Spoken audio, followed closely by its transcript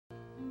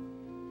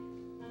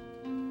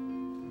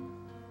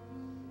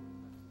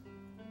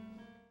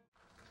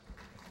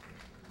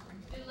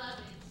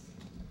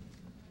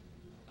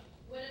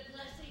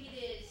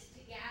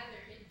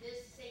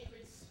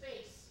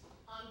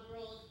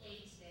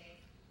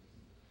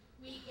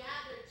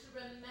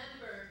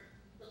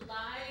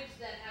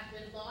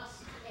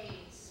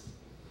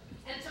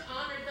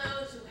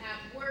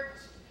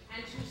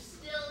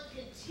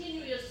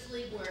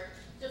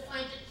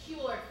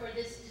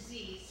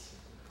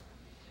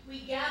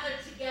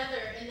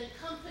together in the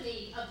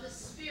company of the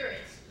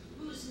spirits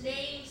whose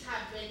names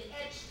have been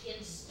etched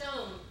in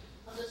stone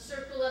of the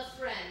circle of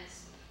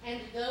friends and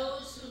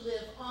those who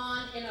live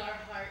on in our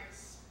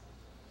hearts.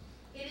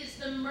 It is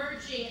the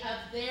merging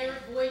of their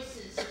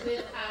voices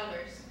with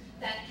ours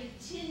that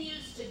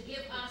continues to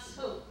give us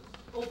hope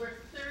over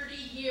 30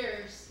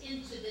 years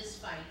into this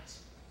fight.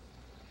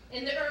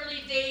 In the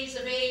early days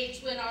of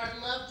AIDS, when our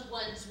loved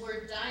ones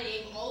were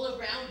dying all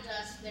around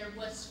us, there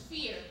was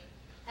fear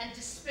and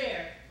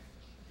despair.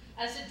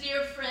 As a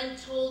dear friend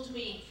told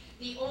me,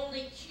 the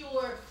only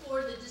cure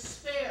for the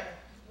despair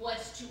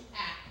was to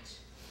act,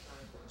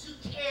 to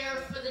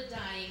care for the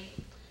dying,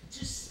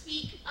 to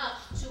speak up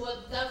to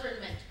a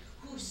government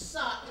who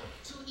sought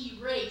to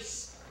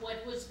erase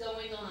what was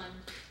going on.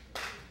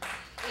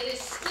 It is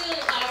still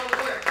our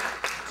work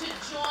to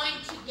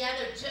join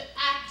together, to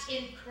act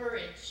in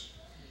courage,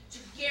 to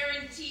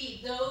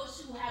guarantee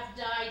those who have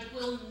died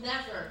will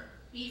never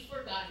be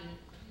forgotten,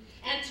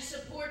 and to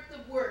support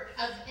the work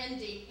of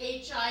ending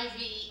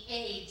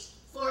HIV/AIDS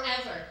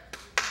forever.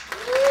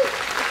 It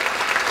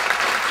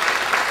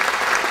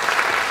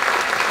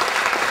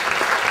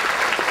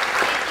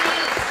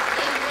is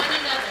in one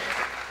another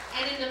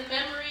and in the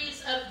memories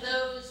of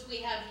those we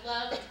have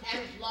loved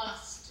and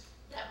lost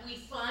that we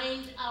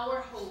find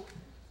our hope.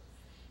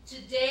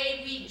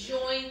 Today we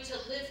join to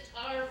lift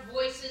our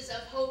voices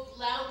of hope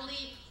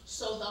loudly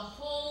so the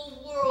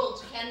whole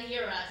world can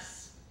hear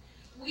us.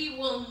 We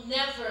will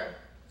never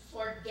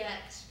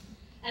forget,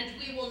 and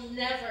we will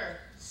never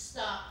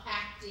stop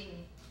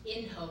acting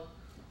in hope.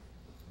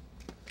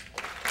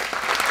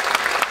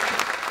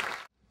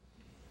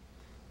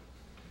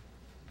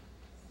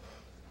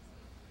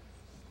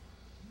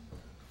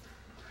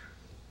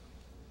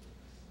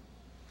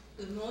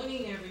 Good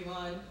morning,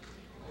 everyone.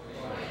 Good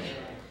morning.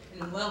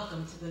 And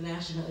welcome to the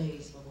National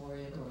AIDS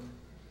Memorial Room.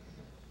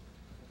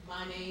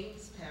 My name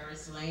is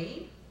Parris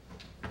Lani.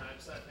 I'm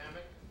Seth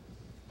Hammock.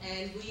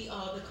 And we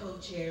are the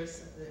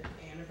co-chairs of the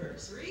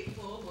anniversary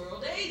for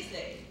World AIDS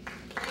Day.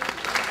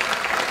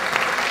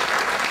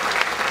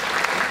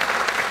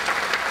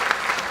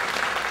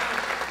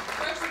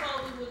 First of all,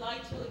 we would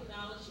like to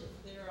acknowledge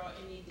if there are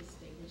any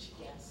distinguished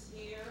guests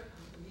here.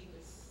 I believe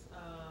it's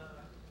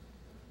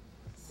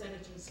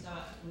Senator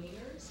Scott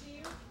Wiener is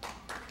here.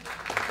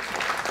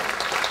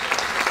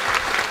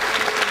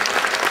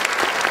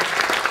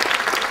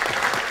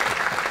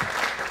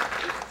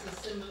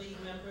 Assembly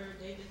member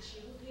David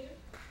Chu here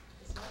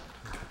as well.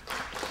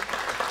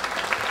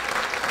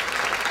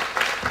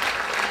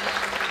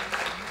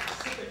 And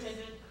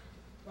Superintendent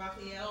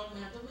Raphael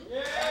Mandelman.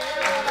 Yeah.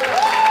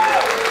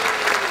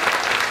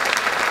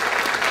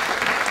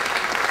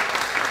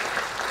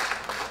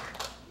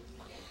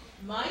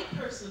 My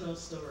personal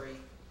story,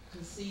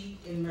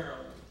 conceived in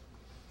Maryland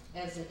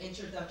as an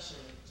introduction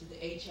to the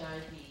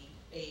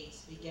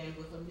HIV/AIDS, began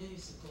with a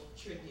musical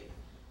tribute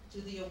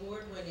to the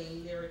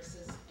award-winning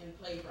lyricist and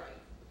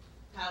playwright,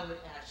 Howard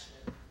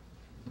Ashman,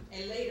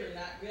 and later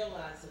not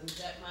realizing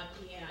that my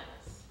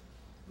pianist,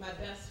 my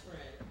best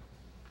friend,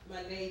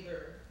 my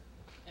neighbor,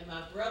 and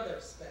my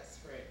brother's best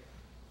friend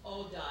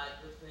all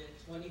died within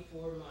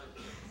 24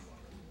 months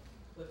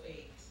with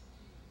AIDS.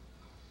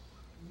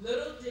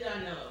 Little did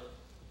I know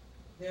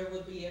there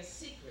would be a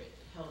secret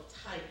held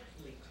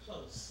tightly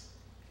close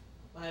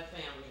by a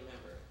family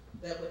member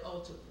that would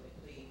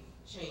ultimately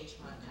change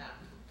my path,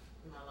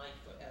 my life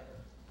forever.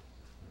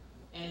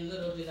 And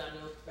little did I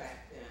know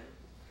back then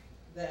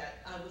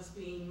that I was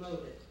being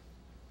molded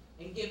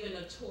and given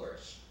a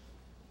torch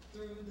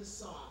through the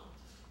song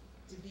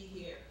to be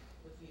here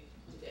with you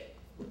today.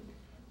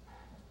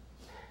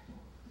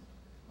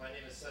 My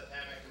name is Seth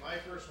Hammock. My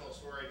personal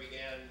story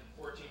began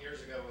 14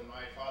 years ago when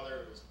my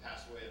father was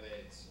passed away of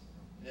AIDS.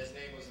 And his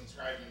name was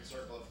inscribed in the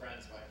circle of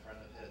friends by a friend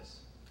of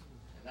his.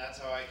 And that's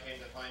how I came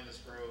to find this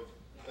grove.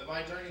 But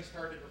my journey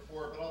started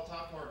before, but I'll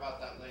talk more about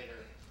that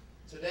later.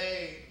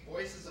 Today,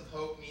 Voices of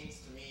Hope means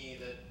to me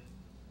that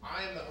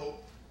I am the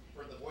hope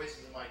for the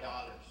voices of my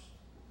daughters.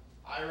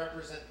 I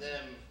represent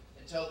them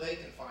until they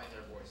can find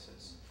their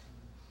voices.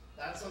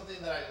 That's something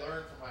that I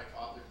learned from my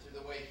father through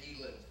the way he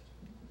lived,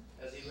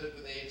 as he lived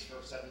with AIDS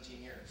for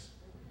 17 years.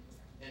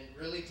 And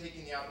really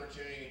taking the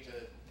opportunity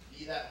to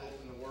be that hope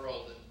in the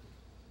world, and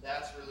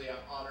that's really,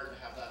 I'm honored to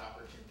have that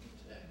opportunity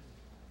today.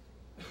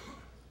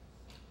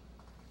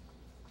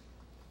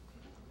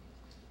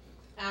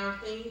 Our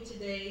theme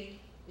today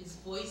is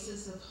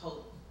Voices of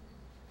Hope.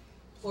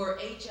 For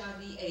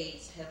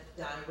HIV/AIDS have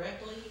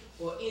directly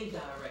or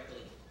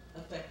indirectly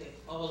affected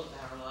all of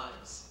our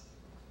lives.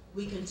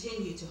 We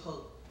continue to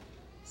hope,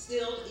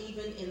 still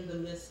even in the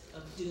midst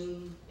of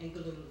doom and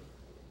gloom,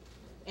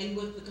 and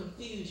with the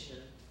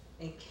confusion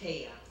and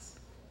chaos.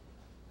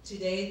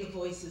 Today, the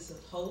Voices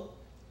of Hope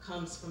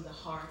comes from the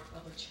heart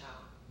of a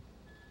child.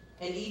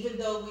 And even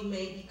though we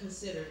may be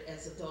considered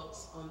as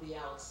adults on the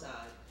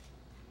outside,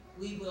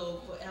 we will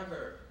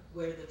forever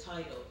wear the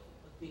title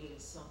of being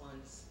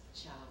someone's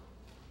child.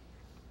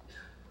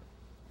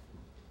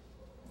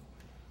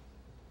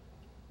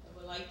 I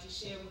would like to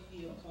share with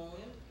you a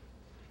poem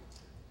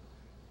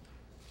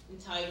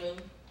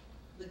entitled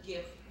the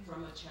gift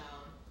from a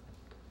child.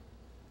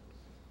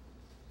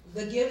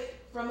 The gift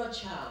from a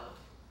child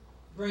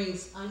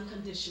brings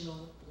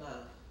unconditional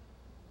love,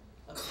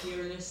 a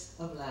pureness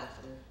of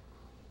laughter,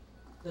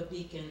 the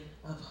beacon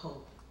of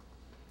hope.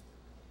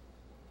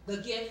 The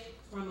gift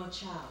from a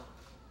child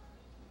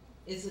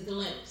is a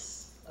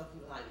glimpse of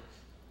life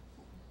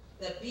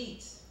that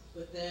beats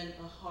within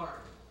a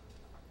heart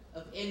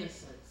of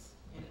innocence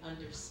and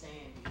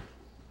understanding.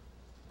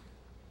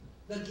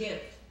 The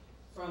gift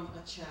from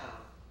a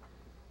child,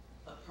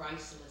 a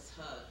priceless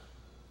hug,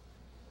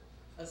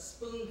 a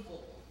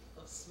spoonful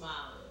of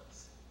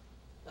smiles,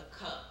 a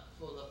cup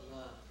full of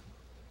love.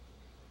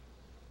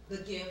 The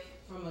gift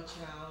from a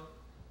child,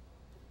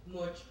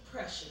 more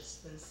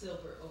precious than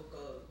silver or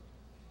gold.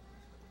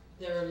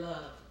 Their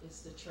love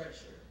is the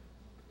treasure,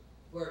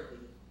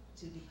 worthy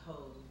to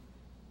behold.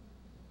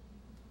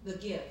 The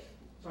gift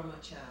from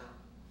a child,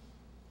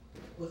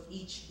 with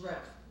each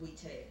breath we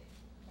take,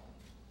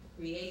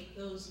 create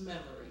those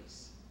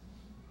memories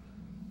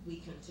we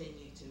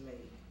continue to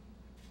make.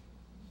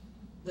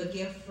 The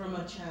gift from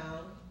a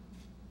child,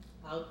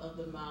 out of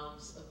the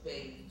mouths of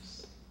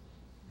babes,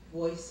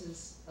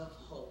 voices of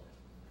hope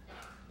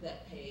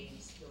that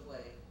paves the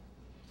way.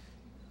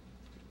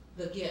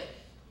 The gift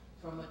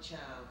from a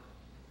child,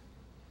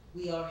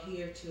 we are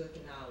here to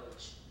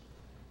acknowledge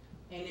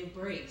and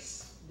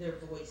embrace their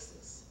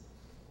voices,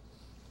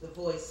 the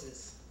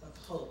voices of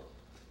hope,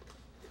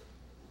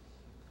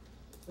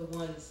 the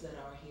ones that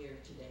are here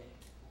today.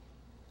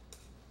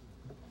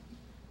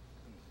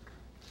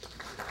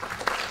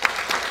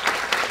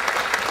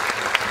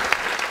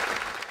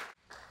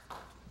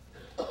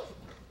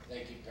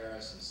 Thank you,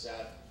 Parris and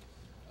Seth.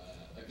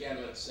 Again,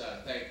 let's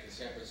thank the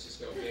San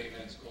Francisco Gay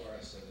Men's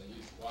Chorus and the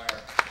Youth Choir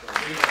for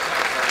being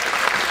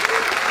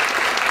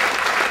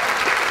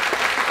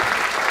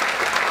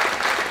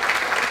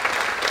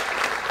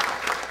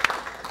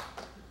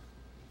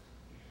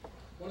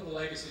One of the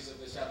legacies of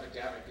this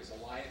epidemic is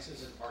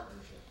alliances and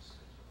partnerships.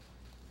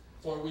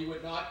 For we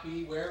would not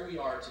be where we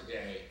are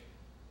today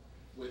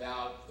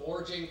without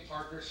forging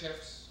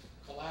partnerships,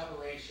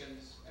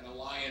 collaborations, and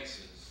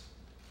alliances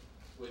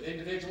with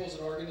individuals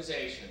and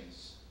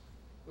organizations,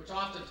 which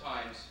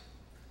oftentimes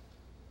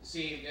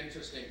seemed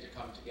interesting to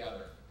come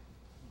together,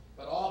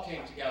 but all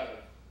came together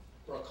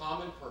for a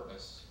common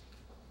purpose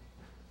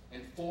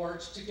and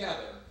forged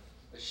together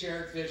a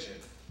shared vision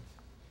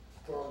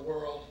for a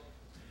world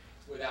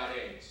without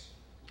AIDS.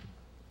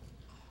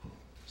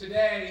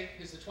 Today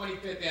is the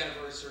 25th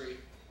anniversary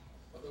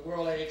of the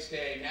World AIDS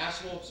Day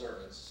National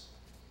Observance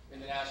in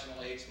the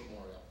National AIDS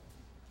Memorial.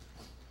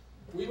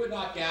 We would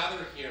not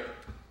gather here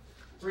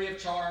free of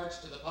charge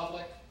to the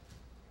public,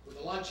 with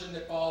the luncheon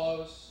that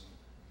follows,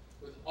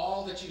 with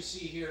all that you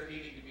see here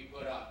needing to be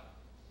put up,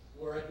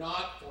 were it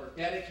not for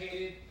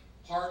dedicated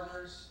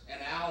partners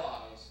and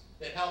allies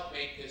that help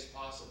make this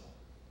possible.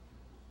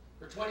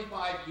 For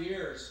 25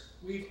 years,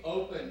 we've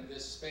opened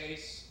this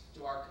space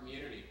to our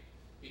community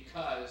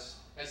because,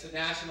 as the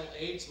National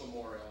AIDS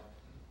Memorial,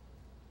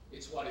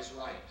 it's what is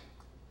right.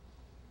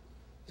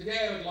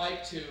 Today, I would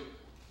like to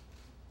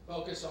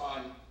focus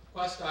on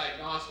Quest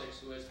Diagnostics,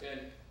 who has been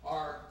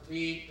our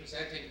lead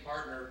presenting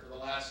partner for the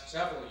last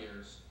several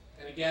years.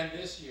 And again,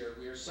 this year,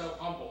 we are so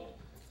humbled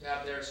to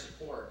have their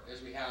support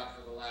as we have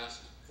for the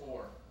last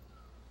 4.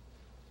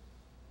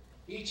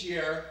 Each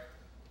year,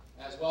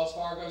 as Wells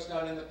Fargo's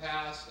done in the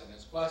past, and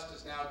as Quest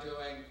is now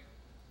doing,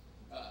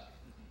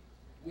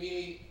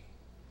 we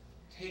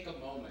take a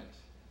moment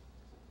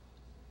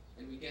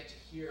and we get to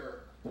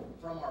hear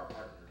from our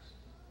partners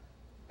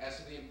as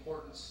to the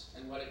importance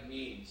and what it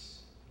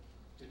means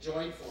to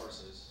join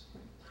forces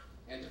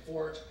and to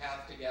forge a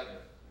path together.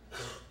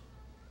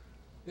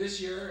 This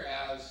year,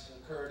 as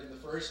occurred in the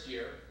first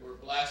year, we're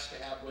blessed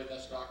to have with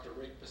us Dr.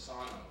 Rick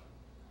Pesano.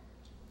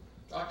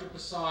 Dr.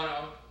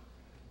 Pesano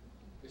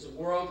is a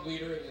world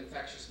leader in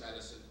infectious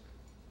medicine.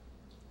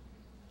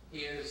 He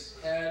is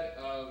head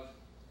of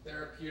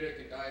therapeutic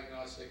and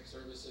diagnostic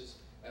services,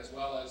 as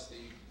well as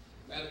the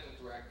medical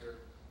director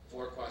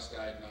for Quest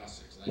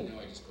Diagnostics. And I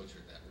know I just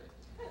butchered that, Rick.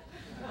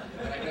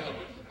 But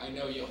I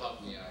know you'll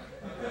help me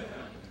out.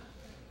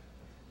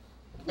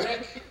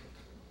 Rick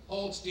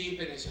holds deep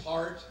in his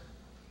heart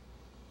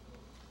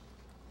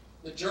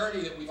the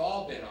journey that we've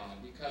all been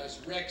on, because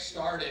Rick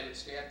started at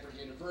Stanford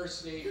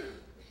University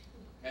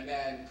and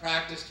then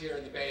practiced here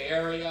in the Bay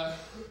Area,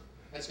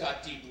 has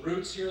got deep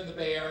roots here in the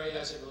Bay Area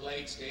as it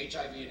relates to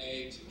HIV and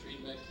AIDS and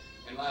treatment.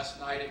 And last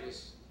night it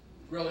was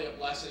really a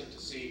blessing to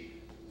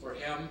see for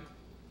him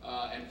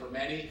and for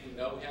many who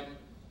know him,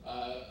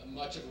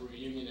 much of a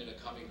reunion and a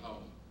coming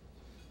home.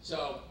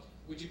 So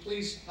would you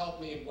please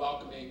help me in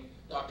welcoming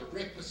Dr.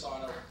 Rick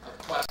Pesano of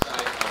Quest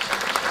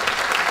Diagnostics.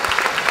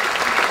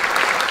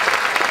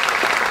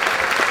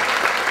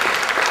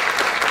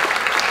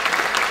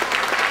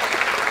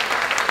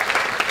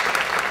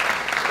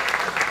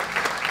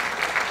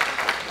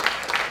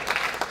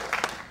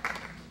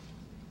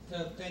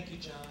 Thank you,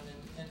 John,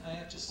 and I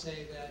have to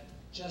say that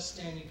just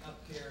standing up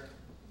here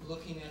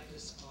looking at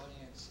this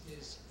audience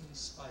is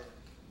inspiring.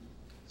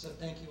 So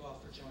thank you all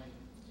for joining.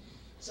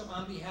 So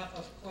on behalf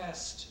of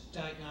Quest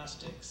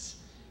Diagnostics,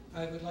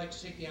 I would like to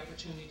take the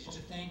opportunity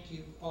to thank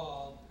you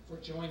all for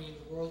joining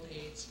the World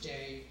AIDS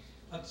Day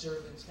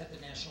observance at the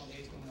National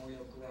AIDS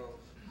Memorial Grove.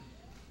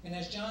 And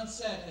as John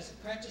said, as a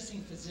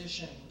practicing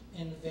physician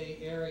in the Bay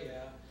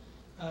Area,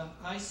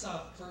 I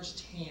saw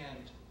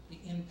firsthand the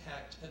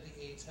impact of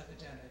the AIDS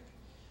epidemic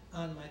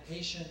on my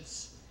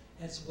patients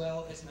as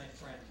well as my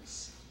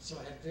friends. So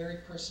I have very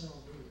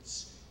personal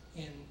roots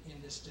in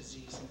this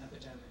disease and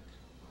epidemic.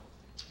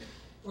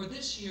 For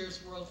this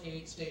year's World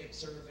AIDS Day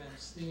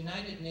observance, the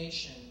United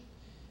Nations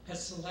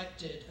has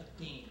selected a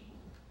theme,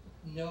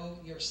 Know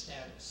Your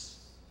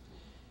Status.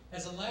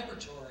 As a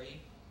laboratory,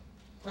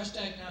 Quest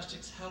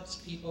Diagnostics helps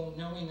people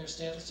knowing their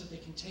status so they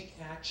can take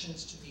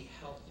actions to be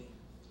healthy.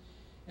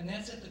 And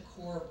that's at the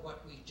core of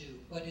what we do,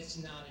 but it's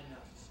not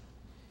enough.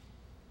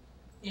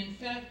 In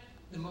fact,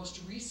 the most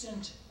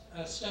recent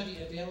study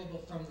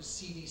available from the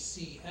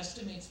CDC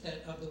estimates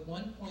that of the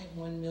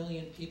 1.1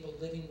 million people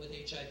living with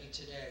HIV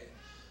today,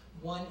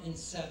 1 in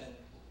 7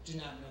 do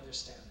not know their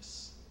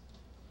status.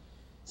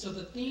 So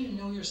the theme,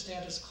 Know Your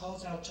Status,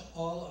 calls out to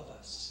all of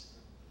us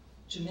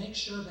to make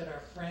sure that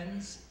our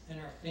friends and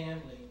our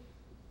family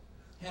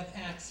have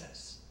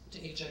access to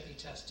HIV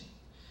testing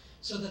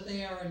so that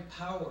they are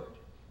empowered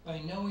by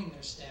knowing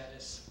their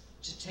status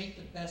to take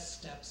the best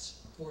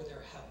steps for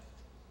their health.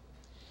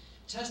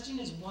 Testing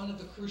is one of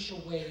the crucial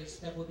ways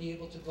that we'll be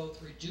able to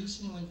both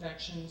reduce new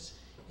infections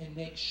and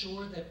make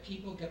sure that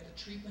people get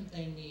the treatment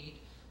they need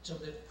to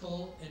live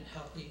full and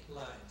healthy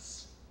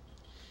lives.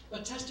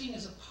 But testing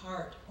is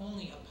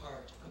only a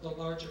part of the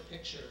larger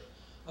picture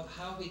of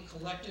how we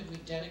collectively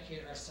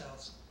dedicate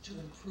ourselves to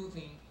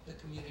improving the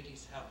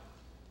community's health.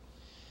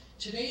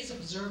 Today's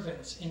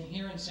observance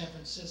here in San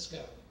Francisco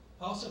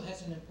also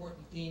has an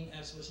important theme,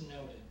 as was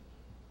noted.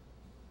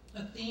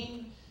 A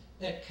theme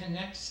that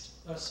connects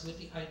us with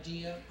the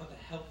idea of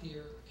a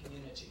healthier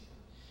community.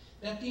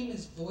 That theme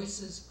is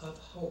Voices of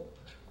Hope.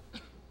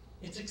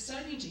 It's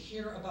exciting to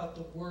hear about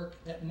the work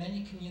that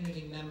many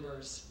community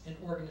members and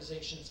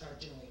organizations are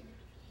doing.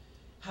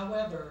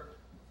 However,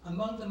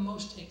 among the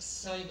most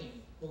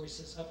exciting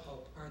voices of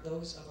hope are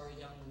those of our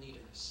young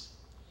leaders.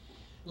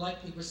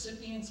 Like the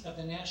recipients of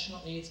the National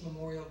AIDS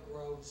Memorial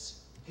Grove's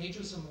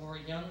PEDRO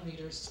ZAMORA Young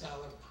Leaders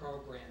Scholar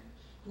Program,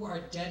 who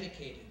are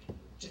dedicated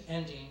to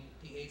ending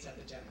the AIDS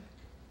epidemic.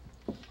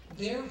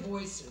 Their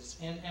voices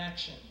and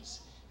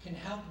actions can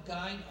help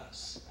guide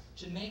us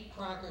to make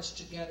progress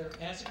together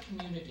as a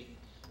community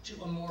to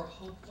a more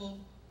hopeful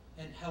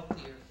and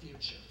healthier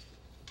future.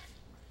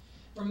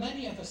 For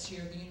many of us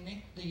here,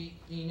 the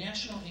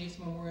National AIDS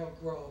Memorial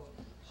Grove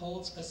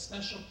holds a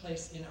special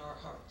place in our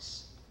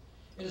hearts.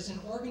 It is an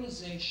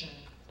organization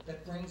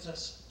that brings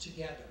us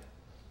together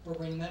for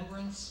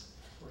remembrance,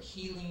 for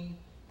healing,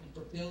 and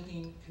for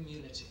building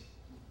community.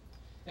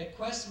 At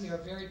Quest, we are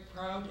very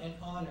proud and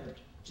honored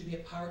to be a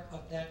part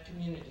of that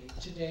community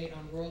today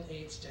on World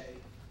AIDS Day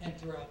and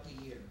throughout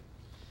the year.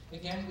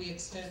 Again, we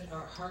extend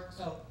our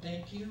heartfelt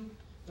thank you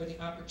for the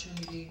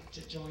opportunity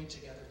to join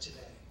together today.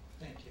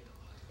 Thank you.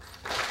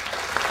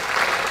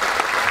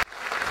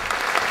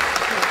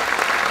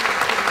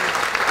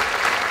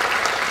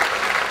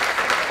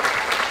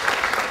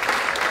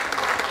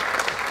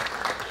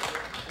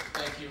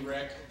 Thank you,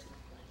 Rick.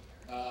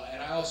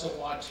 And I also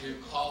want to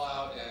call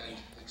out and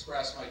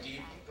express my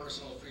deep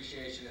personal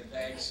appreciation and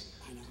thanks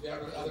to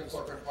the other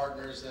corporate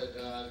partners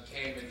that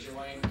came and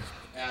joined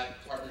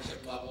at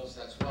partnership levels.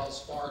 That's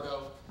Wells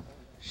Fargo,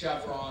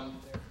 Chevron,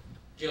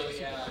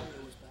 Gilead,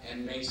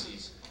 and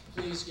Macy's.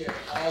 Please give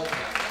all of them.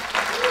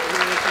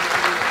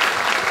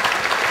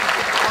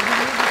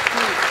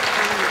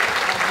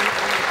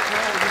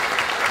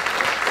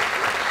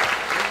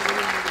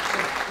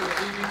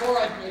 Before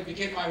I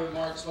begin my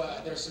remarks,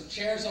 there's some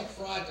chairs up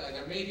front.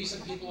 There may be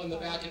some people in the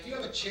back. If you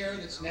have a chair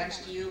that's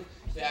next to you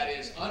that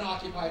is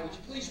unoccupied, would you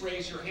please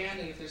raise your hand?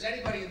 And if there's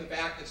anybody in the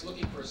back that's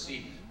looking for a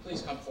seat,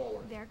 please come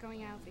forward. They're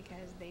going out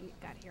because they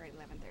got here at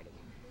 11:30.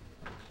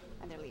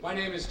 And they're leaving. My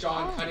name is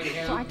John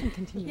Cunningham, so I can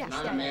continue. and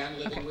I'm a man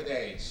living with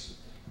AIDS.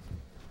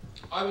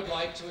 I would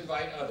like to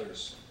invite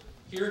others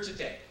here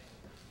today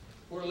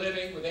who are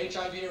living with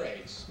HIV or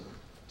AIDS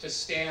to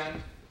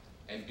stand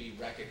and be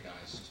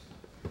recognized.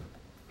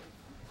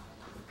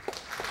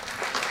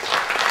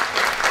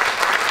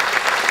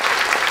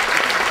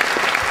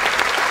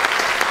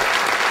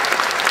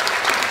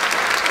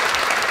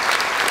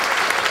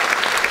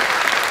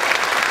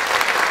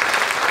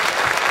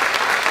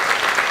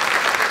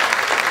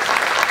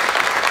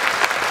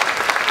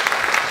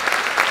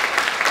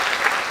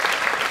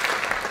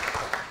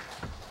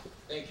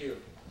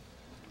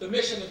 The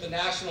mission of the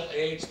National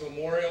AIDS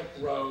Memorial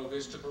Grove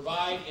is to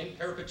provide in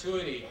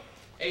perpetuity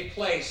a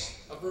place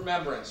of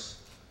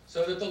remembrance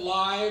so that the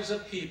lives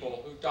of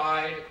people who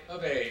died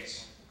of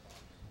AIDS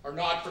are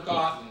not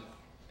forgotten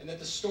and that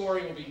the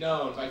story will be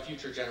known by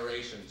future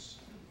generations.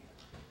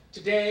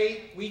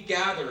 Today, we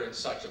gather in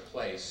such a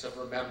place of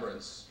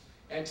remembrance,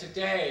 and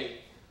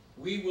today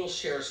we will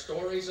share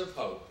stories of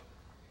hope,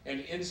 and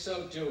in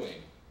so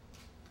doing,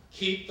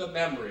 keep the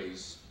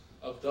memories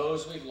of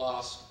those we've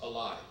lost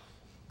alive.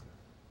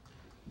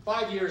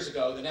 5 years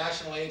ago, the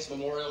National AIDS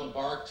Memorial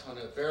embarked on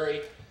a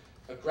very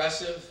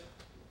aggressive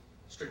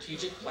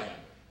strategic plan.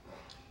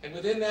 And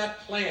within that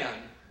plan,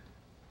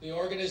 the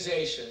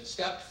organization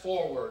stepped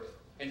forward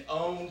and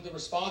owned the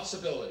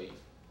responsibility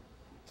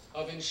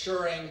of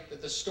ensuring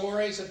that the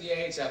stories of the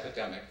AIDS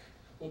epidemic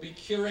will be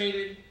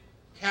curated,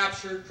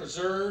 captured,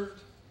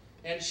 preserved,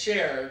 and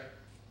shared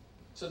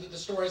so that the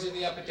stories of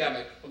the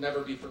epidemic will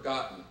never be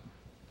forgotten.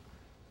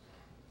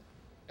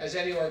 As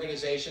any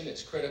organization,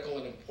 it's critical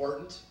and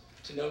important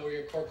to know where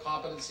your core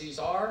competencies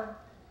are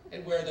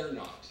and where they're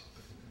not.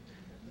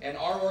 And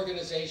our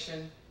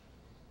organization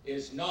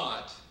is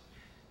not,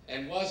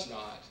 and was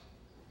not,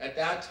 at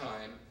that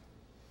time,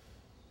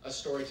 a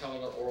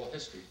storytelling or oral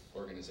history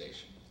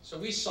organization. So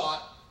we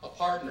sought a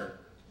partner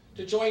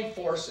to join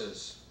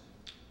forces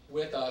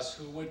with us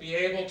who would be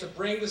able to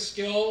bring the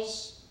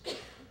skills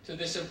to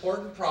this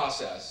important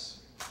process.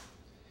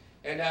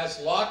 And as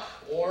luck,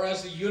 or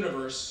as the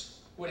universe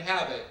would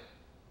have it,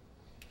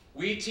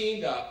 we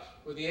teamed up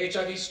with the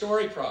HIV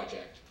Story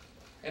Project.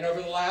 And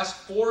over the last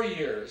 4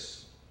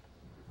 years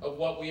of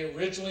what we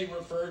originally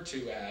referred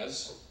to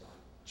as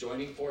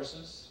Joining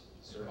Forces,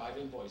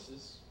 Surviving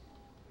Voices,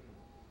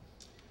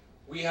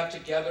 we have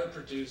together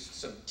produced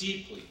some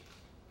deeply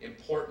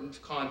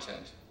important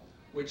content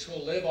which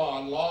will live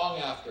on long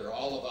after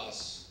all of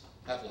us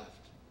have left.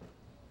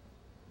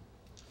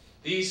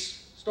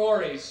 These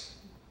stories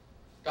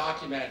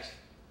document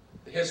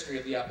the history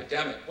of the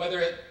epidemic, whether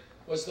it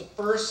was the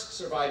first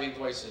surviving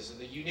voices in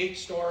the unique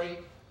story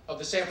of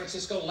the San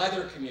Francisco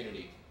leather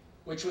community,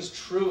 which was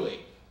truly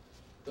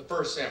the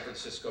first San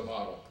Francisco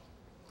model,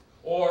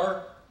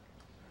 or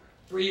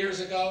 3 years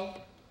ago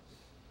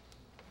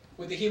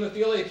with the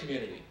hemophilia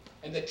community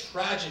and the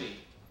tragedy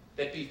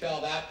that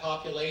befell that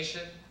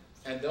population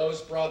and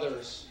those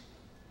brothers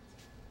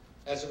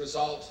as a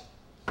result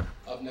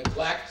of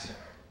neglect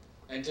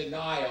and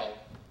denial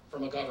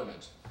from a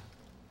government.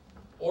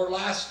 Or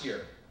last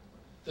year,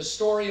 the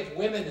story of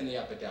women in the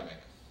epidemic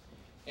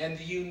and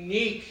the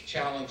unique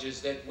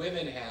challenges that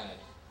women had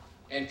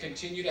and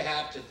continue to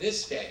have to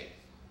this day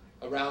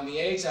around the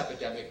AIDS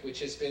epidemic, which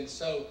has been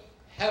so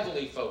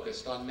heavily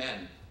focused on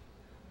men.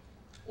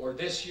 Or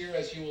this year,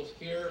 as you will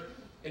hear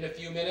in a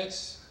few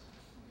minutes,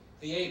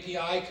 the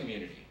API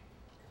community,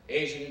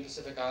 Asian and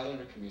Pacific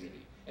Islander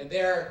community, and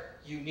their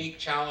unique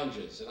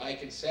challenges. And I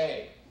can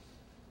say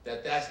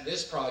that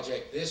this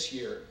project this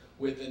year,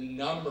 with the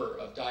number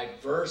of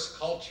diverse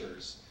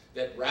cultures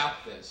that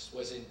wrap this,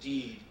 was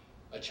indeed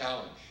a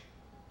challenge.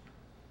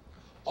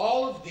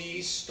 All of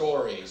these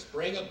stories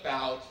bring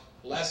about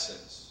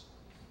lessons.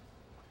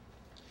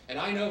 And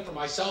I know for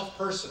myself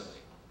personally,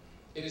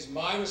 it is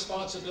my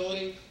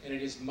responsibility and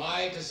it is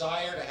my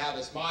desire to have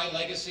as my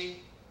legacy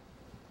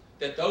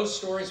that those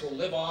stories will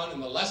live on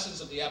and the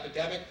lessons of the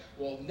epidemic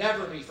will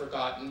never be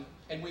forgotten,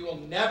 and we will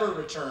never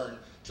return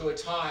to a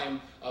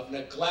time of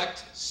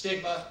neglect,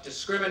 stigma,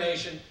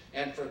 discrimination,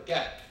 and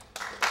forget.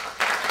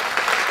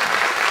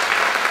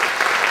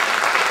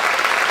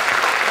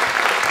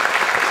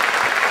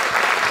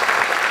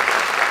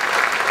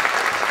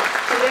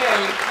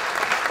 Today,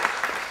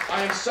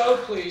 I am so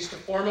pleased to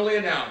formally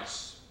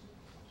announce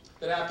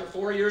that after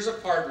 4 years of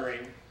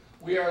partnering,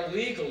 we are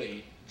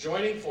legally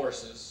joining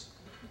forces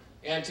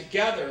and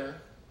together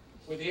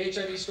with the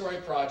HIV Story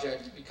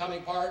Project,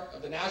 becoming part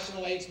of the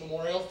National AIDS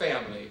Memorial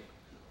family,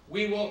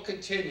 we will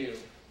continue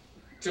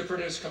to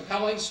produce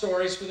compelling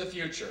stories for the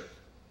future.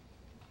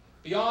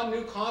 Beyond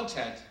new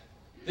content,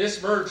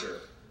 this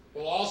merger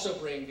will also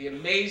bring the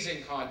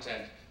amazing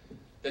content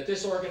that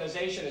this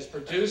organization has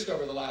produced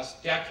over the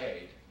last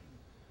decade.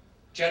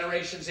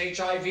 Generations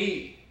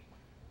HIV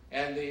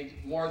and the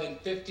more than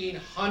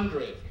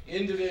 1,500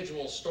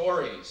 individual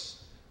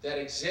stories that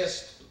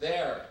exist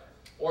there,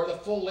 or the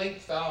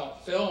full-length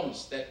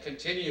films that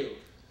continue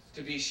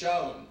to be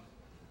shown.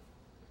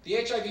 The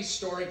HIV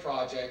Story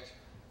Project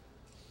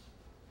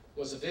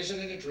was a vision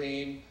and a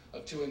dream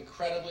of two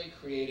incredibly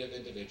creative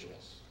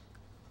individuals.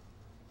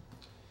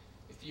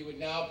 If you would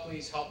now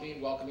please help me in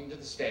welcoming to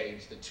the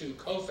stage the two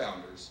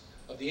co-founders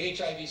of the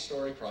HIV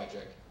Story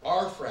Project,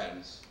 our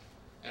friends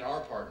and our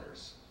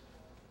partners,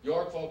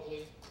 York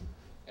Folkley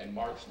and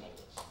Mark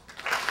Smolowitz.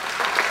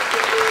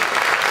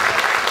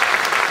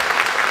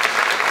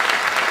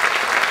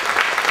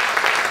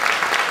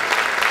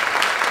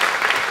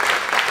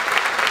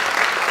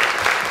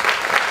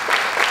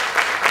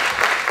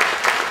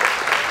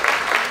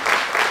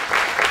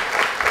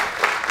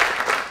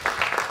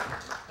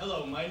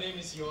 Hello, my name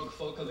is York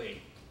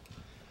Folkley.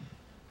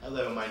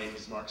 Hello, my name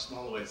is Mark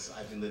Smolowitz.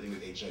 I've been living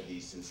with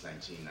HIV since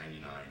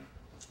 1999.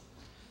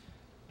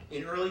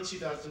 In early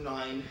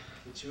 2009,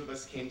 the two of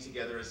us came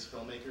together as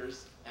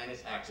filmmakers and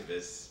as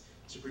activists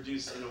to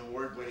produce an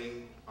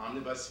award-winning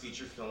omnibus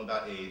feature film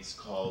about AIDS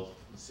called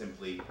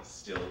simply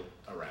Still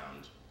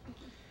Around.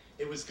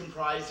 It was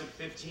comprised of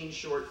 15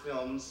 short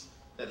films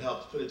that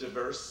helped put a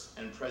diverse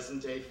and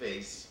present-day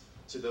face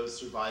to those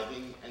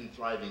surviving and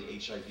thriving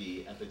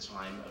HIV at the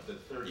time of the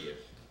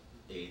 30th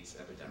AIDS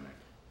epidemic.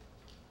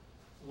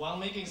 While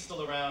making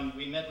Still Around,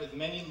 we met with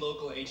many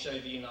local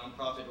HIV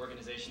nonprofit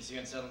organizations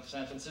here in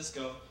San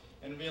Francisco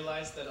and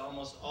realized that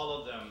almost all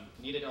of them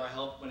needed our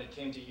help when it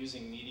came to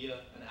using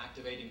media and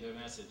activating their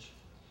message.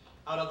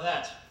 Out of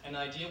that, an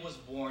idea was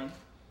born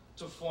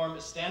to form a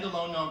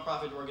standalone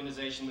nonprofit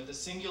organization with a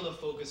singular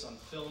focus on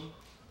film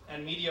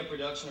and media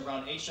production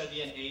around HIV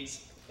and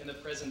AIDS in the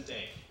present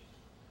day.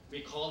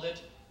 We called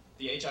it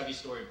the HIV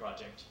Story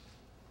Project.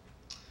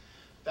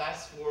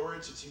 Fast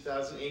forward to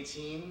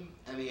 2018,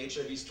 and the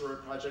HIV Story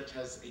Project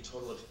has a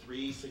total of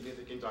 3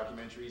 significant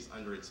documentaries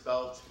under its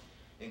belt,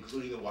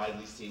 including the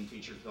widely seen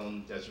feature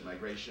film Desert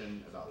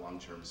Migration about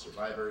long-term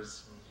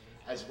survivors,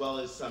 as well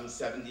as some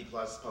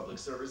 70+ public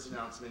service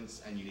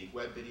announcements and unique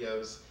web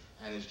videos,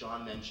 and as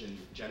John mentioned,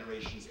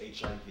 Generations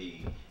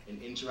HIV, an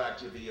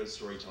interactive video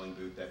storytelling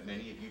booth that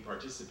many of you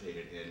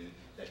participated in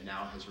that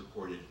now has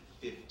recorded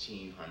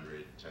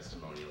 1,500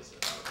 testimonials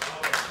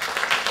about it.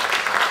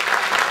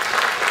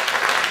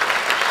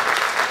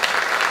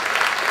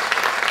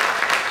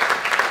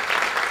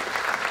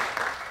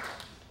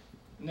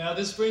 Now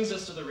this brings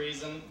us to the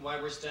reason why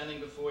we're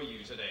standing before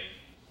you today.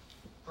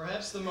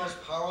 Perhaps the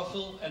most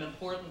powerful and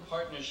important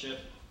partnership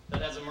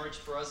that has emerged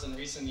for us in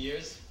recent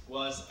years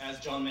was, as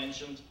John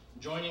mentioned,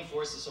 joining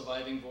forces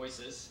Surviving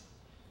Voices,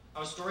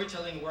 our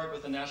storytelling work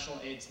with the National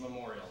AIDS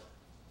Memorial.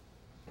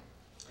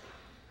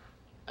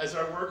 As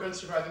our work on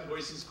Surviving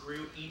Voices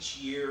grew each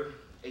year,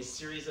 a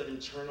series of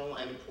internal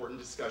and important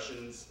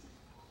discussions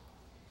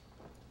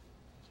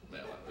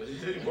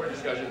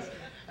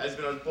has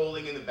been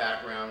unfolding in the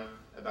background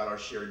about our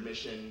shared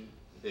mission,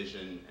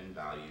 vision, and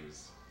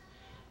values.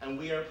 And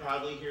we are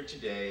proudly here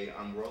today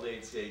on World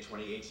AIDS Day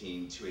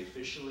 2018 to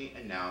officially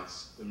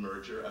announce the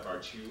merger of our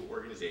 2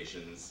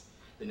 organizations.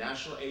 The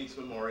National AIDS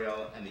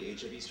Memorial and the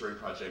HIV Story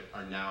Project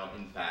are now,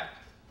 in fact,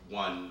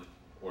 one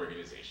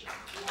organization.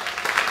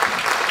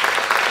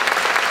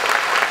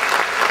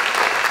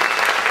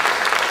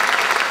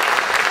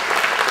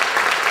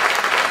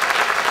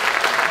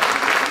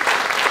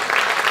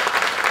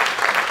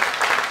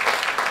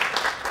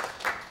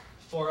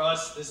 For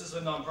us, this is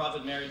a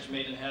nonprofit marriage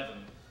made in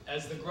heaven.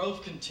 As the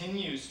Grove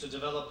continues to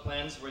develop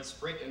plans for its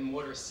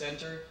brick-and-mortar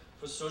center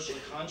for social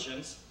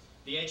conscience,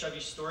 the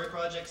HIV Story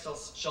Project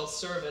shall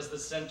serve as the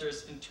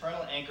center's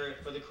internal anchor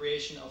for the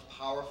creation of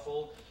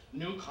powerful,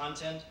 new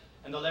content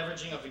and the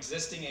leveraging of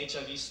existing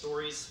HIV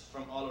stories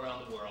from all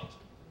around the world.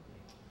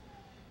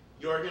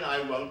 Jorg and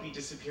I won't be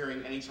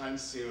disappearing anytime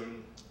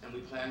soon, and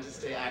we plan to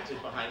stay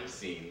active behind the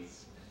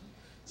scenes.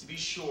 To be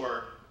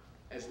sure,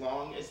 as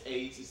long as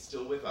AIDS is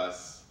still with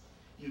us,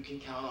 you can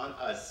count on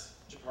us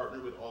to partner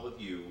with all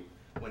of you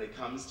when it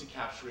comes to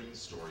capturing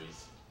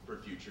stories for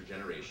future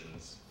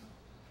generations.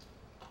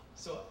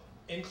 So,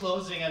 in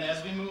closing, and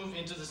as we move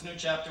into this new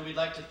chapter, we'd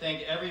like to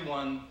thank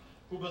everyone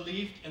who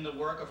believed in the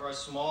work of our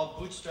small,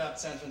 bootstrapped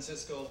San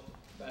Francisco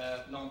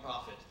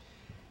nonprofit.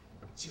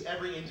 To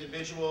every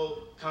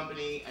individual,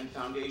 company, and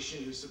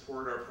foundation who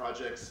support our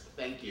projects,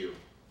 thank you.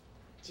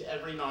 To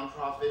every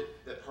nonprofit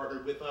that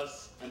partnered with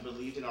us and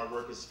believed in our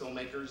work as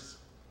filmmakers,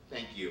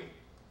 thank you.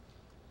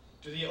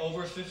 To the over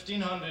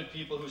 1,500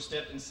 people who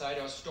stepped inside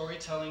our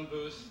storytelling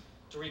booth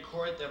to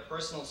record their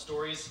personal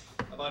stories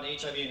about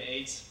HIV and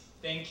AIDS,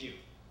 thank you.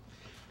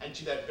 And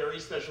to that very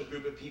special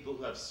group of people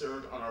who have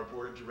served on our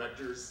board of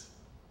directors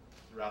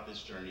throughout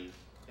this journey,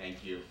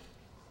 thank you.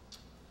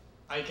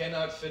 I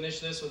cannot finish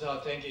this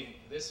without thanking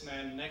this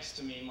man next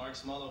to me, Mark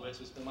Smolowitz,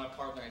 who's been my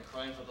partner in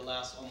crime for the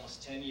last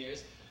almost 10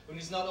 years, and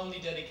he's not only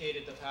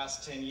dedicated the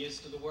past 10 years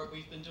to the work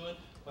we've been doing,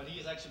 but he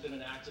has actually been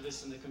an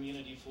activist in the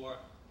community for,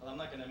 well, I'm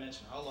not going to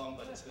mention how long,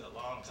 but it's been a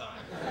long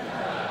time.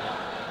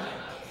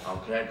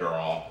 Okay,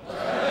 girl.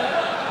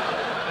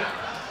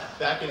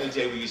 Back in the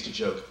day, we used to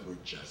joke, we're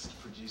just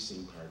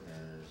producing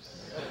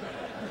partners.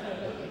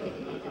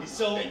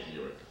 So, thank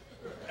you,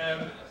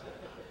 Jorg.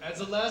 As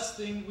a last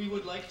thing, we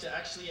would like to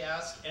actually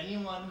ask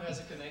anyone who has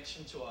a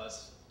connection to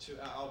us, to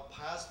our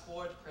past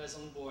board,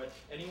 present board,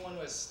 anyone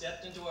who has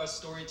stepped into our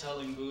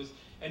storytelling booth,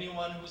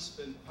 anyone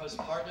has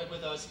partnered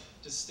with us,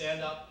 to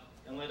stand up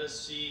and let us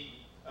see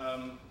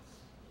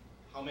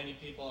how many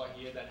people are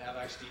here that have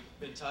actually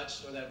been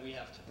touched or that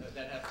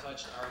have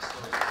touched our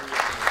story.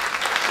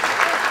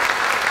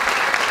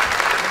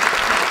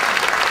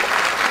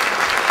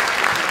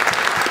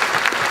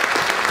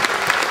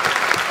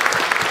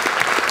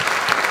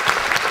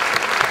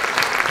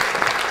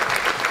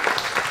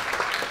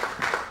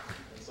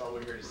 That's all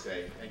we're here to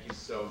say. Thank you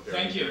so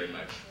very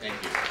much. Thank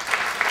you.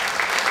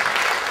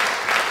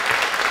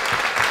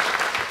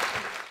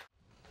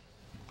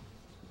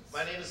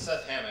 My name is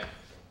Seth Hammock,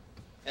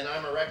 and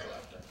I'm a recollector.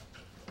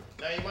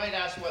 Now you might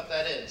ask what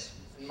that is,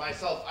 and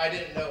myself, I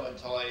didn't know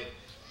until I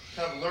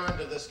kind of learned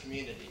of this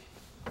community.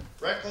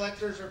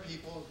 Recollectors are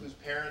people whose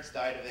parents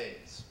died of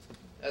AIDS.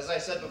 As I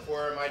said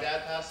before, my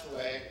dad passed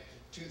away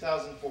in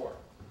 2004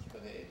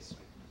 of AIDS.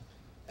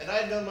 And I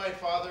had known my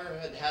father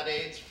had had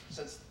AIDS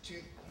since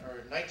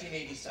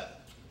 1987.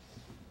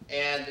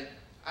 And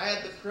I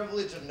had the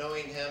privilege of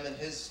knowing him and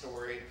his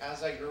story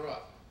as I grew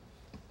up.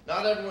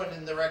 Not everyone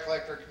in the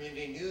Recollector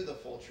community knew the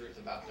full truth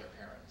about their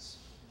parents.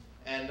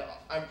 And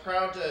I'm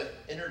proud to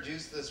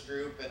introduce this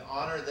group and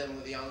honor them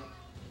with the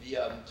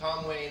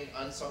Tom Wayne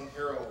Unsung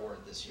Hero Award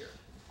this year.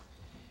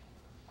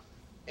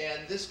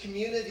 And this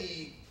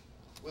community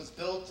was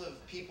built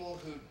of people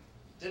who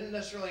didn't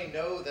necessarily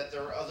know that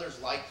there were others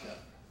like them.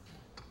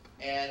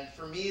 And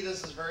for me,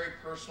 this is very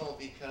personal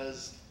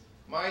because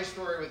my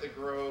story with the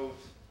Grove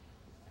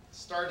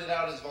started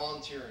out as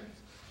volunteering.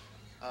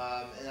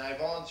 And I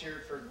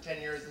volunteered for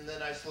 10 years, and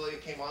then I slowly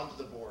came onto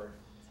the board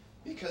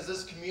because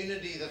this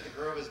community that the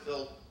Grove has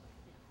built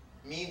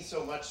means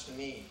so much to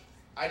me.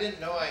 I didn't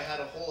know I had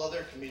a whole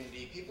other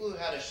community, people who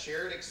had a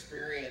shared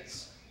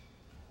experience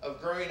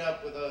of growing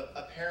up with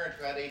a parent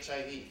who had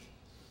HIV.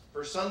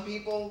 For some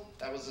people,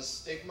 that was a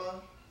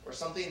stigma or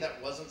something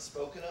that wasn't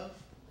spoken of.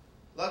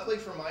 Luckily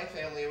for my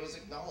family, it was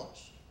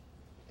acknowledged.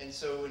 And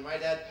so when my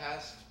dad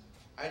passed,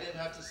 I didn't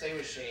have to say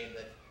with shame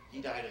that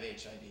he died of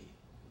HIV.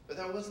 But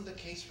that wasn't the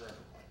case for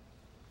everyone.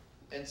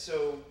 And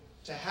so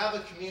to have a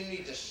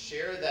community to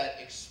share that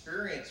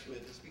experience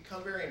with has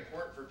become very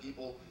important for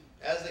people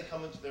as they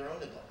come into their own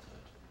adulthood.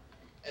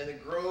 And the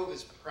Grove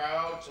is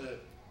proud to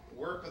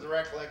work with the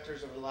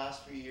Recollectors over the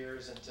last few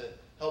years and to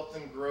help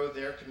them grow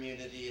their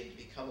community and to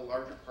become a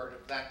larger part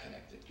of that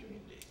connected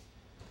community.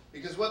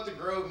 Because what the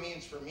Grove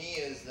means for me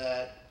is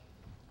that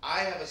I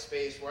have a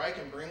space where I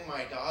can bring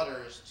my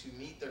daughters to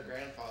meet their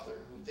grandfather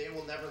who they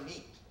will never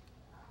meet.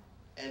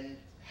 And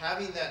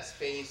having that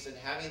space and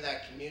having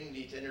that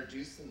community to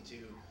introduce them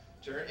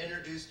to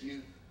introduce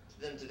you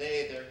to them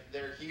today,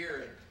 they're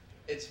here. And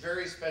it's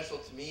very special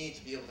to me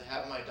to be able to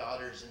have my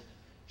daughters and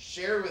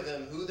share with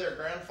them who their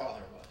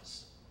grandfather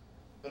was,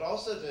 but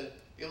also to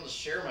be able to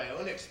share my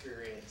own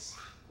experience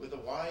with a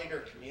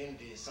wider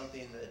community is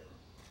something that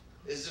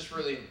is just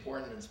really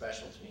important and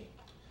special to me.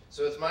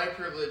 So it's my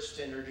privilege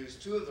to introduce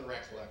two of the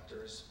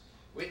Recollectors,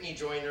 Whitney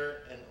Joyner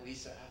and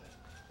Alysia Abbott.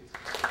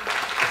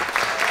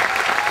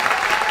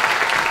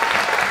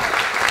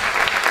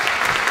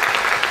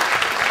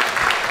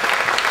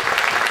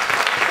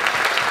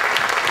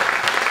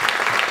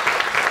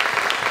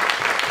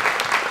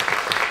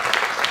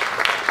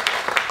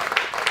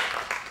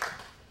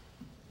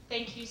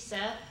 Thank you,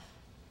 Seth.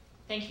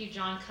 Thank you,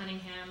 John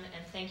Cunningham,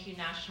 and thank you,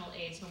 National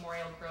AIDS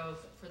Memorial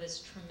Grove, for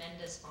this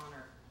tremendous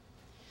honor.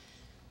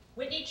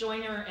 Whitney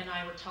Joyner and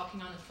I were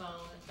talking on the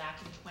phone back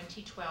in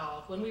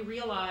 2012 when we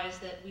realized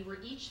that we were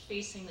each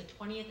facing the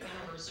 20th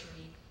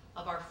anniversary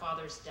of our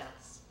father's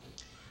deaths.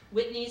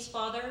 Whitney's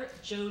father,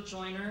 Joe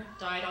Joyner,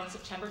 died on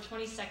September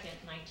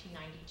 22nd,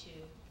 1992.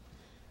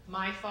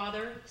 My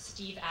father,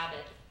 Steve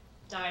Abbott,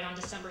 died on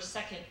December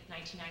 2nd,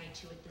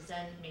 1992 at the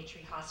Zen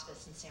Matri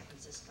Hospice in San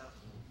Francisco.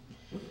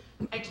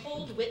 I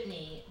told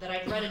Whitney that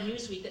I'd read a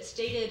Newsweek that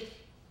stated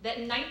that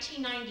in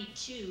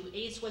 1992,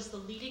 AIDS was the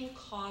leading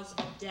cause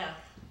of death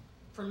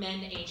for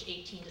men aged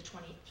 18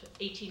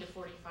 to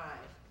 45.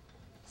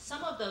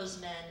 Some of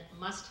those men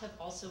must have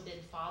also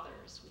been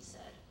fathers, we said.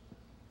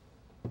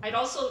 I'd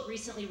also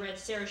recently read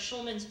Sarah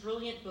Schulman's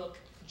brilliant book,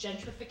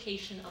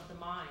 Gentrification of the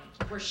Mind,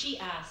 where she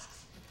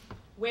asks,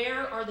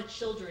 where are the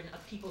children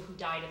of people who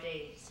died of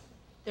AIDS?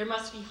 There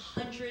must be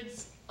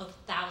hundreds of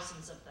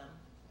thousands of them.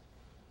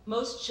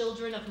 Most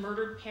children of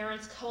murdered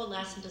parents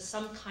coalesce into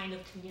some kind of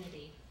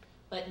community,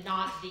 but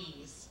not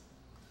these.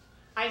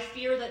 I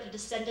fear that the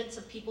descendants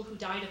of people who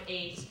died of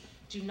AIDS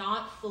do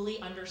not fully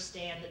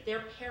understand that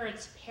their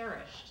parents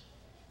perished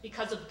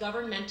because of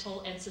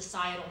governmental and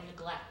societal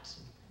neglect,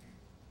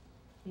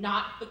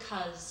 not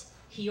because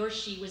he or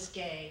she was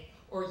gay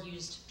or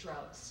used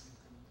drugs.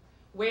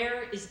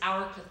 Where is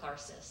our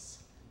catharsis,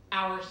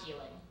 our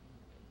healing?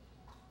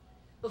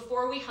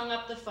 Before we hung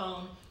up the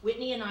phone,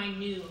 Whitney and I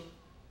knew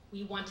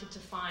we wanted to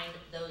find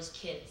those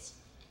kids.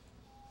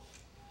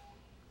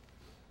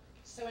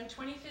 So in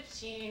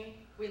 2015,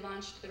 we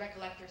launched the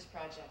Recollectors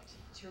Project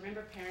to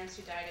remember parents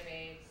who died of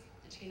AIDS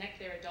and to connect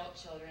their adult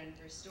children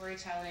through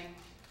storytelling,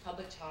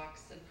 public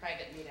talks, and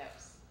private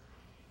meetups.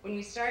 When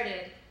we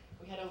started,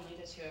 we had only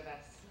the two of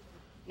us.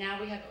 Now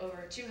we have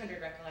over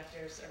 200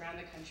 Recollectors around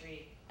the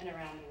country and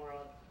around the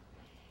world.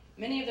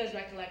 Many of those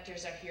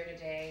Recollectors are here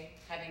today,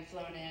 having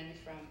flown in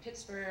from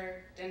Pittsburgh,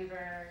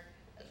 Denver,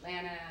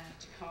 Atlanta,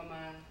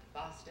 Tacoma,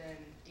 Boston,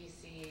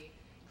 DC,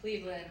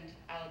 Cleveland,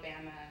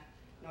 Alabama,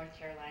 North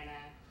Carolina,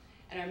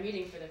 and are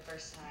meeting for the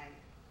first time.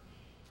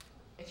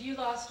 If you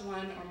lost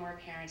one or more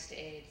parents to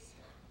AIDS,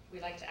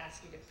 we'd like to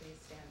ask you to please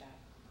stand up.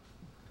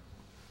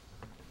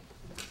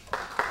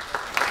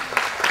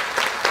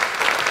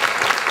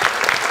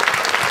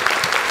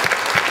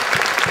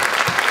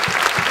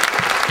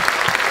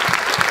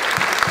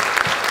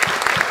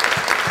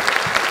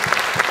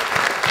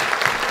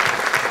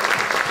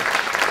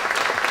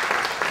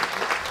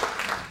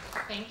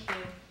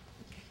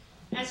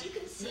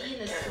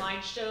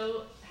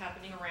 Slideshow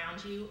happening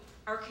around you,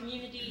 our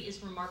community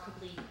is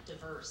remarkably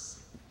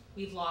diverse.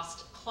 We've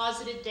lost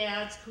closeted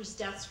dads whose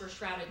deaths were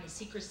shrouded in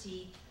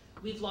secrecy.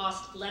 We've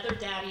lost leather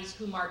daddies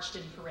who marched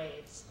in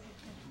parades.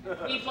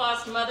 We've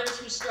lost mothers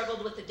who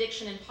struggled with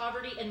addiction and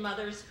poverty and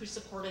mothers who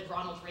supported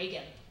Ronald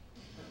Reagan.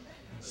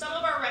 Some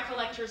of our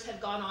recollectors have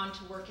gone on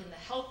to work in the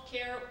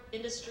healthcare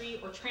industry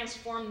or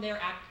transformed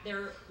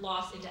their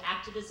loss into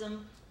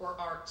activism or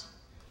art.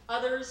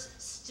 Others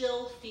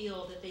still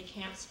feel that they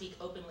can't speak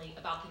openly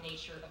about the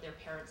nature of their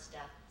parents'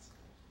 deaths.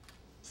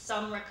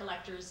 Some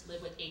recollectors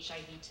live with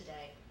HIV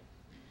today.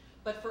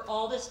 But for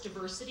all this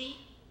diversity,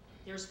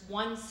 there's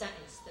one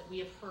sentence that we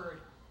have heard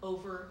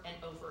over and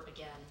over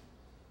again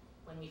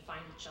when we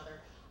find each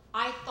other.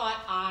 I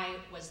thought I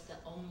was the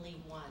only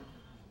one.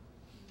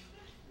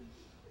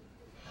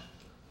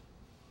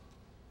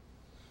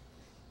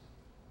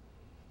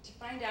 To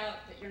find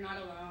out that you're not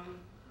alone,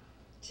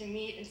 to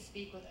meet and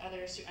speak with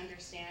others who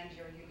understand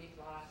your unique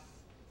loss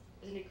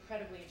is an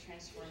incredibly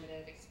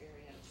transformative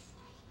experience.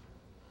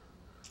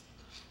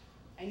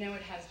 I know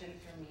it has been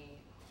for me.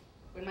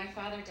 When my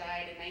father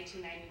died in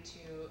 1992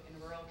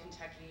 in rural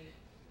Kentucky,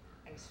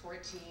 I was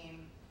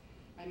 14.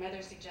 My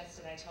mother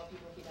suggested I tell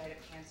people he died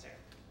of cancer.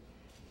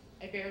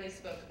 I barely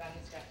spoke about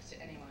his death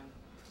to anyone.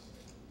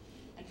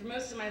 And for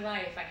most of my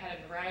life, I had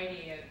a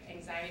variety of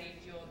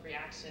anxiety-fueled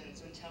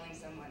reactions when telling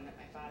someone that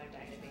my father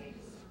died of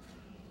AIDS.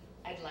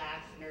 I'd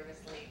laugh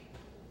nervously,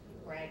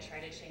 or I'd try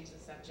to change the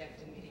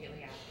subject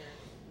immediately after.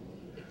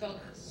 It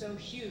felt so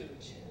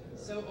huge,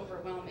 so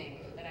overwhelming,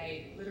 that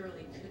I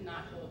literally could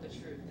not hold the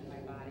truth in my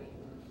body.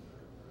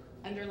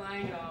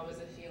 Underlying it all was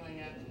a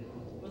feeling of,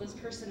 will this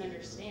person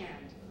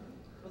understand?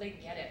 Will they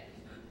get it?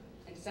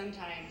 And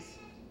sometimes,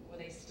 will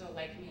they still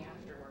like me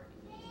afterward?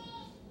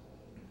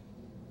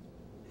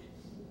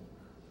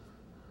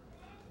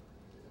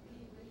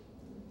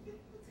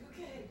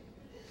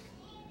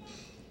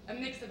 A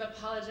mix of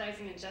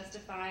apologizing and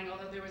justifying,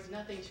 although there was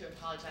nothing to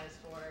apologize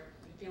for,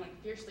 and feeling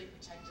fiercely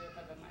protective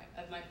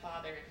of my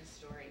father and his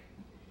story.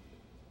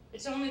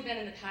 It's only been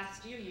in the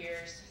past few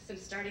years,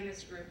 since starting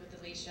this group with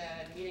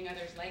Alysia and meeting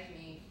others like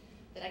me,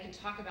 that I can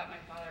talk about my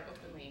father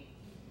openly.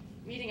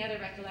 Meeting other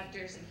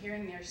recollectors and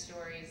hearing their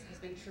stories has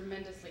been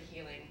tremendously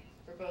healing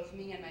for both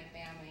me and my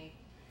family,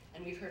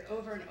 and we've heard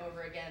over and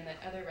over again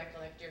that other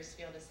recollectors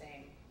feel the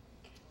same.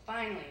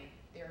 Finally,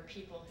 there are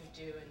people who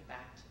do, in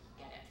fact,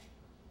 get it.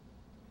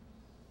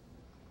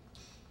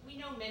 We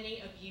know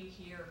many of you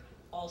here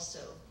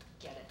also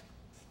get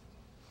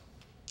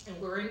it. And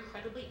we're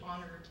incredibly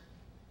honored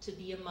to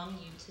be among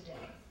you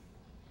today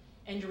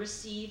and to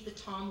receive the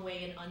THOM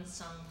WEYAND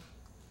Unsung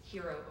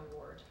Hero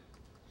Award.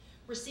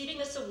 Receiving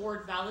this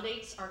award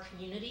validates our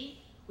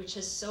community, which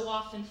has so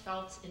often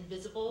felt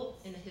invisible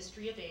in the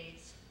history of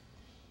AIDS.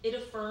 It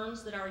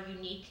affirms that our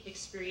unique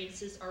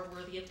experiences are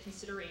worthy of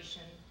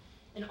consideration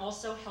and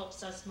also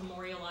helps us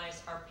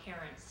memorialize our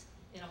parents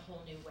in a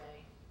whole new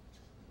way.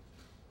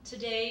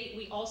 Today,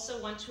 we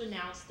also want to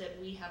announce that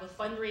we have a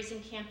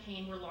fundraising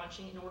campaign we're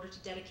launching in order to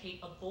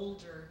dedicate a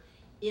boulder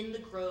in the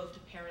Grove to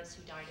parents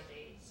who died of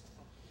AIDS.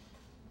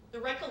 The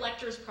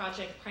Recollectors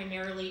Project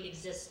primarily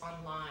exists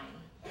online,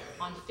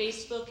 on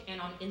Facebook and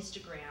on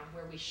Instagram,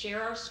 where we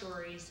share our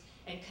stories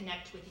and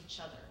connect with each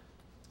other.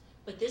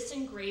 But this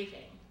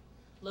engraving,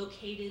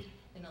 located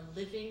in a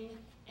living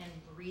and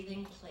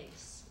breathing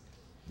place,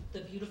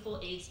 the beautiful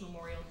AIDS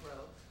Memorial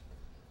Grove,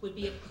 would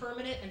be a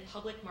permanent and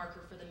public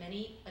marker for the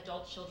many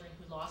adult children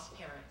who lost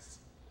parents,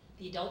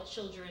 the adult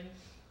children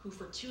who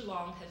for too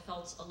long have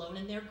felt alone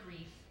in their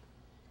grief,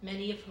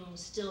 many of whom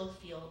still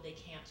feel they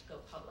can't go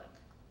public.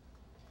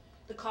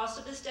 The cost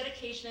of this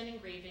dedication and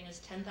engraving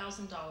is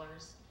 $10,000.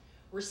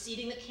 We're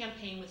seeding the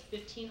campaign with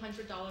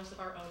 $1,500 of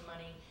our own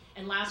money,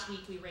 and last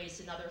week we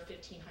raised another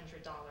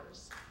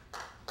 $1,500.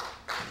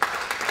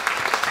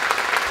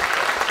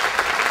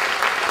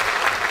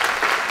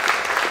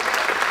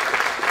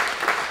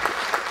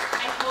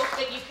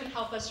 That you can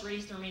help us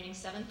raise the remaining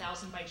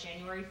 $7,000 by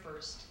January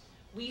 1st.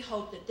 We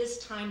hope that this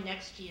time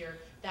next year,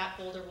 that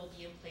boulder will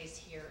be in place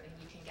here and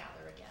we can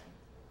gather again.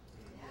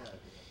 Yeah.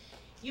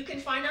 You can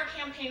find our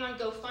campaign on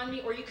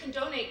GoFundMe, or you can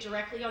donate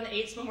directly on the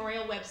AIDS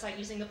Memorial website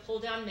using the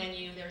pull-down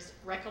menu. There's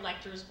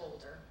Recollectors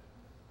Boulder.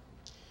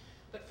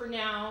 But for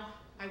now,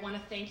 I want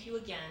to thank you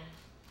again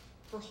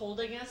for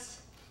holding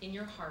us in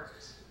your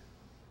heart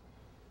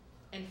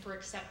and for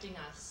accepting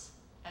us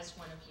as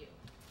one of you.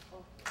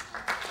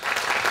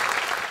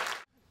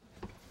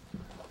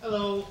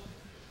 Hello,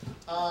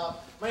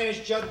 my name is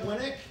Judd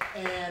Winick,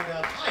 and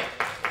hi.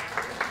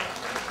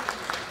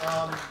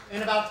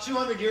 And about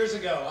 200 years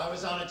ago, I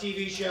was on a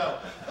TV show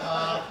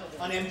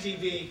on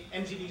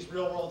MTV's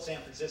Real World San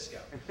Francisco,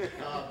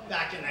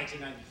 back in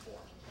 1994.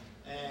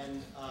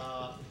 And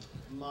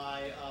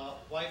my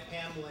wife,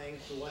 Pam Ling,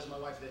 who was my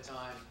wife at the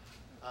time,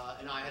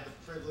 and I had the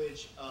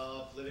privilege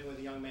of living with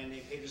a young man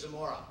named PEDRO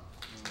ZAMORA.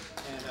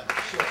 And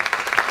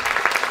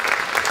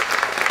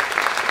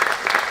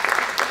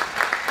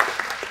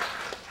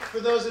for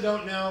those that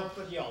don't know,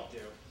 but y'all do,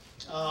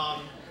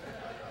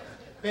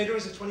 PEDRO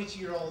is a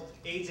 22-year-old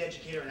AIDS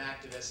educator and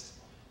activist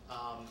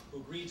who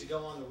agreed to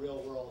go on the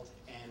real world,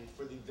 and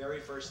for the very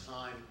first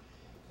time,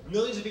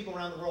 millions of people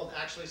around the world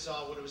actually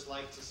saw what it was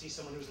like to see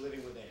someone who was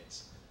living with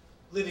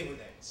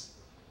AIDS.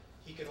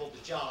 He could hold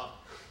a job,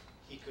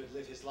 he could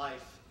live his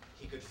life,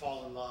 he could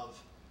fall in love,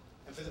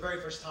 and for the very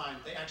first time,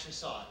 they actually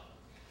saw it.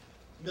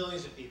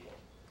 Millions of people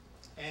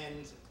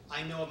And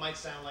I know it might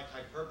sound like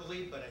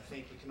hyperbole, but I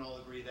think we can all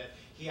agree that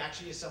he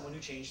actually is someone who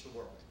changed the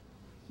world.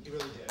 He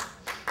really did.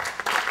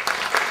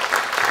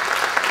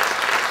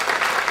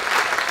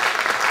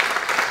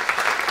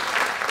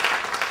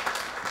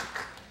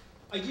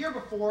 A year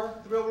before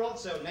the real world,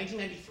 so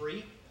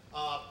 1993,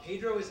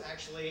 PEDRO is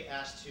actually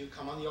asked to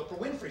come on the Oprah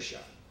Winfrey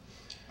Show.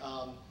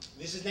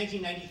 This is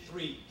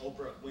 1993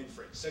 Oprah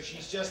Winfrey, so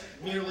she's just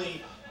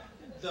merely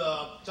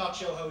the talk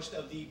show host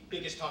of the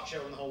biggest talk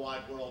show in the whole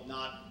wide world,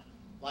 not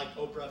like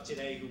Oprah of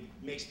today who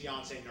makes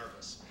Beyonce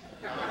nervous.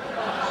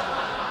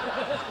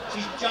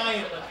 She's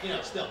giant,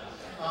 but still.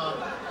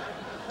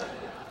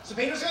 So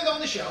PEDRO's gonna go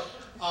on the show.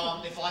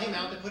 They fly him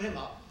out, they put him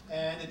up,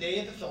 and the day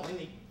of the filming,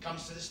 he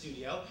comes to the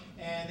studio,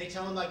 and they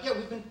tell him like, yeah,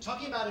 we've been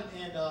talking about it,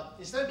 and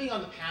instead of being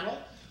on the panel,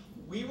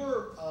 we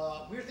were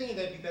thinking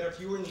that it'd be better if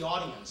you were in the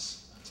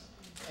audience,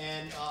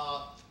 and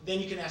then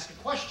you can ask a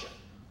question.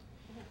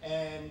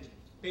 And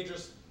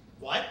PEDRO's,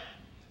 what?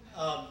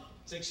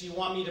 It's like, so you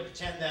want me to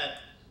pretend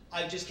that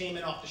I just came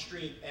in off the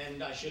street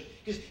and I should,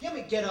 because you have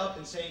to get up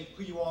and say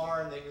who you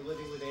are and that you're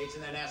living with AIDS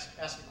and then ask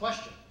a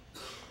question.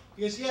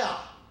 He goes, yeah,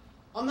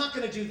 I'm not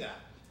going to do that.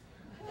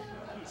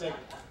 It's like,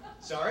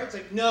 sorry? It's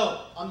like,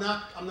 no, I'm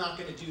not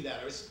going to do that.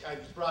 I was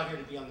brought here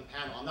to be on the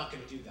panel. I'm not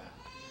going to do that.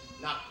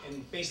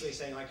 And basically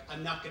saying like,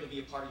 I'm not going to be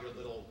a part of your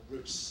little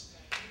ruse.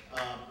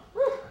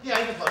 Yeah,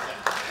 you can plug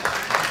that.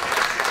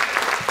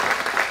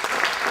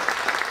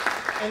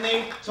 And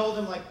they told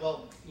him like,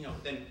 well,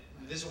 then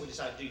this is what we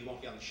decided to do. You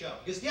won't be on the show.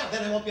 He goes, yeah,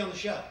 then I won't be on the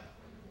show.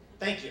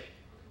 Thank you.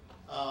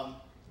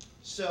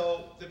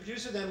 So the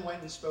producer then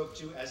went and spoke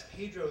to, as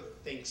PEDRO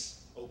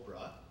thinks,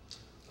 Oprah,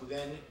 who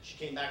then she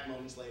came back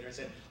moments later and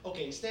said,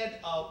 okay, instead,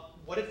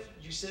 what if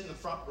you sit in the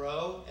front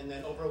row and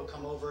then Oprah will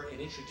come over and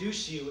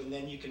introduce you and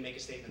then you can make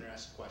a statement or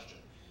ask a question.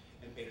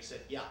 And PEDRO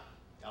said, yeah,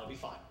 that'll be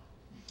fine.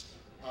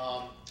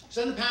 So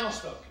then the panel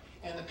spoke,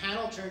 and the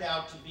panel turned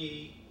out to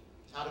be,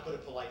 how to put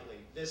it politely,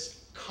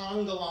 this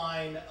conga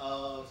line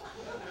of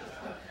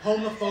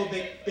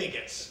homophobic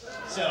bigots.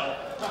 So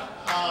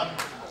by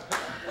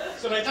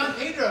the time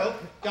PEDRO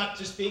got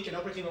to speak and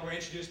Oprah came over and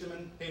introduced him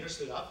and PEDRO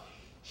stood up,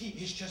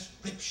 he's just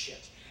rip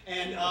shit.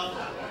 And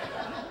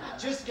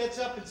just gets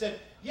up and said,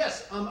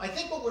 yes, I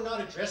think what we're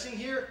not addressing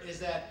here is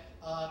that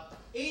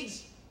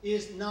AIDS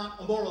is not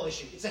a moral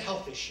issue, it's a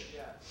health issue.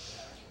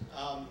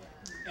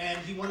 And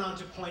he went on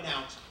to point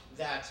out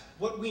that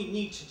what we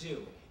need to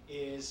do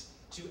is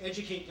to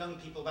educate young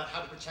people about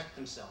how to protect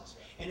themselves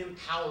and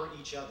empower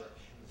each other.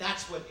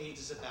 That's what AIDS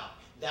is about.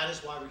 That is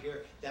why we're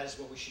here. That is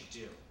what we should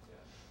do.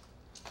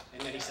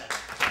 And then he said,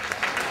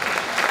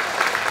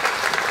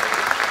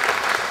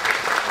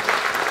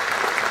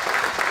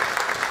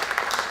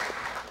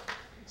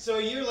 so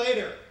a year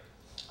later,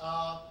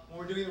 when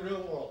we're doing the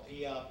real world,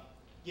 he,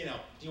 do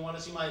you want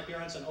to see my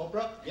appearance on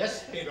Oprah?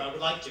 Yes, PEDRO, I would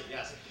like to,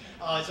 yes.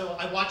 So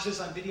I watched this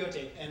on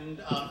videotape,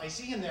 and I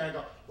see him there and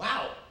I go,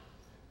 wow,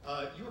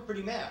 you were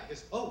pretty mad. He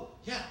goes, oh,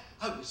 yeah,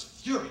 I was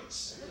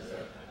furious.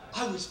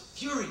 I was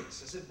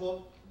furious. I said,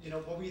 well,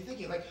 what were you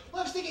thinking? Like,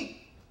 well, I was thinking,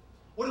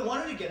 what I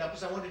wanted to get up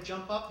is I wanted to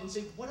jump up and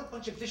say, what a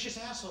bunch of vicious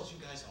assholes you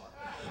guys are.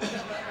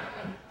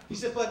 He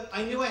said, but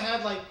I knew I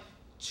had like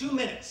 2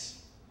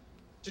 minutes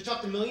to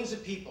talk to millions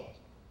of people.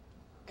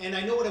 And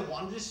I know what I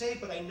wanted to say,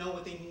 but I know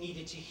what they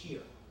needed to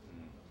hear.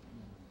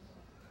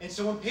 And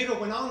so when PEDRO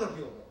went on the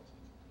real world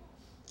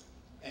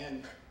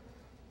and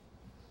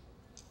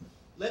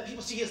let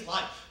people see his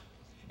life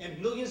and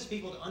millions of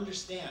people to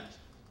understand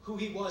who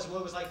he was and what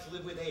it was like to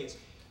live with AIDS,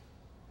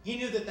 he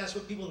knew that that's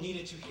what people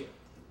needed to hear.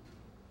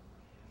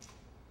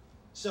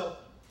 So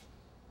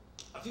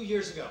a few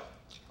years ago,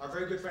 our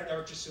very good friend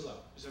Eric Chisulo,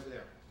 who's over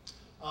there,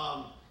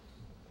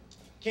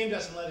 came to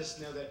us and let us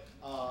know that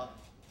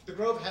the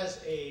Grove has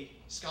a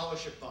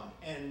scholarship fund,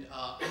 and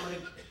I'm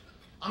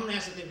going to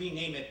ask that they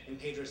rename it in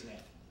PEDRO's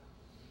name.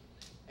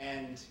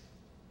 And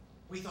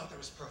we thought that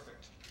was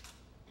perfect,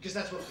 because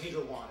that's what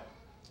PEDRO wanted.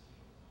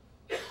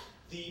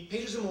 The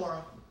PEDRO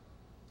ZAMORA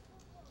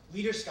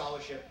Leader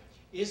Scholarship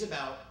is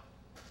about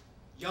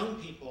young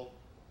people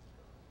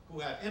who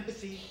have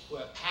empathy, who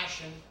have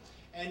passion,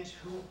 and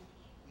who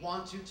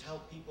want to tell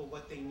people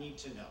what they need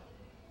to know.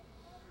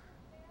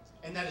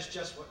 And that is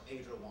just what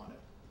PEDRO wanted,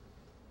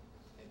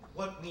 and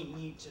what we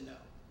need to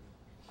know.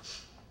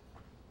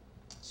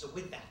 So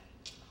with that,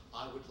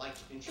 I would like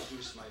to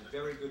introduce my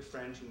very good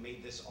friend who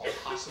made this all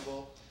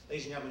possible.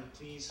 Ladies and gentlemen,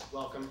 please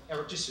welcome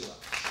Eric Chisulo.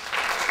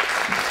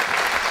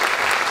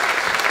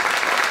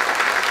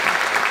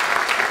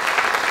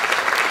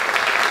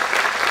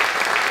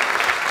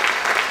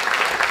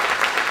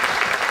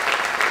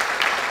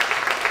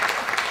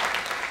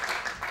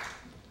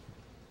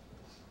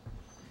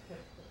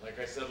 Like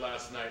I said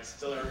last night,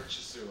 still Eric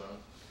Chisulo.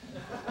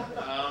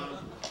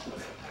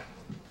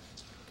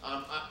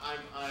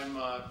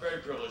 I'm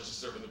very privileged to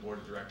serve on the board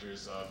of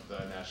directors of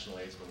the National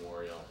AIDS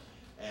Memorial,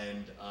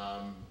 and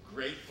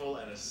grateful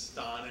and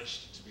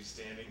astonished to be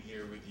standing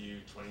here with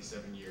you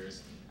 27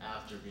 years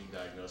after being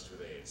diagnosed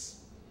with AIDS.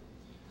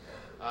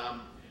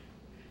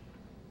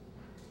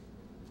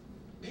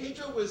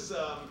 PEDRO was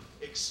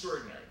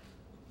extraordinary.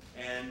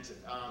 and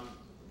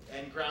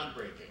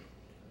groundbreaking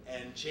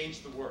and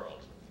changed the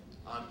world.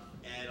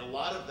 And a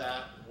lot of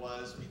that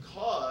was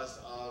because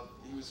of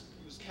he was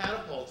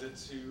catapulted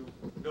to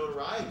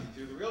notoriety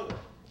through the real world.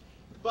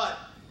 But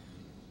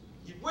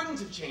he wouldn't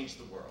have changed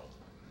the world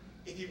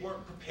if he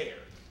weren't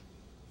prepared.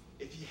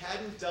 If he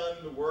hadn't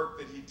done the work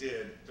that he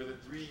did for the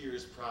 3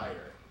 years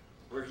prior,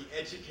 where he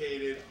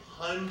educated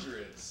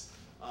hundreds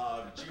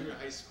of junior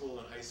high school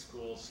and high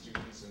school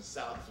students in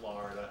South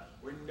Florida,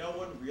 where no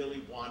one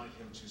really wanted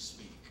him to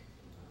speak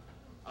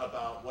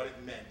about what it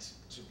meant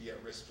to be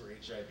at risk for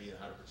HIV and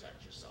how to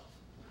protect yourself.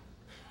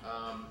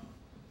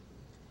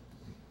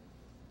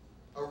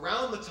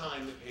 Around the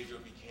time that PEDRO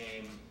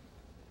became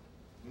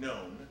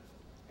known,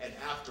 and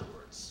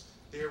afterwards,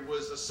 there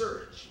was a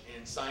surge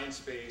in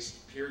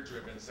science-based,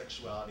 peer-driven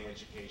sexuality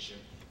education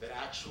that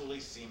actually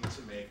seemed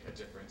to make a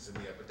difference in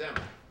the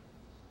epidemic.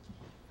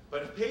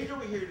 But if PEDRO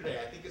were here today,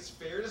 I think it's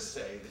fair to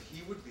say that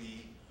he would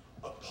be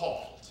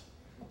appalled,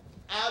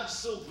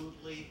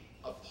 absolutely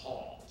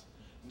appalled,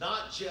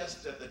 not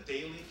just at the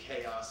daily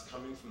chaos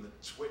coming from the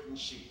Twitten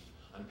Chief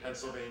on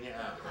Pennsylvania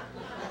Avenue,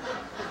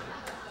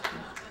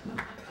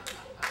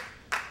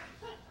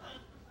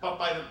 but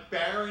by the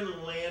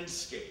barren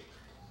landscape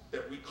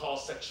that we call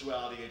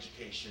sexuality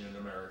education in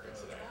America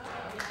today.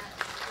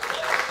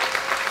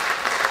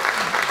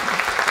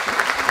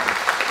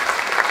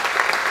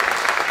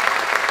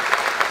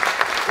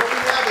 What we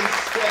have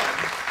instead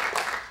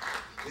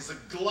is a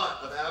glut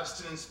of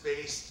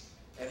abstinence-based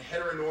and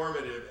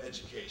heteronormative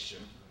education,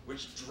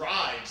 which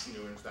drives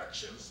new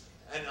infections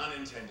and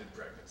unintended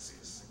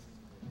pregnancies,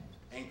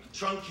 and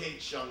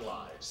truncates young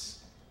lives,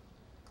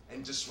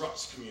 and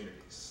disrupts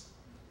communities.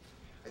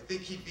 I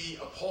think he'd be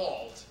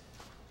appalled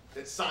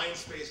that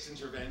science-based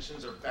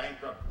interventions are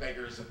bankrupt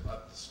beggars at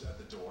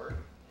the door,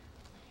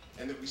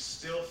 and that we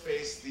still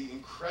face the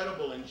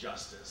incredible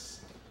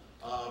injustice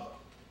of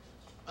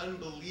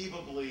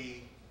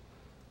unbelievably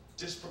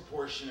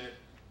disproportionate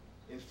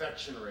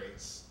infection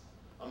rates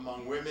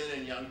among women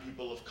and young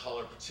people of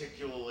color,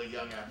 particularly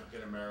young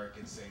African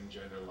American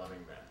same-gender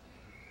loving men.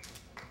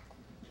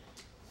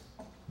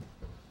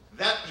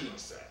 That being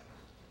said,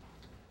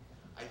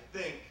 I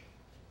think,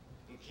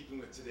 in keeping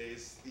with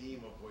today's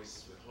theme of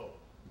Voices with Hope,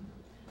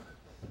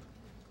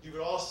 you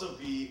would also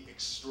be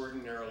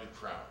extraordinarily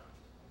proud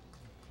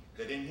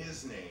that in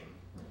his name,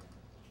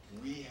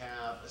 we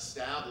have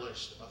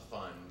established a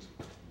fund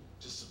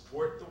to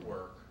support the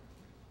work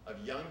of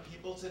young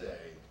people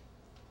today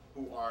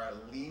who are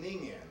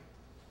leaning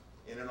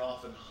in an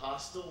often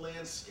hostile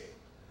landscape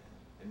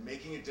and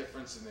making a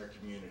difference in their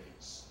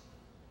communities,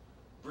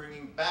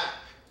 bringing back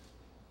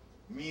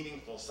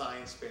meaningful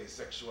science-based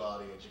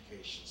sexuality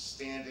education,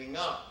 standing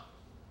up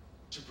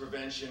to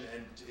prevention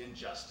and to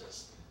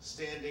injustice,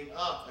 standing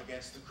up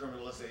against the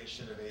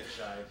criminalization of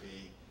HIV,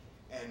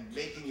 and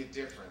making a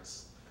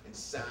difference in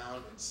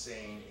sound and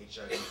sane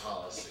HIV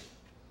policy.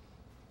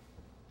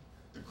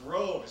 The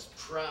Grove is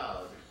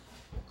proud,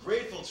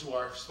 grateful to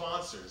our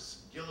sponsors,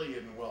 Gilead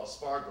and Wells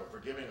Fargo, for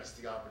giving us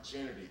the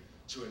opportunity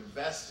to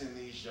invest in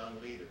these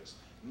young leaders,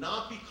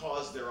 not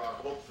because they're our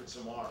hope for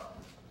tomorrow,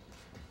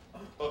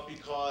 but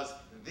because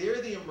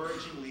they're the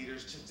emerging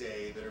leaders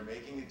today that are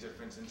making a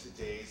difference in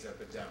today's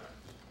epidemic.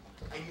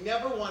 I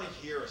never want to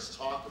hear us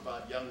talk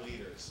about young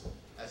leaders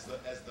as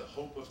the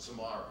hope of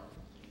tomorrow.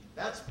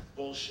 That's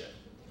bullshit.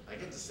 I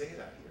get to say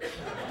that here.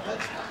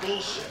 That's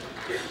bullshit.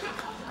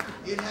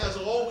 It has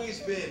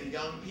always been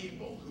young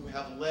people who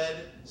have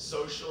led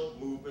social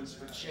movements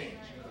for change.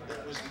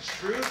 That was the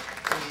truth in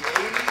the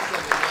 80s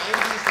and the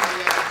 90s in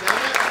the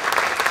epidemic.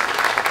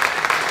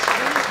 It's the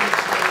truth in the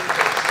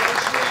 21st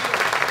century.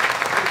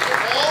 It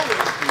will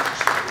always be the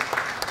truth.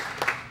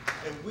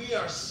 And we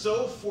are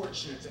so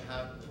fortunate to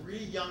have 3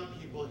 young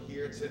people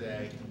here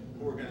today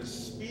who are going to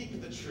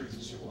speak the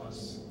truth to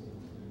us.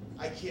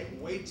 I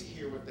can't wait to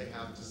hear what they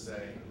have to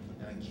say,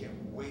 and I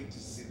can't wait to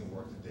see the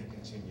work that they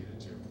continue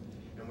to do.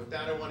 And with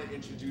that, I want to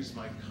introduce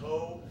my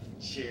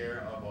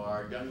co-chair of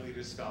our Young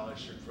Leaders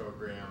Scholarship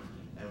Program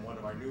and one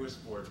of our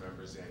newest board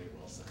members, Annie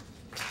Wilson.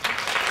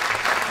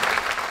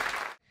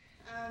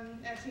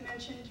 As he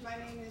mentioned, my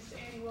name is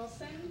Annie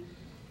Wilson,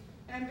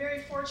 and I'm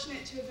very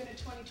fortunate to have been a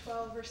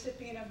 2012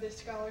 recipient of this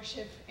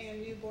scholarship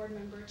and new board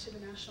member to the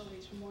National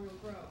AIDS Memorial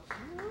Grove.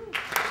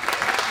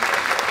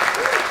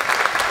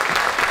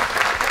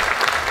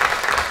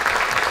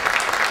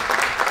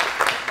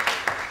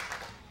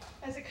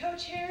 As a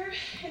co-chair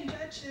and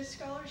judge to the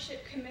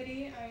scholarship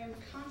committee, I am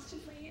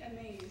constantly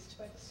amazed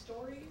by the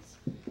stories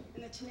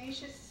and the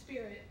tenacious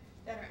spirit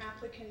that our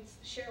applicants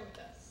share with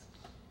us.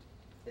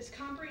 The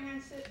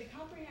comprehensive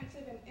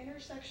and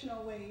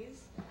intersectional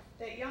ways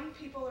that young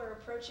people are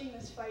approaching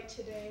this fight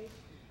today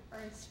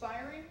are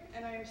inspiring,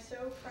 and I am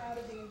so proud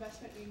of the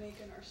investment we make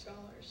in our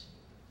scholars.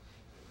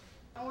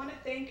 I want to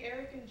thank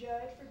Eric and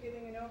Judd for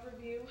giving an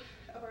overview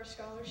of our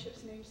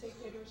scholarship's namesake,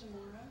 PEDRO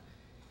ZAMORA,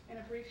 and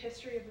a brief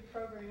history of the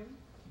program.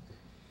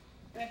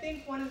 And I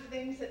think one of the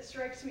things that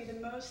strikes me the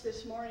most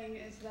this morning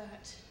is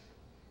that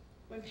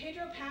when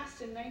PEDRO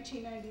passed in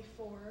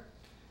 1994,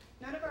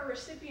 None of our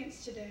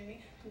recipients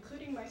today,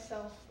 including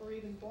myself, were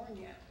even born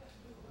yet.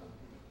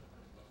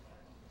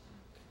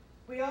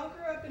 We all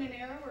grew up in an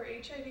era where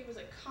HIV was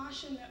a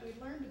caution that we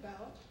learned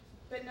about,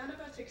 but none of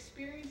us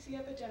experienced the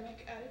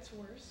epidemic at its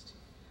worst,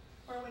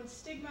 or when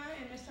stigma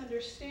and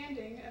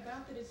misunderstanding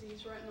about the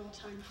disease were at an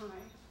all-time high.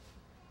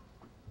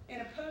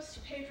 In a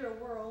post-PEDRO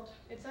world,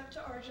 it's up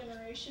to our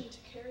generation to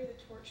carry the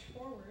torch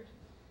forward,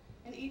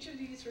 and each of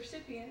these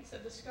recipients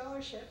of the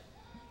scholarship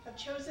have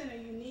chosen a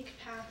unique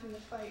path in the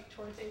fight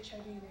towards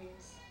HIV and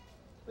AIDS,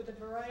 with a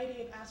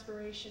variety of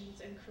aspirations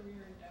and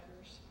career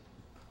endeavors.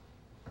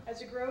 As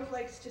the Grove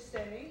likes to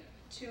say,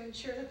 to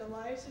ensure that the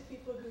lives of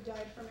people who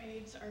died from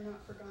AIDS are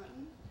not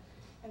forgotten,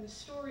 and the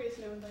story is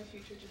known by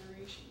future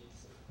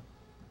generations.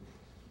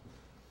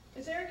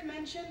 As Eric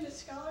mentioned, the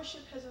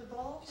scholarship has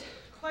evolved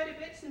quite a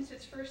bit since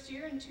its first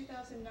year in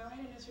 2009,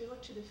 and as we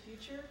look to the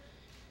future,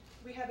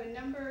 we have a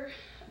number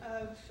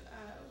of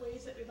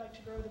ways that we'd like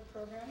to grow the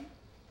program.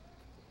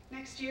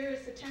 Next year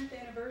is the 10th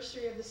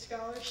anniversary of the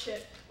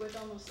scholarship, with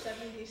almost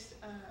 70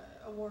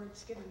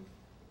 awards given.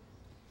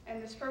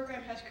 And this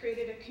program has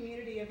created a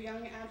community of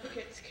young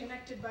advocates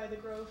connected by the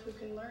Grove who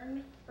can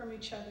learn from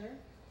each other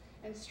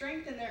and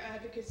strengthen their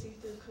advocacy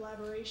through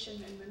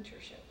collaboration and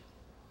mentorship.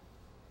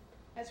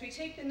 As we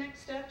take the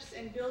next steps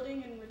in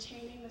building and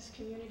retaining this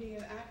community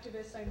of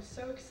activists, I'm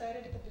so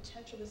excited at the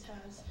potential this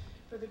has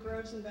for the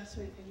Grove's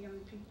investment in young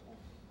people.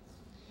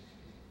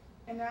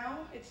 And now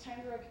it's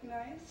time to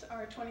recognize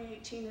our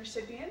 2018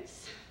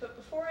 recipients. But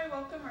before I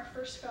welcome our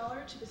first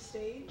scholar to the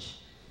stage,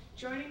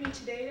 joining me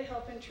today to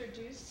help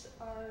introduce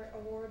our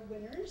award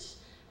winners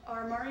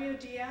are Mario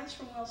Diaz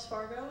from Wells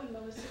Fargo and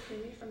Melissa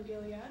Creamy from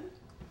Gilead.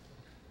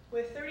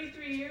 With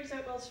 33 years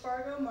at Wells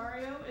Fargo,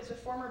 Mario is a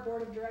former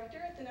board of director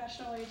at the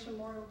National AIDS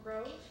Memorial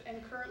Grove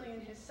and currently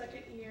in his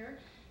second year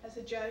as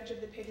a judge of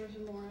the PEDRO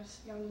Zamora's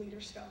Young Leader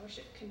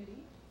Scholarship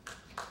Committee.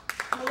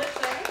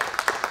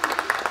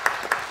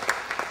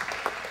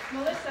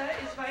 Melissa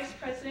is Vice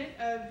President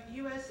of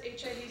U.S.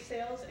 HIV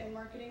Sales and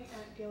Marketing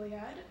at Gilead,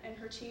 and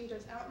her team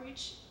does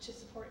outreach to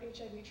support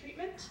HIV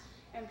treatment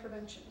and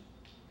prevention.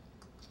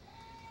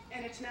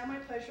 And it's now my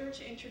pleasure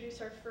to introduce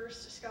our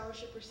first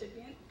scholarship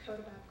recipient,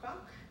 Kota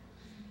Babcock.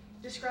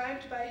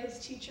 Described by his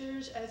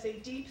teachers as a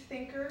deep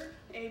thinker,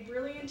 a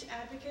brilliant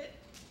advocate,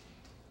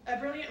 a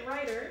brilliant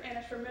writer, and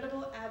a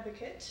formidable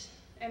advocate,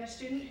 and a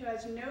student who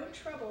has no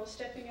trouble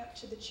stepping up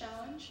to the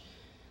challenge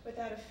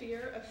without a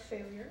fear of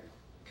failure,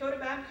 Kota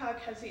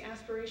Babcock has the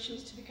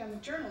aspirations to become a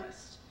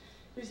journalist,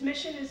 whose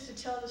mission is to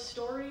tell the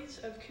stories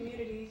of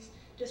communities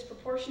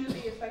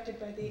disproportionately affected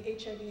by the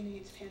HIV and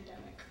AIDS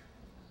pandemic.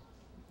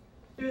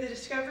 Through the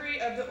discovery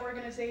of the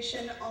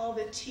organization All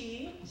the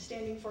T,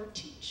 standing for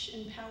Teach,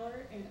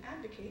 Empower, and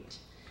Advocate,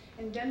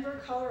 in Denver,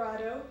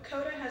 Colorado,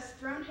 Kota has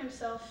thrown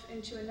himself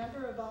into a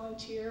number of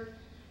volunteer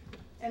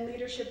and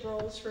leadership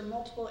roles for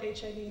multiple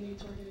HIV and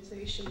AIDS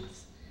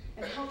organizations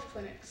and health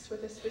clinics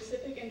with a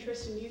specific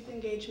interest in youth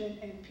engagement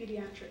and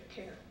pediatric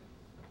care.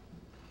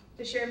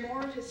 To share more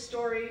of his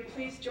story,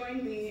 please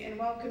join me in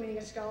welcoming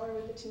a scholar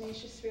with a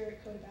tenacious spirit,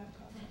 Kota Babcock.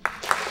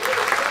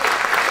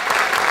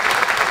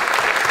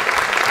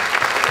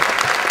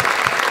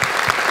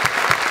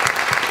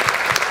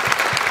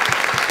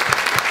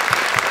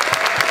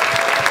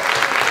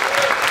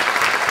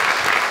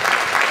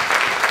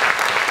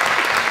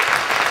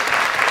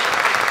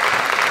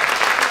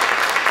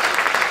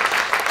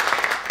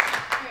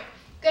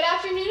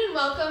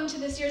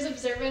 This year's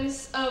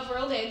observance of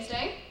World AIDS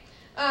Day.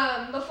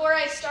 Before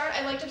I start,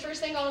 I'd like to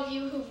first thank all of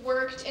you who've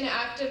worked in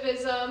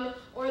activism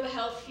or the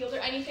health field or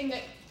anything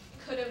that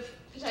could have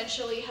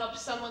potentially helped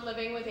someone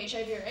living with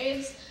HIV or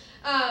AIDS.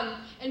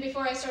 And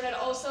before I start, I'd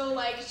also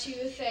like to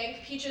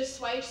thank Peaches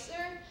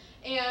Schweitzer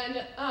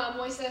and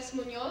Moises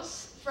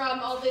Munoz from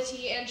All the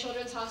T and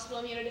Children's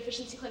Hospital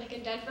Immunodeficiency Clinic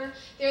in Denver.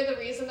 They're the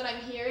reason that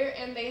I'm here,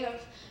 and they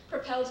have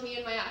propelled me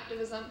in my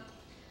activism.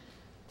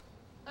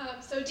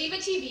 So Diva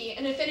TV,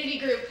 an affinity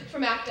group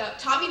from ACT UP,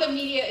 taught me the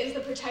media is the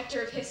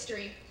protector of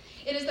history.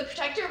 It is the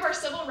protector of our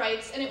civil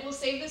rights, and it will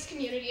save this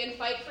community and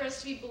fight for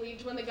us to be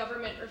believed when the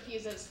government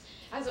refuses,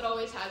 as it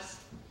always has.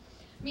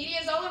 Media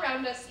is all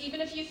around us. Even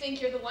if you think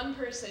you're the one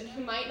person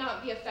who might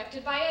not be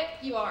affected by it,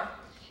 you are.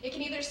 It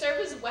can either serve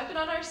as a weapon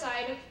on our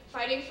side,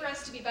 fighting for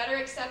us to be better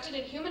accepted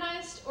and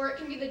humanized, or it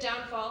can be the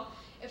downfall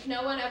if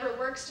no one ever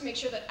works to make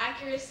sure that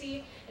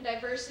accuracy and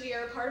diversity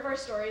are a part of our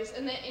stories,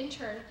 and that in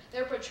turn,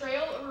 their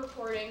portrayal or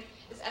reporting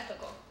is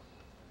ethical.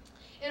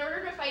 In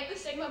order to fight the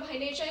stigma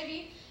behind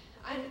HIV,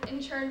 and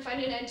in turn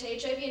find an end to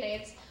HIV and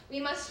AIDS, we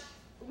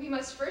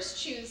must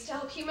first choose to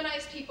help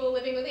humanize people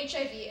living with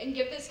HIV and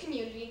give this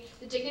community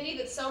the dignity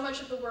that so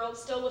much of the world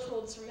still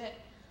withholds from it.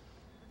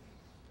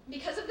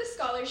 Because of this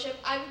scholarship,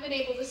 I've been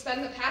able to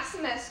spend the past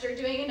semester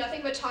doing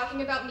nothing but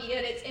talking about media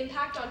and its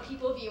impact on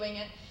people viewing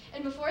it.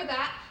 And before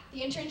that, the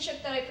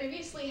internship that I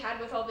previously had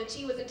with All the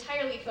T was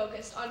entirely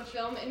focused on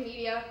film and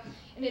media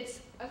and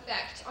its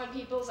effect on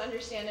people's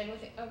understanding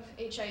of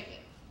HIV.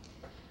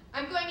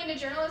 I'm going into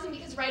journalism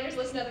because writers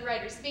listen to other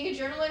writers. Being a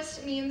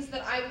journalist means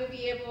that I will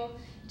be able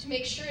to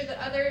make sure that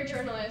other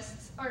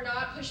journalists are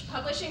not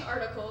publishing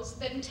articles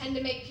that intend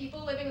to make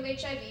people living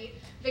with HIV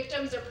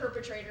victims or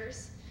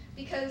perpetrators.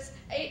 Because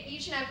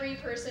each and every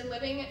person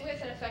living with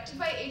and affected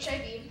by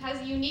HIV has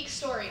a unique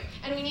story,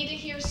 and we need to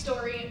hear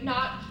story,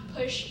 not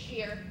push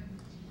fear.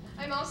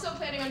 I'm also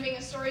planning on being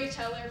a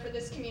storyteller for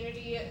this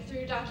community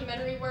through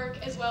documentary work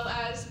as well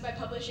as by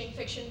publishing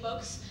fiction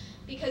books,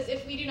 because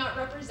if we do not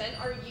represent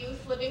our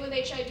youth living with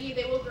HIV,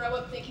 they will grow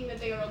up thinking that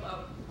they are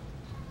alone.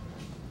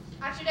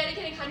 After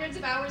dedicating hundreds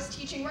of hours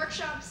teaching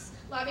workshops,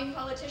 lobbying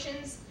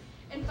politicians,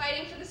 and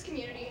fighting for this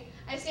community,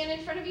 I stand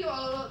in front of you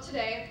all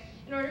today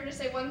in order to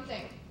say one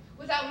thing.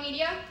 Without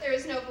media, there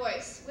is no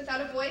voice.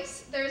 Without a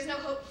voice, there is no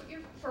hope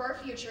for our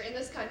future in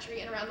this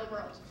country and around the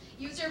world.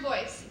 Use your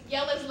voice,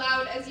 yell as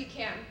loud as you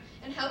can,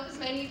 and help as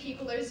many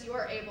people as you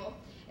are able.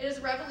 It is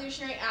a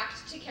revolutionary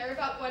act to care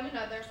about one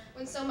another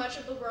when so much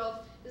of the world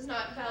does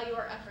not value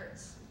our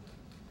efforts.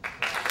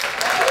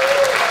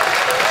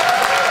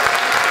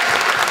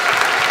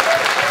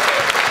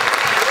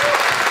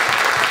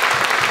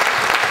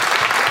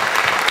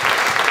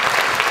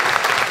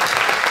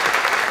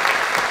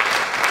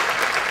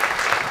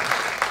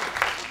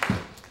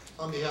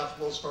 On behalf of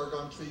Wells Fargo,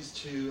 I'm pleased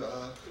to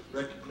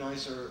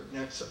recognize our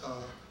next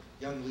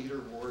Young Leader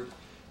Award,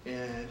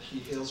 and he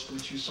hails from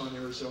Tucson,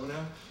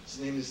 Arizona. His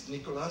name is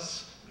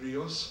Nicolas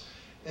Rios.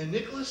 And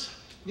Nicolas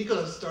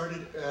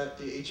started at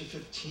the age of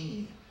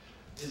 15,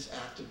 his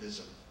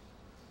activism.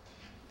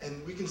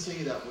 And we can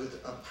say that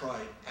with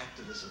pride,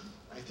 activism.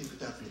 I think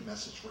that's the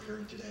message we're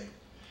hearing today.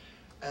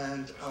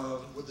 And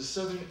with the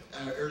Southern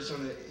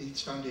Arizona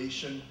AIDS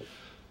Foundation,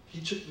 he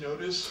took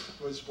notice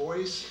of his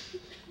voice.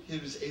 He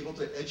was able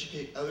to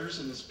educate others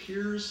and his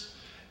peers,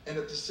 and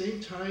at the same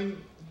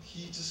time,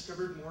 he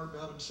discovered more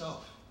about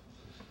himself.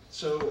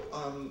 So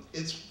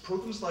it's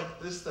programs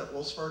like this that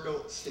Wells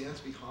Fargo stands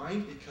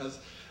behind because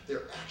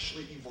they're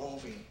actually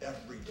evolving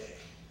every day,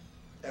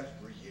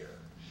 every year.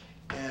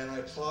 And I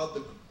applaud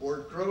the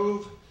Board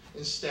Grove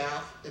and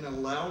staff in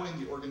allowing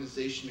the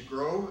organization to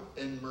grow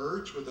and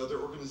merge with other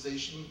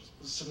organizations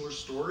with similar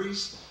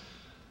stories.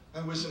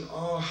 I was in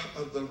awe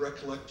of the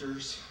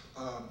Recollectors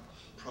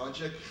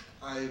Project.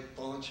 I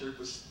volunteered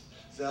with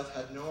Seth,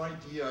 had no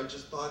idea. I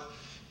just thought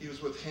he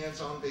was with Hands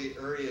On Bay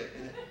Area,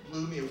 and it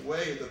blew me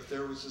away that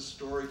there was a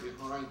story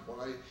behind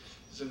why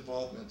his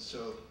involvement.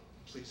 So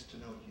pleased to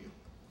know you.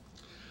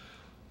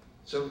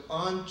 So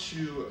on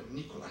to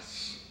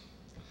Nicolas.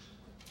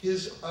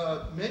 His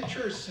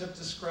mentors have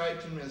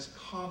described him as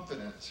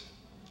confident,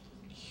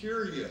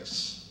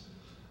 curious,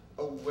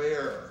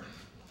 aware,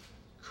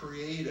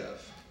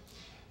 creative,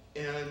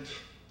 and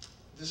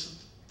this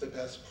is the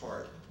best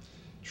part.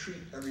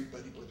 Treat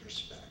everybody with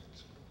respect.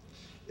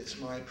 It's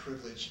my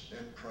privilege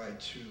and pride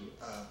to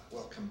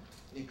welcome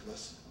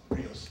Nicolas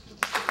Rios to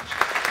the stage.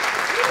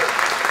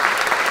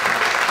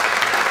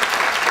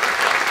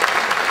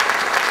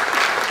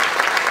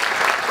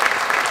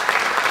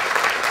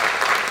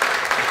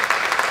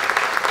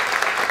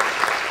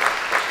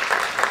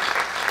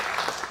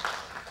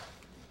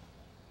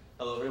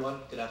 Hello everyone,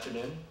 good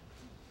afternoon.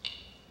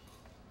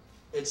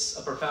 It's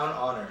a profound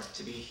honor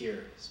to be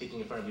here speaking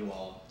in front of you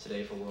all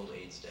today for World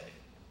AIDS Day.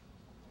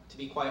 To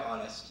be quite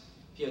honest,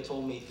 if you had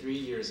told me 3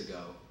 years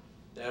ago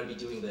that I would be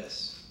doing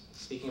this,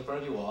 speaking in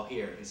front of you all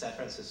here in San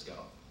Francisco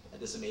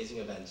at this amazing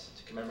event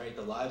to commemorate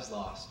the lives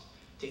lost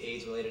to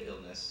AIDS-related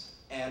illness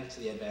and to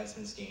the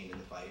advancements gained in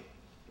the fight,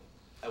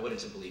 I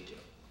wouldn't have believed you.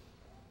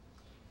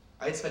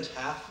 I had spent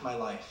half my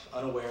life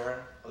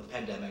unaware of the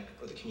pandemic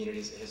or the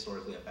communities it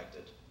historically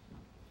affected.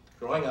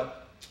 Growing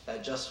up,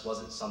 that just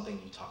wasn't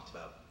something you talked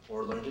about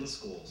or learned in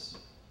schools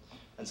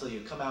until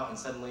you come out and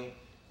suddenly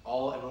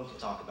all everyone can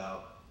talk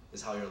about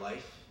is how your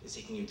life is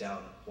taking you down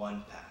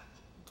one path,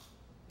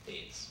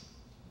 AIDS.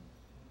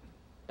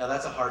 Now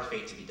that's a hard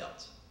fate to be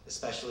dealt,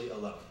 especially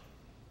alone.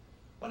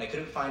 When I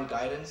couldn't find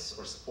guidance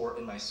or support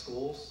in my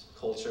schools,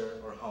 culture,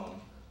 or home,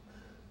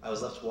 I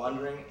was left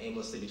wandering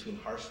aimlessly between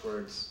harsh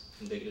words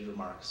and bigoted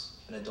remarks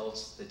and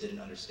adults that didn't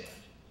understand.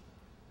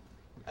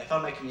 I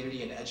found my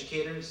community in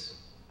educators,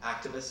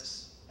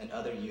 activists, and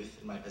other youth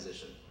in my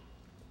position.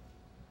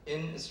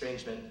 In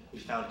estrangement, we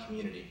found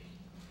community.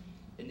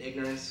 In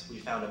ignorance, we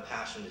found a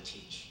passion to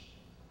teach.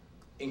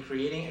 In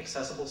creating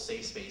accessible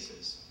safe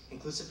spaces,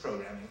 inclusive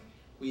programming,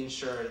 we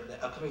ensure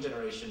that upcoming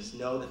generations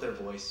know that their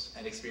voice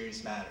and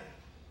experience matter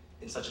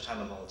in such a time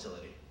of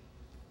volatility.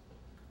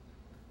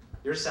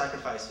 Your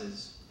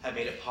sacrifices have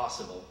made it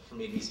possible for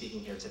me to be speaking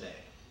here today.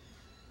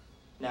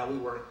 Now we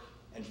work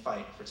and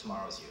fight for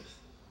tomorrow's youth.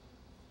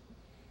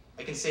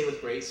 I can say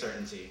with great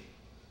certainty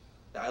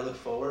that I look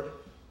forward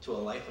to a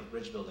life of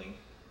bridge building,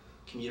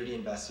 community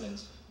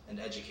investment, and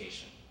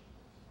education.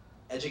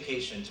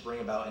 Education to bring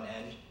about an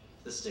end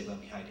to the stigma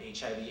behind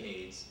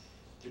HIV/AIDS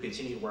through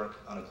continued work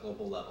on a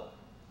global level.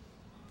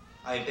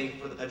 I am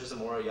thankful for the PEDRO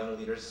ZAMORA Young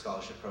Leaders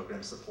Scholarship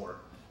Program support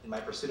in my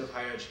pursuit of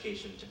higher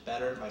education to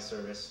better my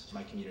service to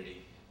my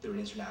community through an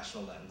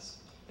international lens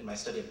in my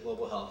study of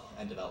global health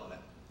and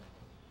development.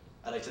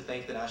 I'd like to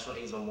thank the National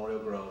AIDS Memorial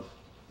Grove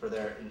for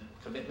their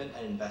commitment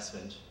and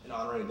investment in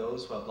honoring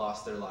those who have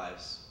lost their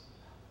lives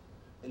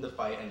in the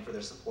fight and for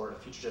their support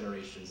of future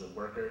generations of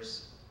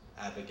workers,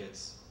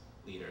 advocates,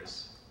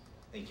 leaders.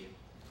 Thank you.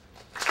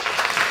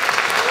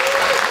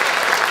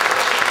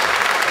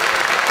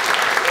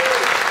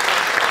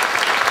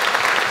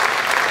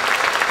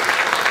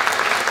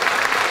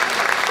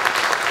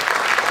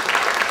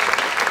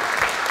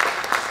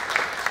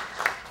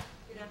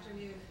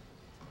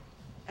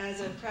 As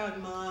a proud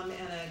mom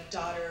and a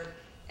daughter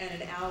and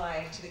an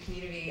ally to the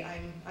community,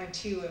 I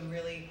too am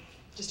really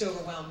just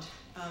overwhelmed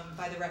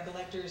by the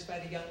Recollectors, by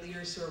the young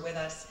leaders who are with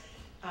us.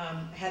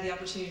 I had the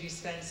opportunity to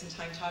spend some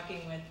time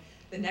talking with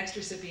the next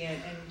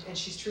recipient, and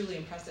she's truly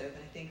impressive.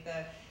 And I think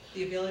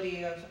the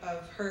ability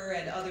of her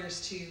and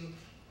others to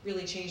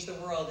really change the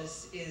world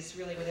is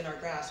really within our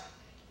grasp.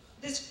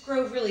 This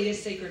grove really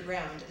is sacred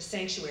ground, a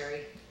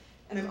sanctuary,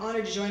 and I'm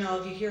honored to join all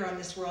of you here on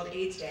this World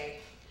AIDS Day.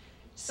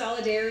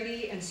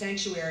 Solidarity and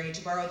sanctuary,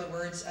 to borrow the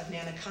words of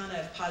Nakatani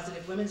of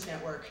Positive Women's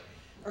Network,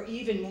 are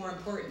even more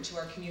important to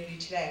our community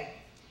today.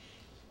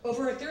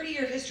 Over a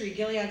 30-year history,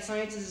 Gilead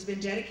Sciences has been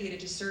dedicated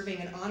to serving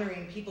and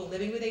honoring people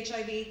living with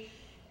HIV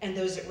and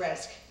those at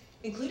risk,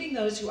 including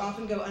those who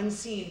often go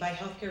unseen by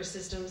healthcare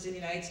systems in the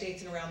United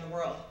States and around the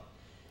world.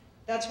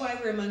 That's why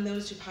we're among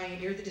those who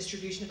pioneered the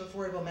distribution of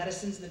affordable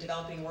medicines in the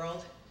developing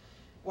world,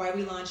 why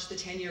we launched the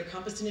 10-year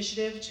Compass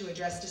Initiative to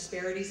address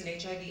disparities in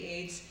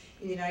HIV/AIDS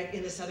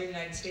in the southern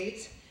United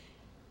States,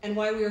 and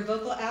why we are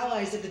vocal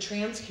allies of the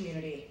trans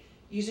community,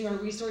 using our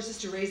resources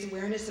to raise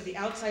awareness of the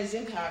outsized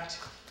impact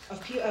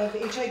of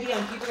HIV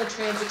on people of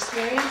trans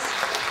experience,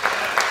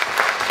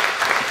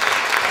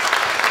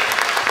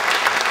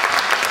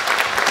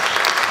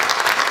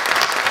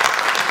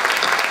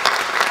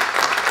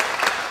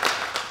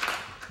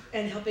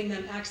 and helping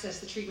them access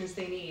the treatments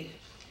they need.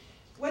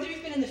 Whether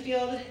you've been in the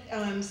field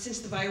since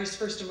the virus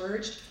first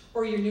emerged,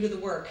 or you're new to the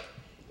work,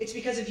 it's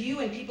because of you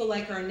and people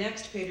like our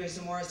next PEDRO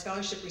ZAMORA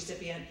scholarship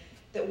recipient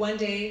that one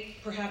day,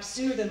 perhaps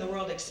sooner than the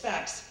world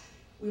expects,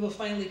 we will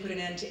finally put an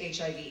end to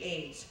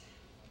HIV/AIDS.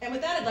 And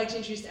with that, I'd like to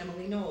introduce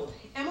Emily Nold.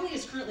 Emily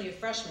is currently a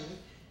freshman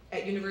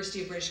at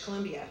University of British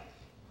Columbia.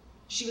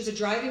 She was a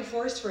driving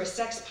force for a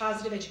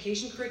sex-positive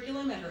education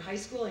curriculum at her high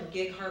school in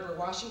Gig Harbor,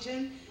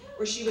 Washington,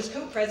 where she was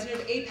co-president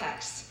of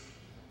APEX,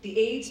 the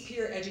AIDS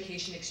Peer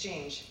Education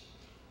Exchange.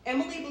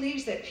 Emily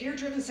believes that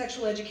peer-driven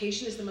sexual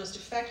education is the most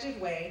effective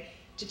way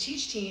to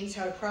teach teens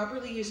how to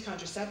properly use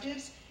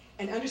contraceptives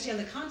and understand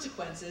the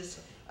consequences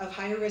of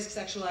higher risk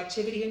sexual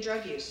activity and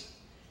drug use.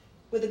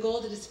 With the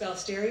goal to dispel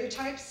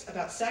stereotypes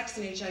about sex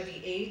and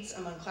HIV/AIDS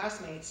among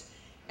classmates,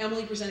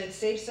 Emily presented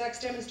safe sex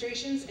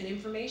demonstrations and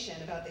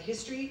information about the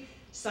history,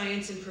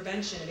 science, and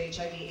prevention of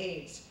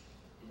HIV/AIDS.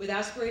 With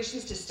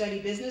aspirations to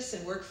study business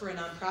and work for a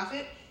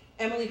nonprofit,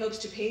 Emily hopes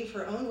to pave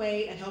her own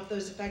way and help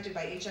those affected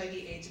by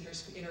HIV/AIDS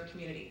in her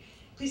community.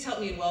 Please help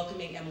me in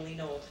welcoming Emily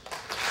Nold.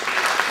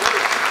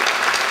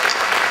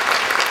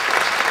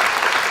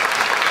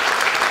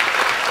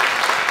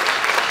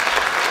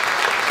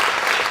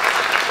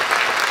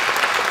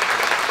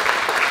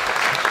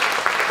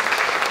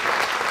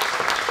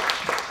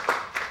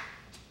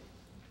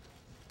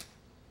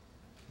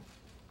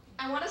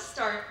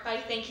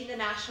 Thanking the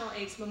National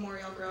AIDS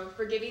Memorial Grove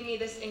for giving me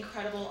this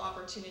incredible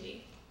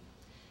opportunity.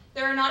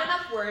 There are not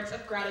enough words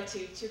of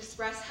gratitude to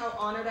express how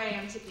honored I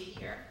am to be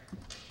here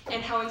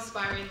and how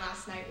inspiring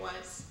last night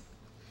was.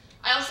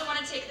 I also want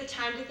to take the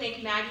time to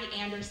thank Maggie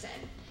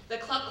Anderson, the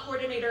club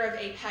coordinator of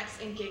APEX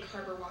in Gig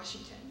Harbor,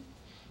 Washington.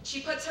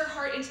 She puts her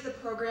heart into the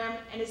program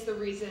and is the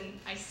reason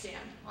I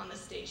stand on the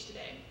stage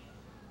today.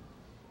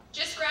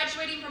 Just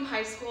graduating from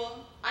high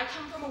school, I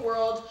come from a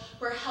world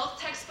where health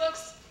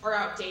textbooks are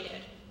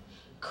outdated.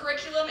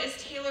 Curriculum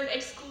is tailored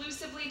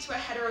exclusively to a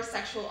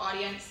heterosexual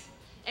audience,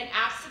 and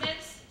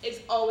abstinence is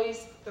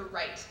always the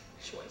right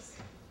choice.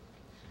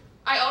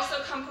 I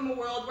also come from a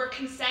world where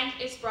consent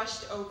is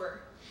brushed over,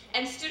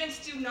 and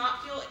students do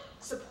not feel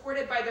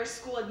supported by their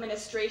school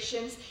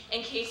administrations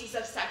in cases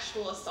of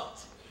sexual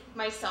assault,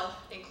 myself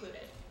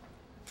included.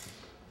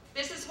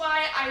 This is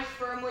why I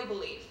firmly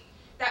believe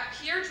that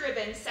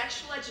peer-driven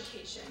sexual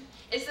education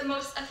is the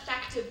most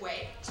effective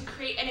way to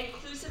create an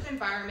inclusive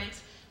environment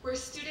where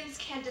students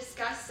can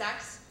discuss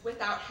sex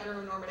without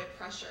heteronormative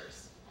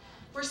pressures,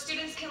 where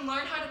students can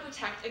learn how to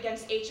protect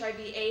against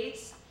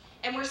HIV/AIDS,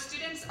 and where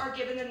students are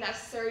given the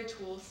necessary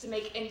tools to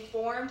make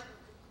informed,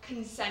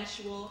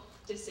 consensual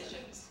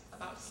decisions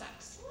about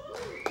sex.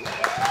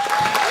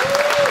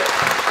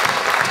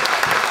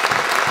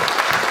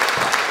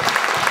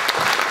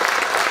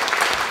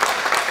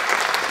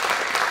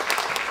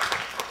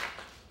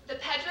 The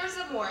PEDRO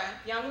ZAMORA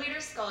Young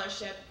Leaders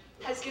Scholarship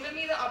has given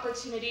me the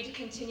opportunity to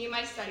continue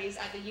my studies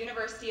at the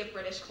University of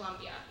British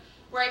Columbia,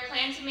 where I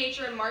plan to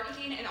major in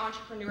marketing and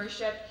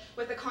entrepreneurship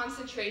with a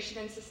concentration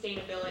in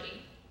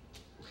sustainability.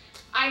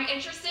 I'm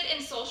interested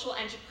in social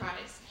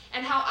enterprise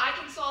and how I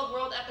can solve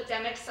world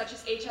epidemics such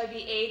as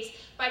HIV/AIDS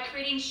by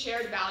creating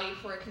shared value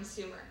for a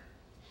consumer.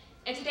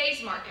 In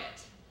today's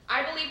market,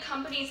 I believe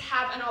companies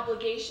have an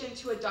obligation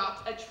to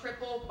adopt a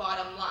triple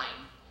bottom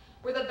line: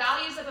 where the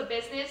values of a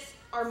business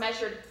are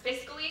measured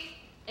fiscally,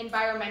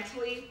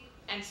 environmentally,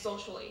 and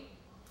socially.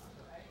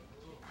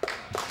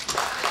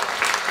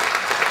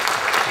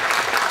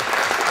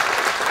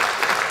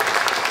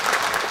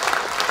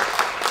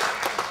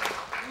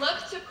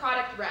 Look to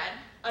Product Red,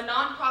 a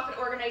nonprofit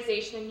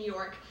organization in New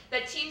York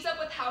that teams up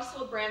with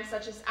household brands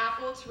such as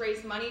Apple to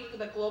raise money for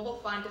the Global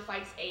Fund to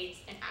fight AIDS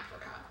in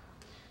Africa.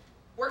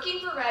 Working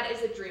for Red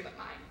is a dream of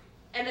mine,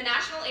 and the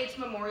National AIDS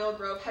Memorial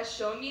Grove has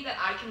shown me that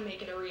I can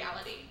make it a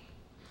reality.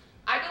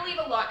 I believe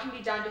a lot can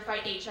be done to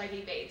fight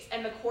HIV/AIDS,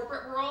 and the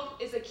corporate world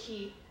is a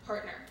key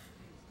partner.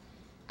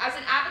 As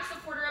an avid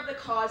supporter of the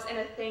cause and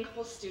a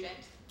thankful student,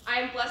 I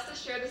am blessed to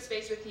share this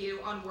space with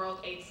you on World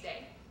AIDS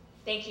Day.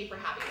 Thank you for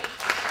having me.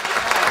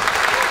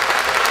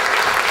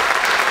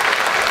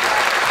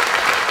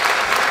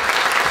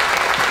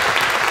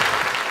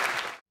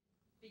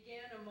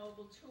 Began a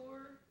mobile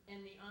tour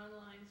and the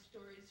online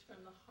Stories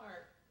from the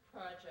Heart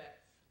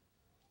projects.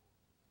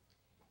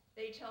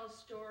 They tell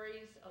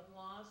stories of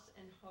loss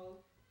and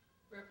hope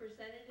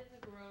represented in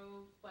the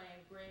Grove by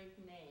engraved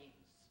names.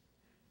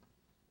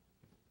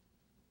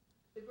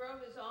 The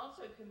Grove is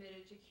also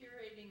committed to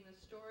curating the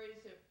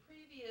stories of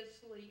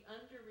previously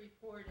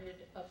underreported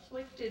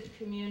afflicted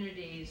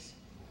communities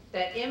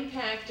that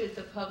impacted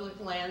the public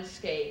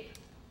landscape,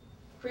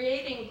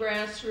 creating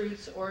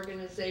grassroots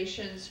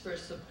organizations for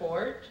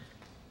support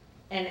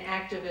and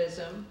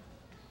activism,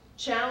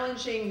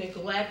 challenging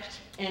neglect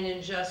and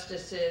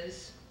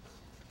injustices,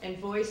 and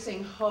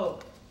voicing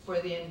hope for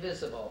the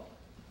invisible.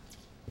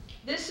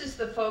 This is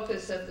the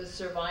focus of the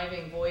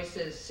Surviving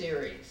Voices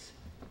series.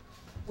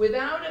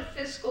 Without a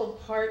fiscal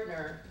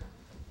partner,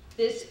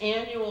 this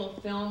annual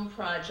film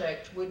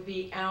project would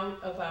be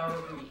out of our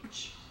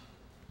reach.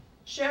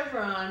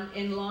 Chevron,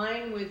 in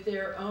line with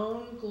their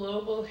own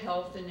global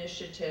health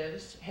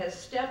initiatives, has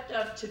stepped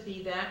up to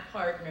be that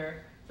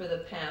partner for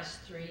the past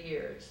 3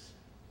 years.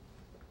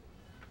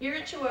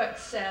 Here to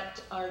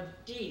accept our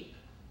deep,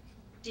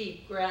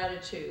 deep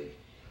gratitude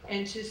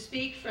and to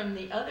speak from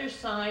the other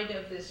side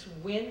of this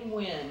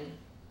win-win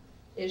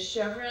is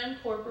Chevron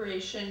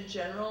Corporation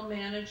General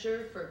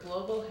Manager for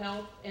Global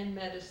Health and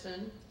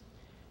Medicine,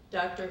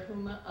 Dr.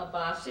 Huma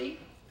Abassi.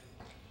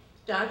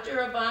 Dr.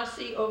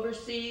 Abassi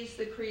oversees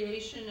the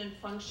creation and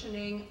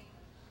functioning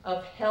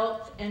of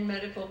health and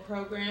medical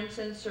programs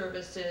and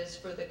services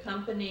for the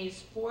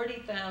company's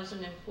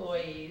 40,000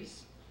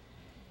 employees.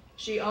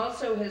 She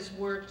also has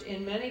worked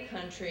in many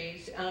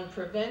countries on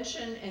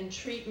prevention and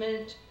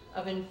treatment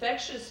of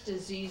infectious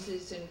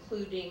diseases,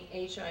 including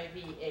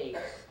HIV/AIDS.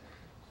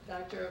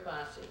 Dr.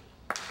 Abassi.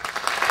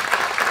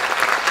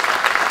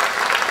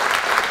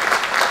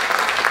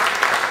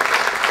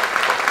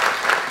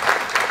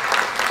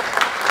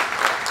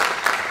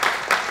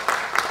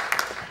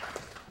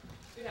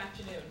 Good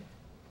afternoon.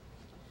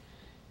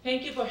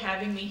 Thank you for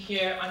having me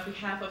here on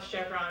behalf of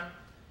Chevron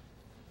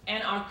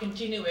and our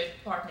continued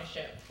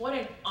partnership. What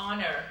an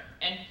honor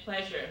and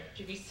pleasure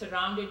to be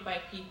surrounded by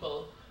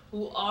people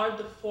who are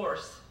the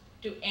force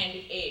to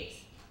end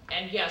AIDS.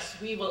 And yes,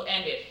 we will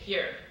end it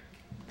here.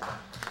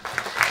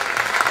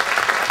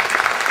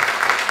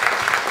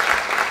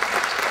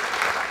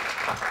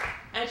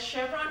 At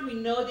Chevron, we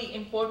know the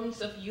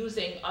importance of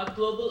using our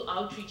global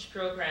outreach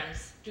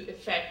programs to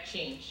effect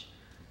change.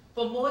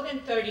 For more than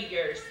 30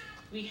 years,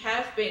 we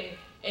have been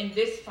in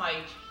this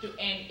fight to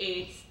end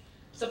AIDS,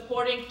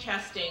 supporting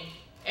testing,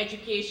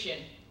 education,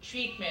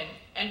 treatment,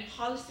 and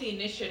policy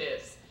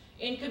initiatives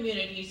in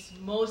communities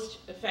most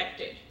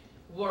affected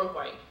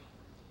worldwide.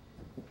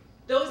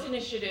 Those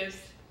initiatives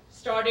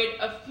started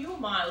a few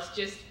miles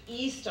just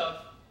east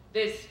of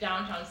this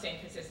downtown San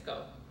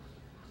Francisco.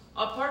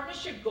 Our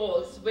partnership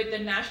goals with the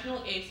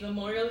National AIDS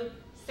Memorial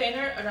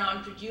center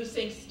around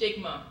reducing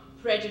stigma,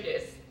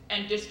 prejudice,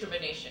 and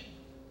discrimination.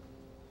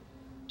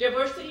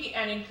 Diversity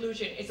and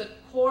inclusion is a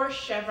core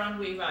Chevron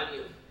Way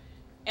value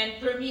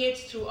and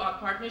permeates through our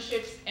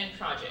partnerships and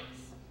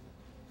projects.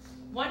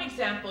 One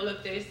example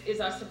of this is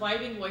our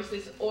Surviving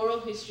Voices Oral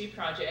History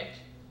Project,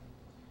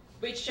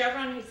 which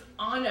Chevron is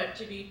honored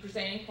to be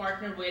presenting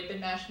partner with the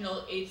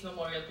National AIDS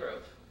Memorial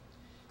Grove.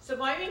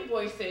 Surviving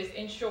Voices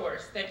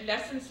ensures that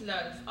lessons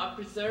learned are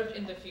preserved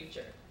in the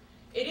future.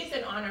 It is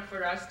an honor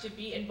for us to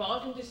be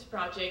involved in this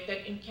project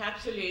that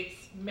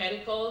encapsulates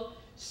medical,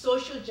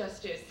 social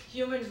justice,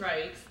 human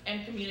rights,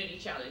 and community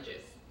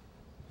challenges.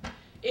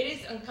 It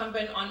is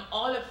incumbent on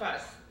all of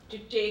us to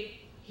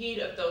take heed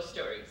of those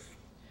stories.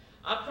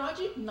 Our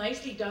project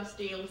nicely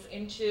dovetails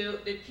into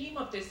the theme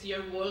of this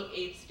year, World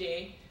AIDS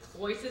Day,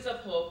 Voices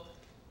of Hope,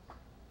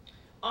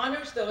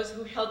 honors those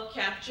who helped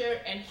capture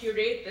and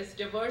curate these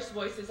diverse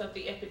voices of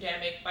the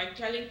epidemic by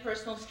telling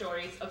personal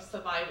stories of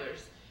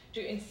survivors to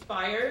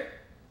inspire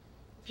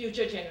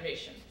future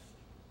generations.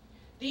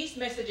 These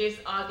messages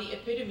are the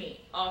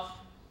epitome of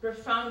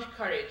profound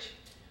courage,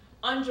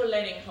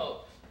 unrelenting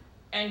hope,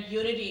 and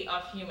unity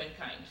of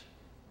humankind.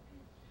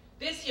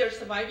 This year,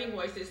 Surviving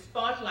Voices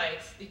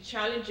spotlights the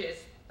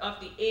challenges of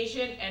the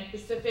Asian and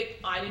Pacific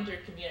Islander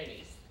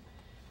communities.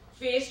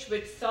 faced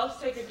with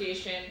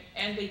self-segregation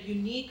and the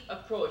unique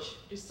approach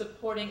to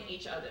supporting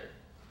each other.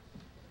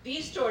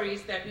 These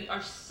stories that we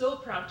are so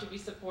proud to be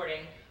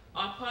supporting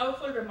are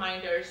powerful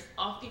reminders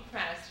of the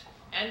past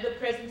and the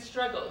present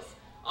struggles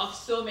of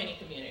so many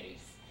communities.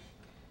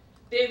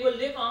 They will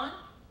live on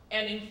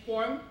and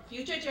inform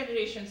future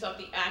generations of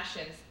the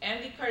actions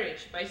and the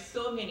courage by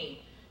so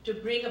many to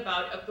bring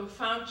about a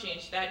profound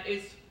change that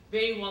is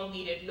very well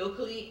needed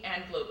locally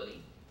and globally.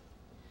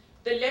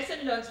 The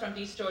lesson learned from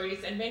these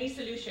stories and many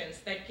solutions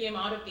that came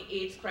out of the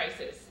AIDS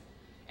crisis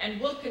and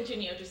will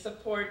continue to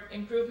support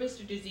improvements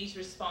to disease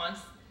response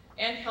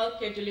and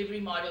healthcare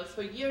delivery models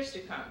for years to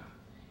come.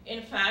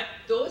 In fact,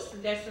 those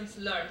lessons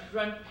learned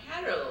run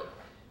parallel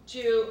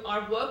to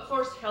our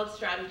workforce health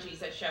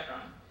strategies at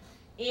Chevron,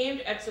 aimed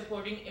at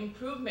supporting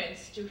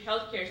improvements to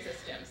healthcare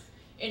systems,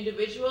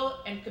 individual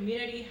and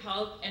community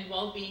health and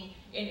well-being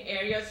in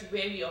areas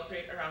where we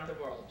operate around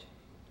the world.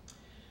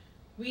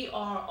 We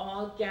are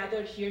all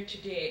gathered here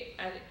today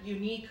at a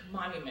unique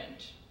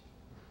monument.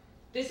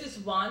 This is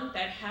one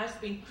that has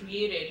been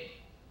created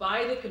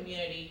by the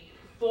community,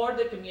 for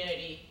the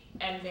community,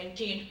 and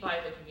maintained by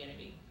the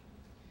community.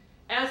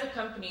 As a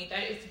company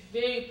that is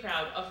very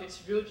proud of its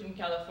root in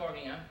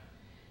California,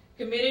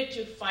 committed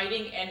to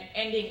fighting and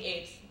ending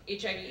AIDS,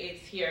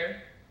 HIV/AIDS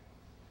here,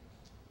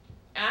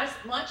 as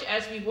much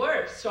as we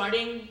were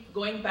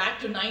going back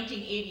to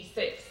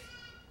 1986,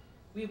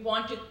 we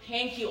want to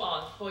thank you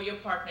all for your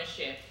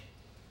partnership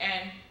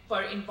and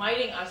for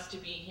inviting us to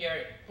be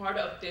here, part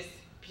of this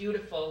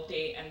beautiful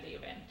day and the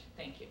event.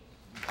 Thank you.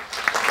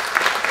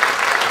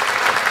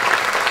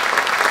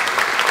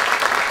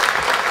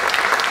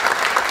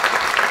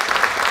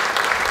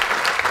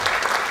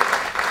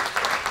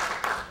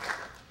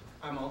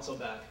 I'm also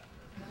back.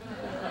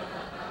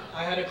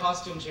 I had a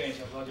costume change.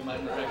 I thought you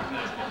might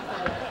recognize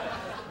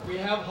me. We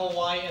have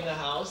Hawaii in the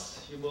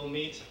house. You will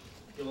meet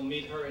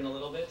her in a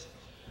little bit.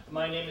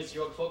 My name is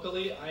Jörg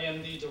Fokali. I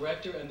am the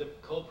director and the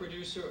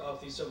co-producer of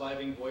the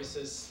Surviving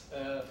Voices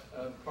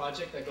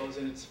project that goes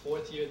in its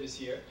 4th year this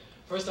year.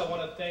 First, I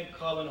want to thank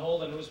Colin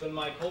Holden, who's been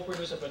my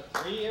co-producer for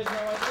 3 years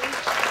now, I think.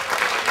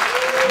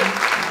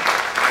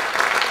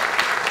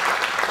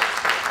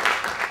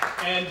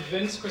 And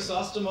Vince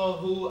Crisotomo,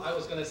 who I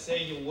was going to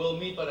say you will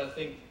meet, but I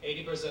think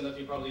 80% of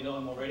you probably know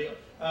him already.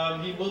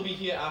 He will be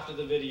here after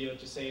the video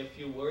to say a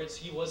few words.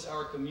 He was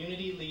our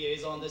community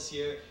liaison this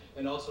year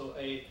and also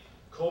a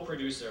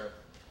co-producer.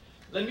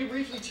 Let me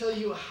briefly tell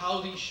you how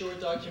the short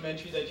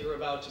documentary that you're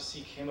about to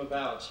see came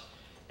about.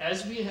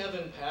 As we have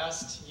in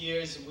past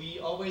years, we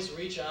always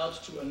reach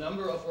out to a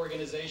number of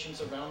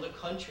organizations around the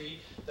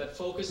country that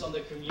focus on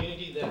the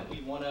community that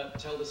we want to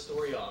tell the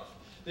story of.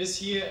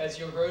 This year, as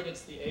you heard,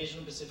 it's the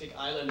Asian Pacific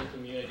Islander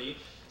community.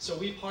 So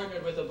we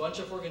partnered with a bunch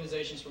of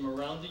organizations from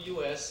around the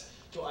US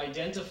to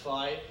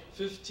identify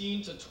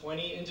 15 to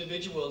 20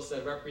 individuals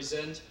that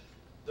represent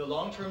the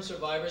long-term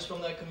survivors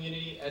from that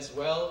community as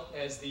well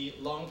as the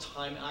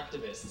long-time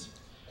activists.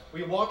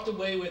 We walked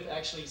away with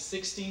actually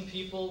 16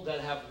 people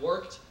that have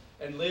worked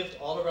and lived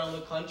all around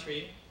the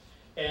country,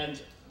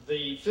 and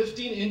the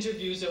 15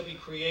 interviews that we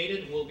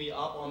created will be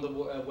up on the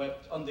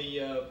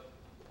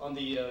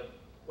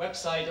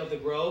website of the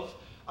Grove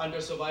under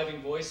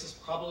Surviving Voices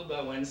probably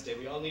by Wednesday.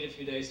 We all need a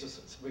few days to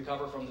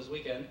recover from this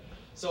weekend.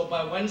 So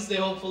by Wednesday,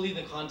 hopefully,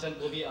 the content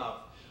will be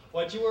up.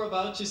 What you are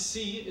about to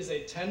see is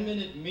a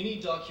 10-minute mini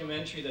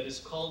documentary that is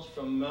culled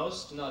from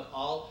most, not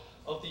all,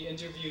 of the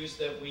interviews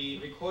that we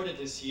recorded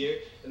this year,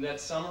 and that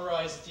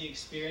summarizes the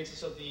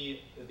experiences of the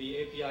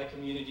API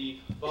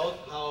community, both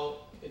how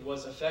it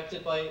was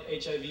affected by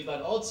HIV,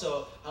 but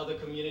also how the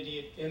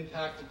community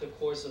impacted the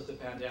course of the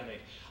pandemic.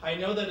 I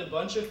know that a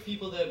bunch of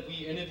people that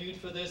we interviewed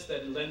for this,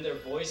 that lend their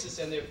voices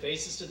and their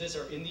faces to this,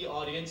 are in the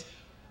audience.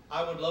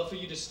 I would love for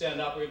you to stand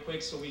up real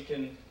quick so we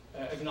can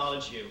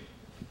acknowledge you.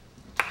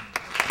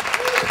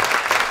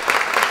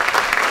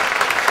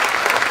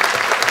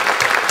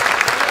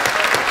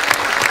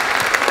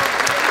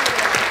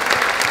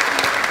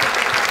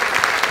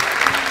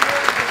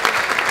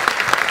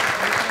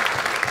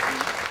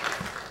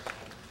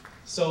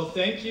 So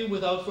thank you.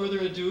 Without further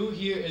ado,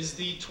 here is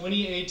the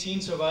 2018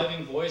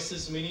 Surviving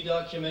Voices mini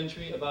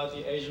documentary about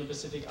the Asian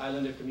Pacific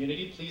Islander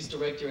community. Please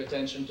direct your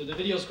attention to the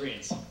video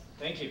screens.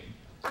 Thank you.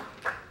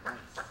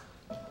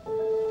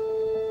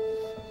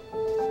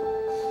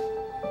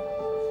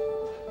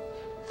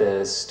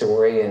 The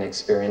story and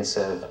experience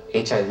of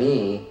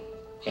HIV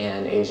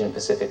and Asian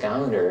Pacific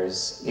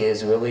Islanders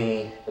is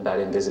really about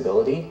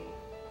invisibility.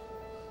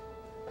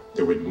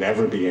 There would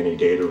never be any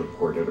data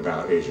reported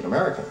about Asian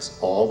Americans.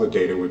 All the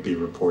data would be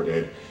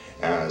reported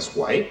as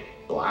white,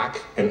 black,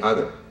 and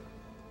other.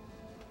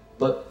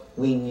 But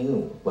we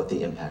knew what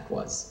the impact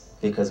was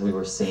because we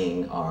were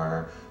seeing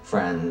our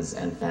friends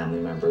and family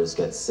members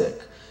get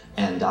sick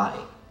and die.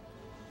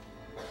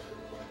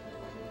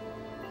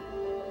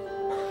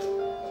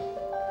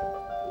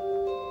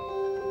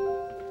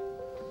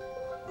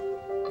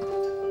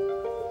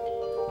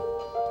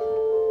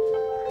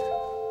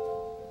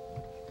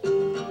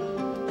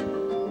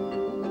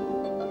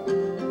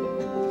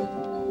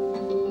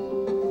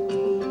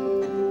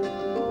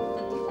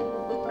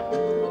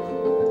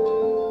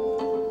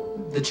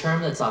 The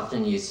term that's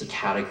often used to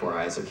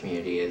categorize a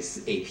community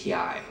is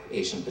API,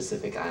 Asian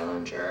Pacific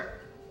Islander.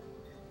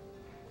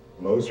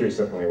 Most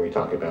recently, we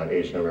talk about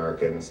Asian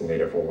Americans,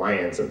 Native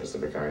Hawaiians, and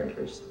Pacific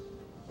Islanders.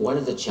 One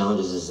of the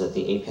challenges is that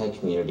the API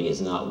community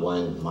is not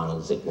one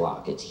monolithic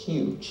block. It's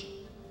huge.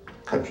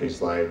 Countries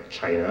like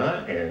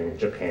China and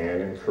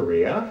Japan and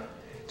Korea,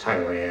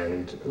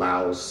 Thailand,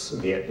 Laos,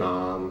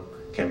 Vietnam,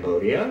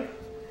 Cambodia,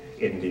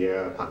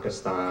 India,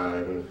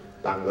 Pakistan,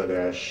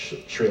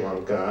 Bangladesh, Sri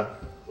Lanka.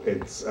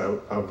 It's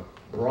a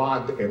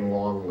broad and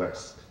long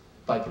list.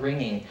 By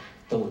bringing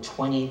the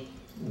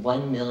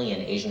 21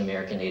 million Asian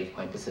American, Native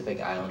Hawaiian, Pacific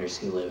Islanders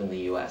who live in the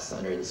US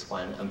under this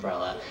one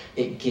umbrella,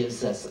 it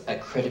gives us a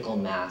critical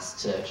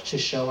mass to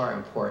show our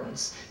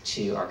importance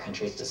to our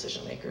country's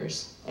decision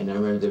makers. And I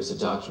remember there was a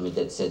document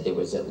that said there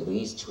was at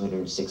least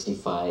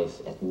 265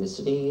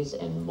 ethnicities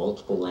and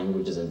multiple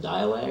languages and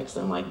dialects.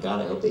 I'm like, God,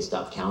 I hope they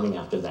stop counting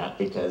after that,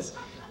 because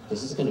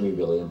this is going to be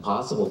really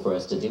impossible for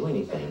us to do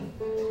anything.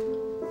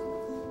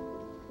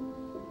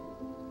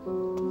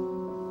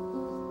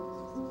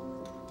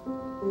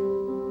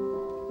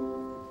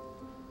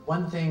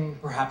 One thing,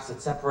 perhaps,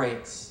 that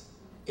separates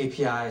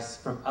APIs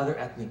from other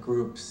ethnic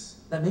groups,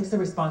 that makes the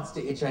response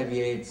to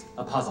HIV/AIDS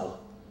a puzzle,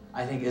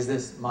 I think, is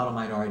this model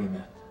minority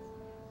myth.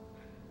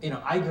 You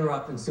know, I grew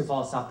up in Sioux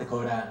Falls, South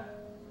Dakota.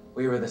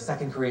 We were the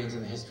second Koreans in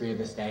the history of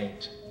the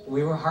state.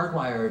 We were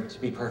hardwired to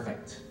be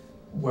perfect.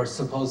 We're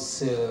supposed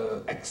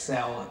to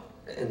excel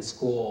in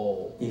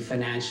school, be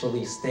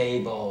financially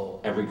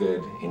stable. Every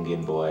good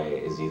Indian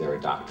boy is either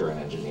a doctor or an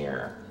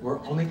engineer. We're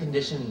only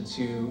conditioned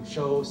to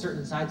show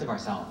certain sides of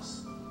ourselves.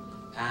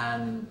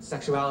 And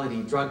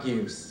sexuality, drug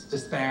use,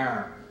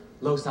 despair,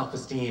 low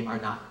self-esteem are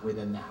not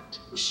within that.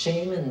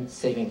 Shame and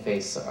saving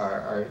face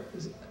are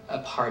a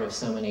part of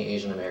so many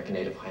Asian American,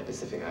 Native Hawaiian,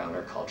 Pacific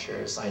Islander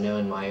cultures. I know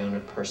in my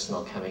own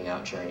personal coming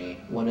out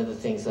journey, one of the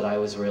things that I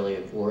was really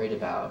worried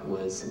about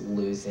was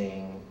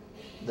losing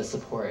the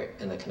support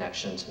and the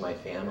connection to my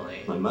family.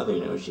 My mother,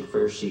 you know,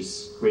 she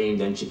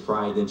screamed, then she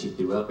cried, then she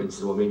threw up and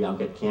said, well, maybe I'll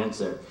get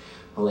cancer.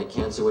 I'm like,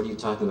 cancer, what are you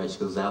talking about? She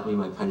goes, that'll be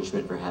my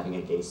punishment for having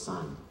a gay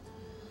son.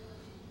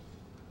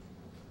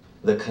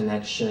 The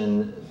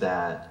connection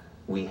that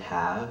we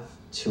have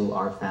to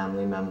our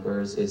family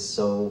members is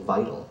so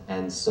vital.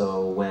 And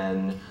so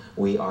when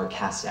we are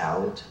cast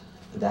out,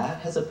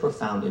 that has a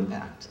profound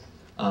impact.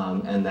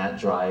 And that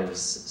drives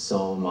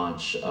so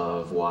much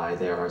of why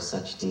there are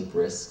such deep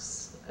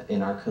risks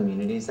in our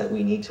communities that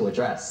we need to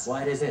address.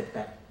 What is it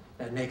that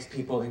makes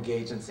people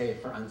engage in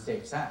safe or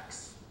unsafe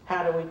sex?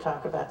 How do we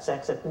talk about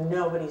sex if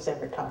nobody's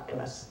ever talked to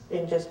us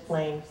in just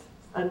plain,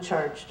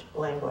 uncharged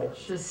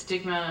language? The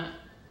stigma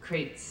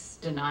creates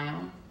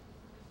denial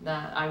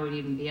that I would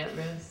even be at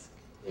risk.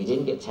 If you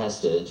didn't get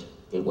tested,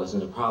 it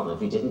wasn't a problem.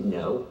 If you didn't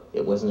know,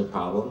 it wasn't a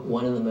problem.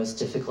 One of the most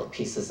difficult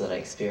pieces that I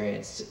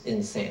experienced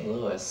in St.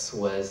 Louis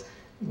was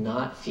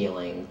not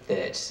feeling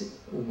that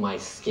my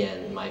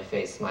skin, my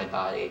face, my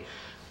body,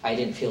 I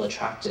didn't feel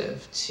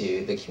attractive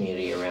to the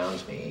community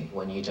around me.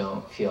 When you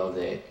don't feel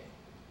that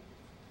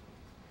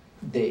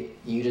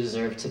you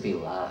deserve to be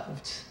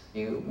loved,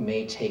 you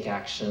may take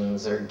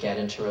actions or get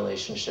into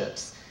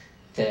relationships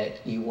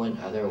that you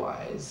wouldn't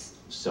otherwise.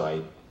 So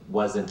I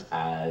wasn't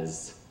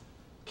as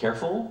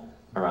careful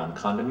around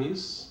condom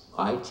use.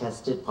 I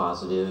tested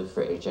positive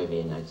for HIV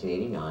in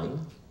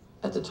 1989.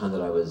 At the time that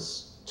I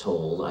was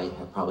told, I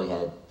probably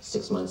had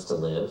 6 months to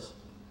live.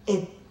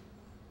 It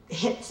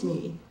hits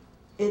me.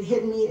 It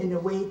hit me in a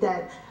way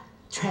that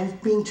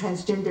being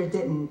transgender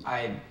didn't.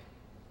 I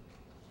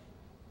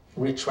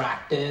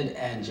retracted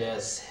and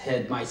just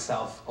hid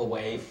myself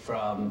away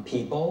from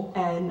people.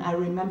 And I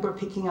remember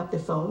picking up the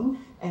phone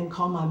and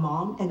call my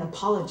mom and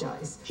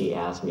apologize. She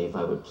asked me if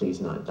I would please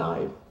not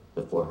die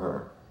before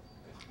her.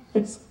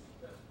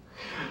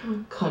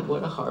 God,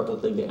 what a horrible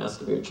thing to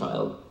ask of your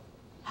child.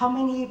 How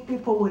many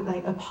people would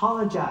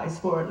apologize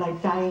for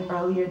dying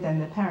earlier than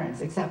the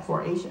parents, except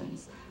for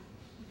Asians?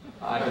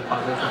 I've been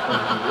positive for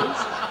 20 years.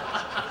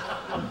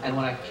 And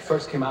when I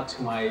first came out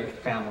to my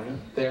family,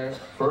 their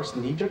first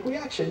knee-jerk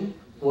reaction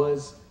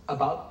was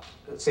about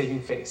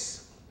saving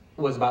face,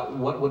 was about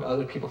what would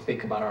other people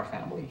think about our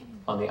family.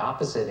 On the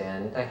opposite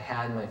end, I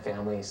had my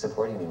family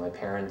supporting me, my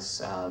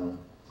parents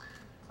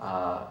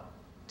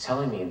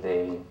telling me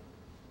they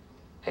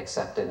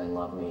accepted and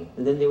loved me.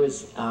 And then there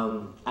was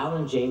Al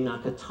and Jane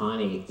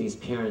Nakatani. These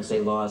parents, they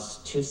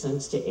lost 2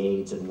 sons to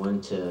AIDS and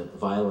 1 to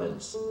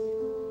violence.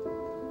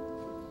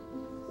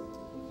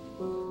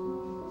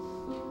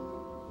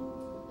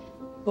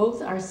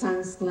 Both our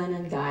sons, Glenn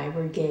and Guy,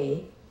 were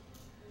gay,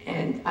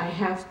 and I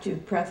have to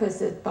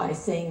preface it by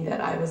saying that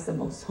I was the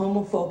most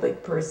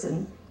homophobic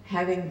person,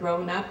 having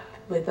grown up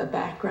with a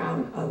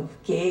background of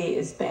gay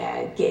is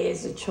bad, gay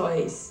is a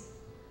choice.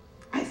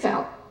 I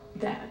felt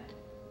that.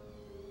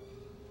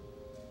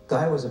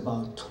 Guy was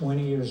about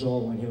 20 years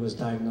old when he was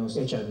diagnosed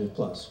HIV+.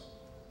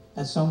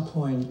 At some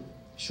point,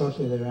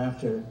 shortly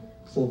thereafter,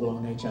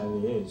 full-blown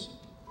HIV/AIDS.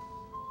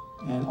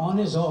 And on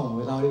his own,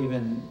 without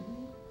even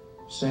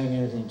saying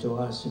anything to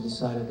us, he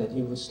decided that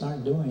he would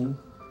start doing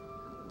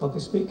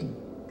public speaking.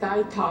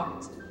 guy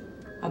talked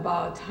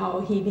about how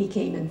he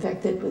became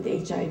infected with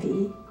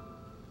HIV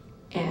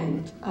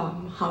and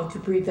how to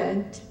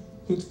prevent.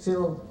 He'd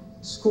fill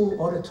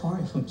school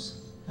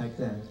auditoriums like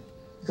that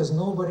because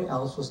nobody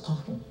else was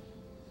talking.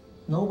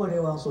 Nobody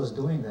else was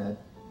doing that.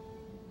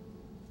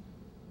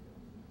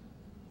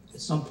 At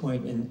some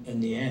point in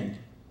the end,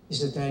 he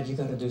said, "Dad, you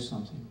got to do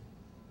something."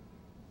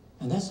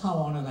 And that's how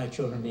Honor Thy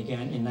Children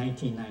began in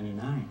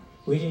 1999.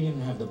 We didn't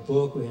even have the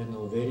book, we had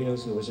no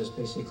videos, it was just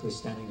basically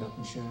standing up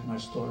and sharing our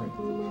story.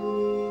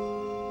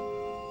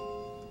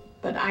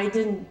 But I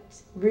didn't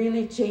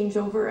really change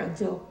over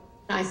until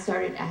I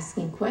started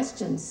asking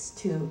questions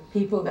to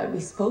people that we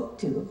spoke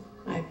to.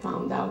 I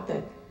found out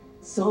that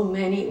so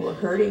many were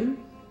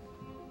hurting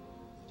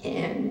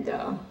and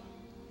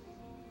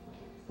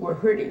were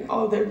hurting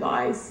all their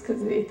lives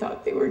because they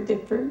thought they were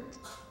different.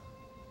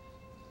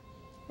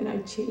 And I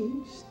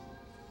changed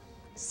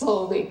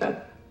slowly,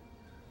 but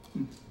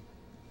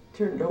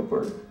turned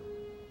over.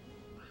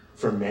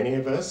 For many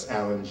of us,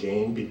 Al and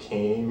Jane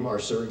became our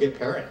surrogate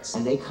parents.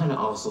 And they kind of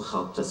also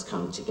helped us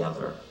come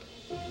together.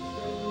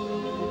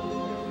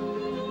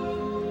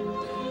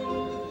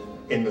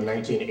 In the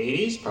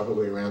 1980s,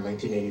 probably around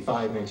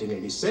 1985,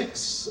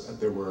 1986,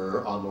 there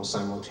were almost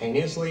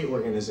simultaneously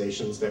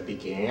organizations that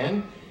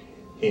began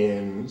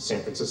in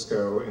San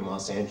Francisco, in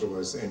Los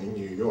Angeles, and in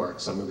New York.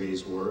 Some of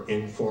these were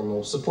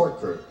informal support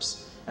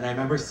groups. And I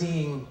remember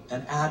seeing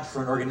an ad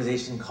for an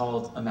organization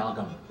called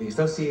Amalgam, the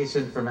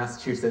Association for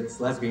Massachusetts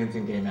Lesbians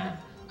and Gay Men.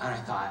 And I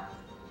thought,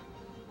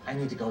 I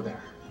need to go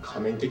there.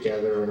 Coming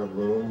together in a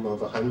room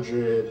of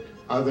 100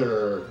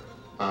 other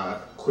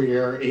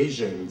queer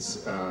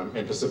Asians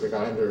and Pacific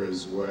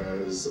Islanders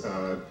was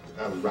a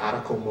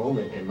radical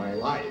moment in my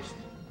life.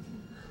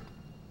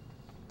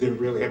 There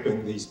really have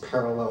been these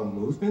parallel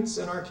movements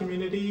in our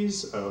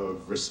communities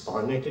of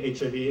responding to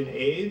HIV and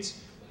AIDS,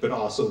 but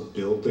also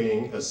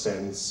building a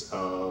sense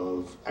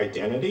of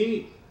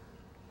identity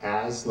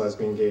as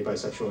lesbian, gay,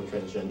 bisexual, and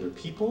transgender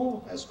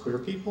people, as queer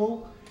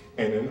people,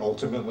 and then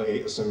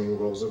ultimately assuming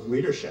roles of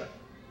leadership.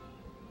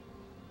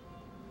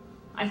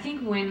 I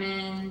think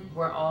women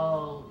were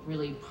all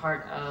really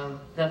part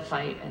of the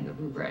fight and the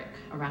rubric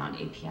around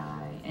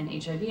API and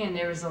HIV, and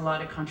there was a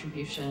lot of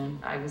contribution.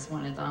 I was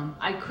one of them.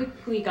 I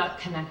quickly got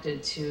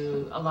connected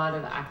to a lot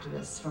of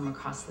activists from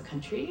across the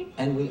country.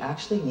 And we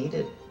actually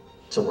needed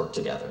to work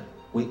together.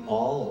 We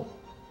all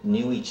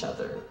knew each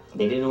other.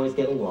 They didn't always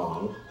get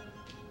along.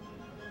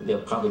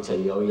 They'll probably tell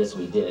you, oh yes,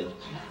 we did.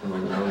 No,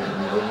 you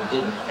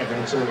didn't.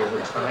 Eventually, over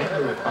time,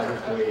 there were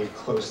probably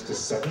close to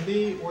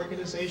 70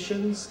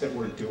 organizations that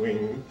were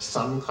doing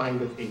some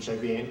kind of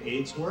HIV and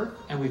AIDS work.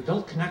 And we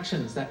built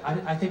connections that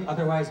I think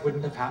otherwise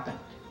wouldn't have happened.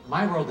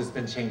 My world has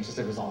been changed as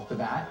a result of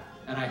that.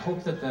 And I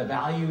hope that the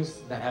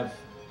values that have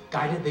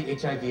guided the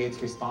HIV/AIDS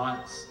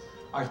response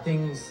are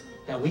things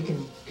that we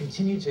can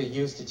continue to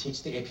use to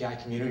teach the API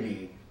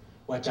community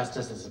what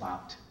justice is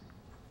about.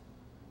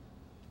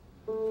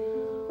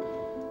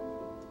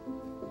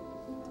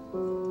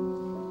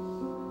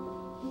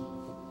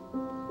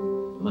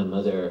 My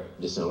mother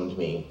disowned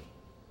me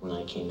when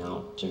I came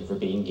out for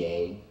being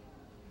gay.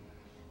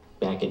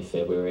 Back in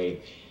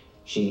February,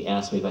 she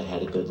asked me if I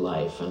had a good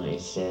life, and I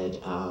said,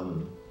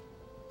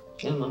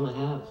 yeah, Mom, I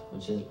have.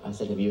 I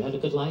said, have you had a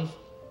good life?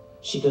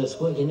 She goes,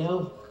 well, you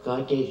know,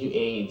 God gave you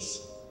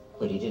AIDS,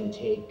 but he didn't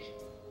take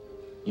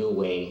you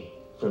away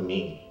from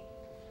me.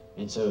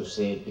 And so she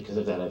said, because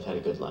of that, I've had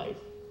a good life.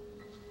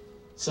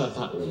 So I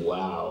thought,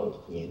 wow,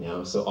 you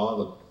know, so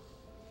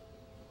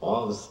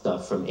all the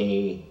stuff from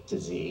A to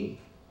Z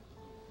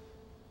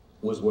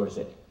was worth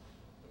it.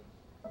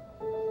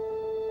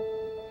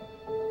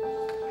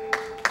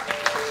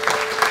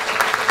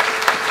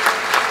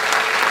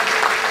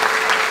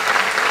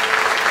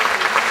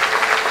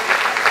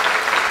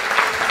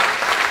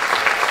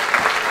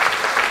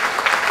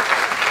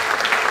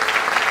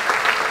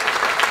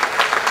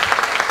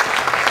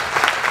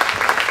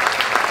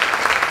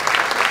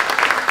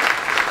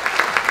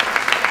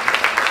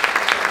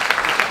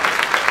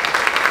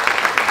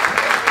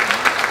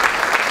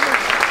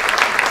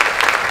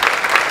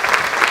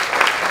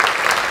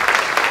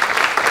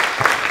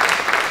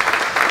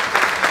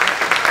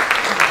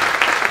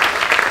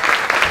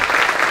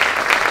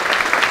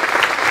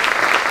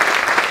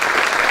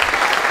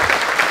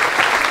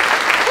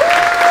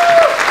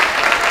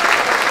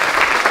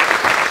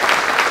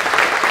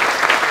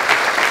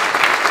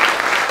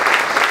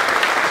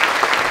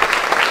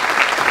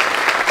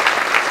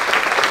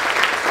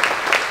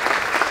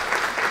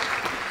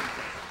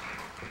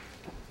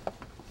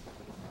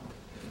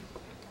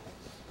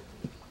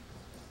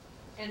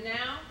 And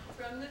now,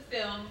 from the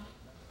film,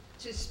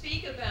 to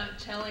speak about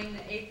telling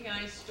the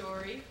API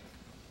story,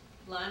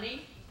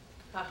 Lani,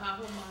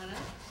 Kahahumana,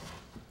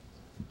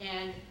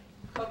 and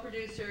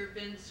co-producer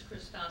Vince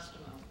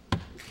Crisotomo.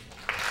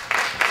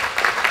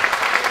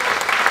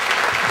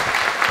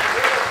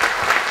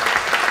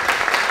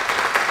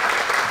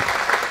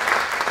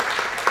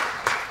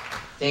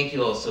 Thank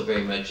you all so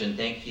very much, and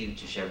thank you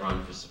to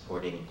Chevron for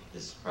supporting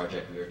this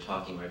project. We were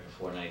talking right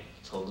before, and I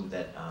told them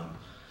that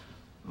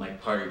my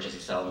partner, Jesse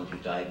Solomon, who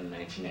died in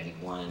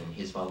 1991,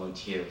 his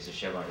volunteer was a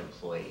Chevron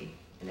employee,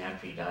 and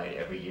after he died,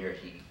 every year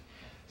he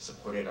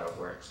supported our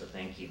work, so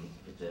thank you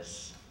for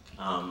this.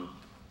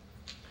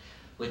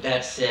 With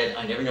that said,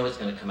 I never know what's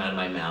going to come out of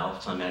my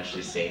mouth, so I'm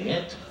actually saying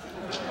it.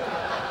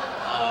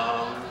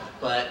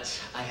 But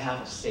I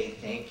have to say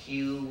thank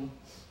you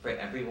for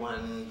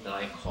everyone that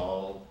I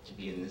called to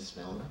be in this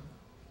film.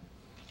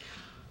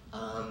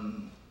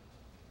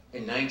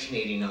 In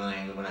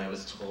 1989, when I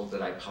was told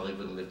that I probably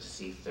wouldn't live to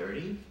see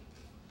 30,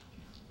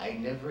 I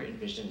never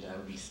envisioned I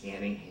would be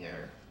standing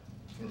here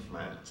in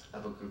front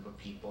of a group of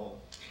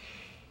people.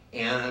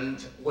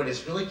 And what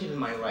has really given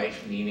my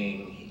life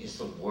meaning is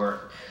the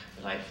work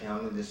that I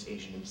found in this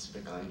Asian and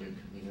Pacific Islander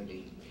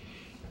community.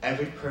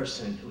 Every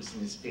person who's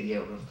in this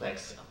video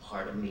reflects a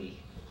part of me,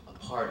 a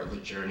part of the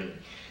journey.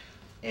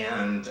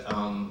 And,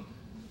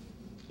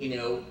 you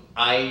know,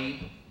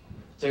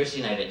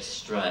 Thursday night at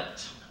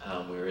Strut,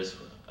 whereas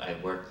I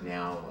work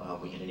now,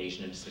 we had an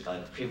Asian and Pacific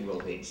Islander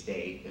pre-World AIDS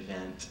Day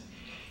event.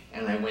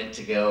 And I went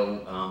to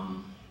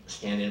go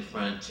stand in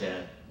front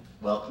to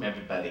welcome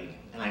everybody.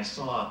 And I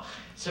saw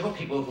several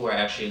people who were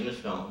actually in the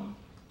film,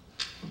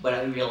 but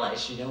I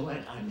realized, you know what,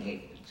 I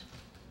made it.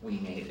 We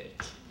made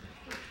it.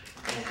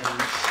 And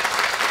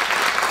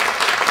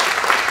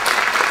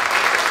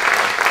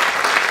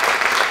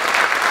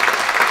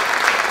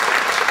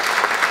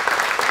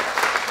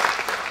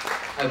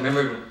I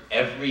remember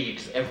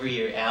every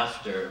year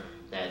after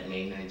that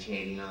May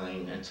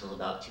 1989 until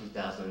about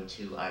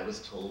 2002, I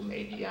was told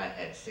maybe I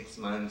had 6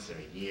 months or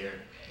a year.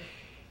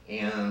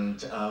 And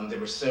there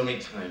were so many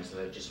times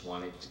that I just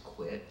wanted to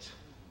quit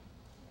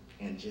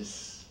and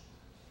just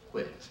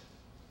quit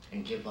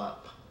and give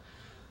up.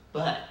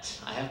 But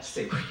I have to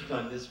say, working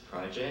on this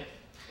project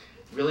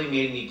really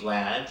made me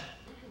glad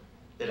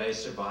that I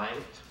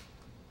survived.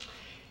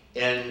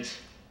 And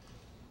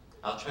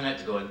I'll try not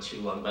to go on too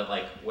long, but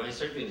like when I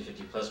started doing the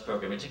 50+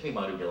 program, it took me a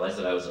while to realize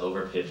that I was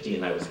over 50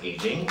 and I was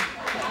aging.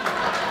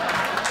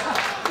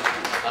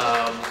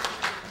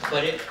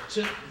 But it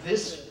took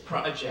this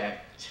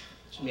project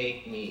to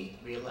make me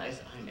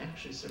realize I'm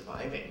actually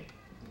surviving.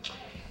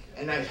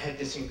 And I've had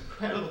this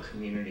incredible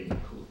community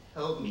who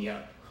held me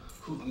up,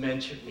 who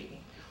mentored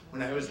me.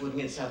 When I was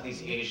living in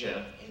Southeast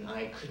Asia and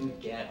I couldn't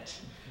get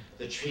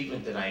the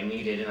treatment that I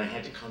needed and I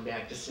had to come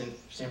back to San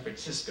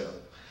Francisco,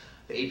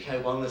 the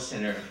API Wellness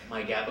Center,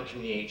 my GABA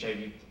community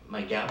HIV,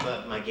 my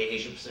Gay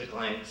Asian Pacific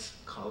Alliance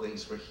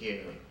colleagues were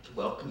here to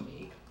welcome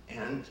me,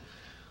 and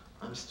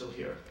I'm still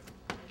here.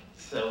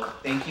 So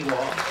thank you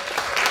all.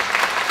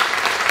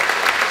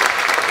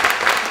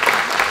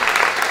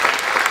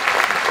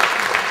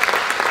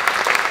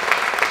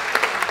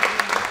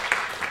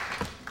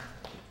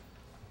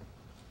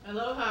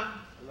 Aloha.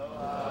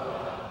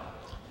 Aloha.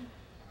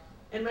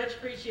 And much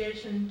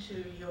appreciation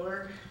to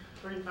Jorg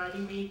for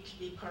inviting me to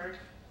be part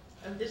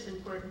of this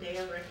important day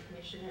of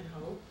recognition and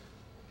hope.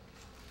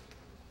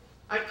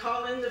 I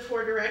call in the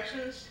 4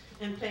 directions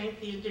and thank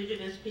the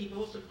indigenous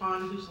peoples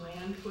upon whose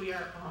land we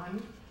are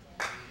on.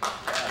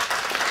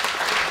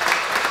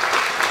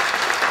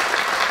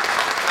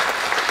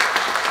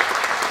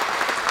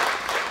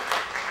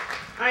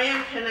 I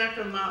am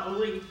Kanaka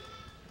Maoli.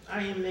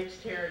 I am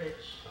mixed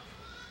heritage.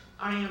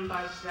 I am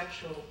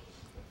bisexual.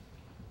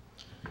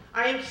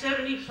 I am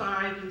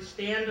 75 and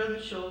stand on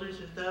the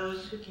shoulders of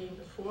those who came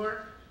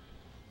before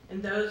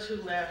and those who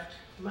left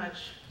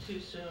much too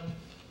soon.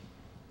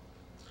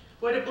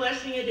 What a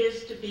blessing it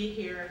is to be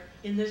here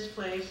in this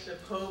place of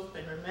hope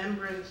and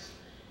remembrance,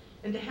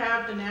 and to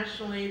have the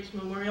National AIDS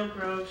Memorial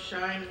Grove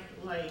shine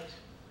light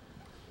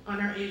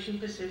on our Asian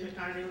Pacific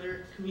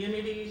Islander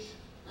communities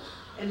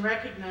and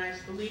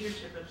recognize the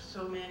leadership of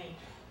so many.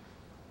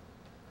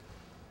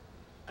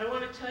 I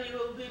want to tell you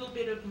a little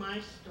bit of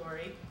my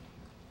story.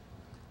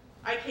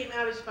 I came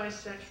out as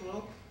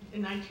bisexual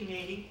in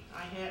 1980.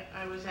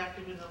 I was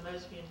active in the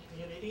lesbian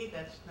community.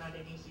 That's not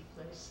an easy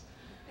place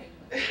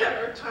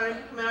or time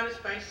to come out as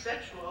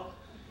bisexual.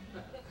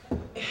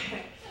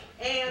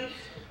 And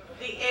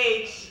the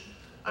AIDS,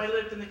 I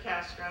lived in the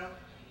Castro,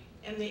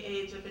 and the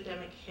AIDS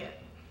epidemic hit.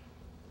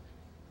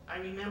 I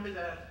remember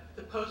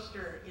the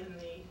poster in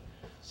the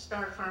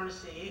Star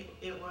Pharmacy.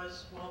 It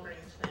was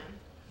Walgreens then.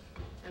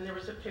 And there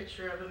was a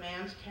picture of a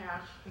man's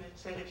calf, and it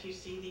said, if you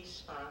see these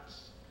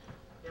spots,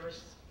 there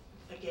was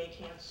a gay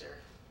cancer.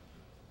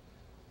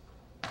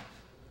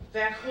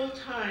 That whole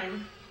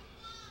time,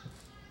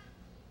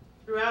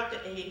 throughout the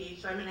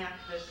 80s, I'm an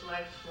activist,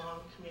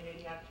 lifelong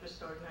community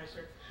activist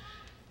organizer.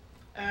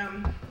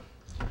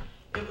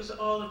 It was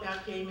all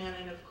about gay men,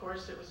 and of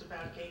course it was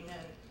about gay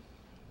men.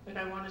 But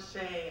I want to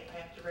say, I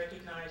have to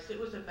recognize, it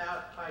was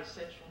about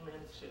bisexual men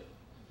too.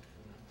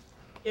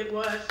 It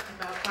was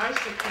about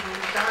bisexual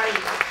men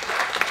dying.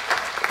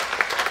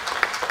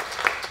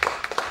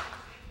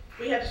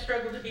 We had to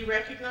struggle to be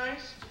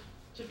recognized,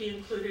 to be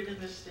included in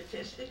the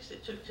statistics.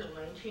 It took till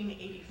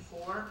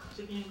 1984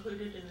 to be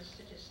included in the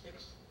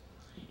statistics,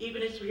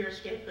 even as we are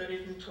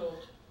scapegoated and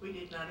told we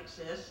did not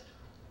exist,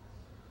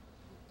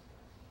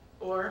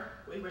 or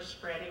we were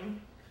spreading,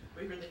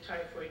 we were the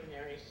typhoid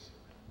Marys.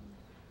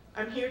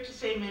 I'm here to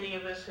say many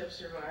of us have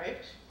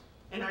survived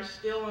and are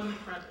still on the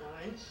front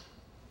lines.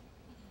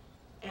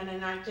 And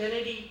an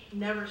identity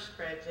never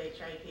spreads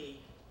HIV.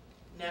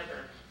 Never.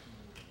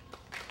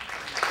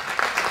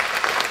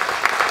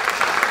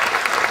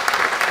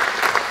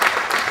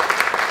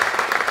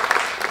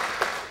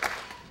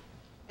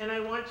 And I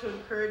want to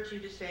encourage you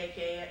to say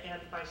gay and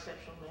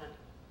bisexual men.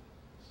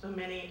 So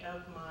many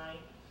of my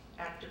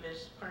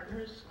activist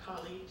partners,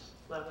 colleagues,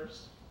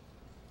 lovers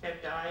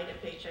have died of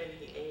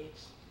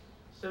HIV/AIDS.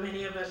 So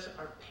many of us,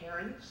 our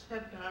parents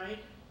have died.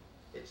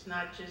 It's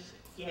not just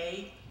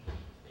gay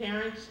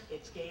parents,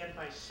 it's gay and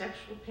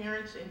bisexual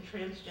parents and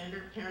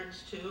transgender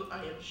parents too,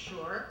 I am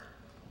sure.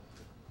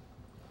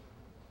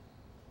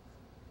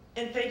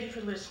 And thank you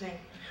for listening.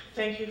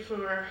 Thank you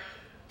for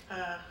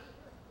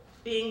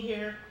being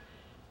here.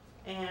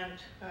 And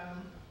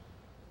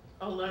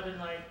all love and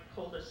light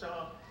hold us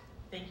all.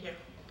 Thank you.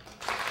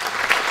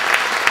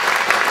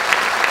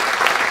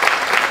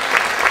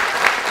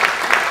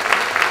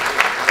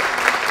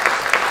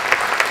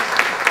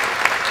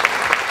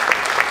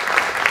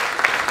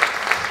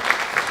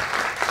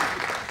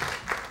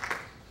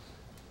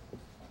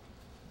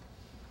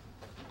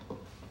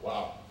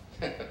 Wow.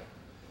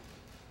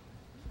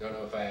 Don't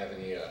know if I have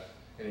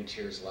any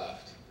tears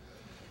left.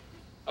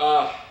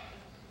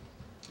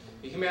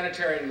 The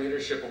Humanitarian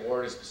Leadership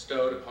Award is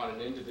bestowed upon an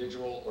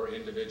individual or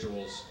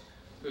individuals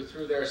who,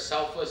 through their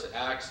selfless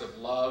acts of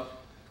love,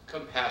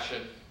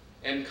 compassion,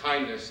 and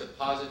kindness, have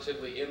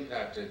positively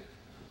impacted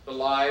the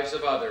lives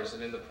of others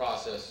and in the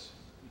process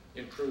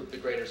improved the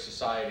greater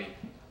society.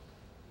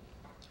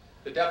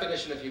 The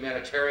definition of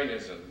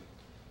humanitarianism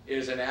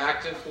is an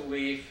active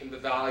belief in the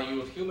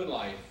value of human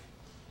life,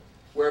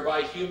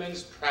 whereby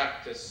humans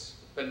practice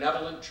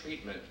benevolent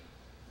treatment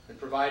and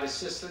provide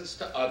assistance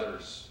to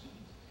others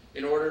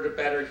in order to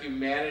better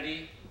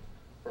humanity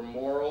for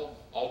moral,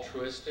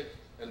 altruistic,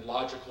 and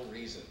logical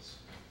reasons.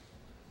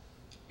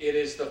 It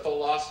is the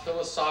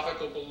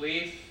philosophical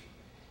belief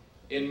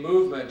in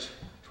movement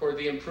toward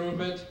the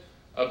improvement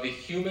of the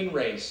human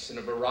race in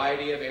a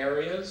variety of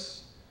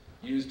areas,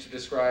 used to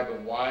describe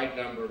a wide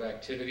number of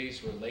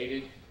activities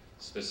related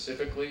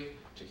specifically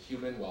to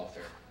human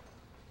welfare.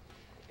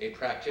 A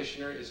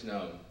practitioner is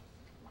known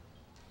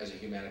as a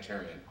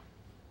humanitarian.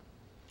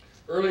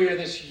 Earlier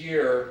this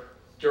year,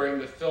 during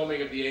the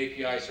filming of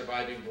the API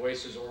Surviving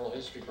Voices Oral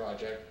History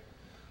Project,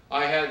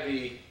 I had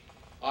the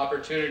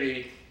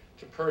opportunity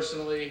to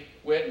personally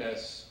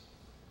witness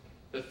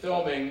the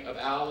filming of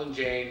Al and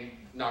Jane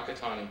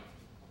Nakatani.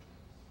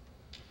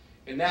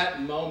 In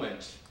that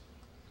moment,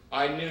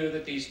 I knew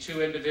that these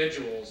two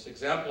individuals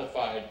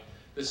exemplified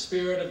the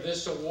spirit of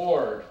this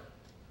award,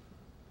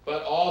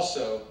 but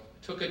also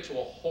took it to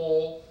a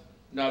whole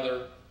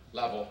nother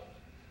level.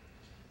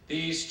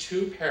 These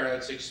two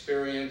parents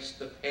experienced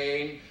the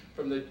pain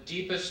from the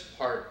deepest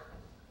part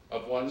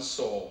of one's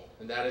soul,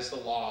 and that is the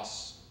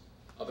loss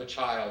of a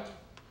child.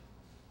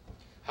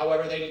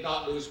 However, they did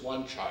not lose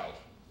one child.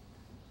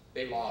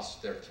 They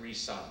lost their 3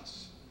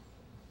 sons,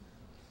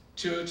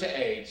 2 to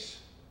AIDS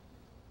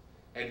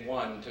and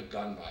 1 to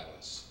gun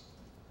violence.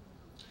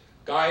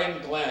 Guy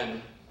and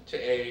Glenn to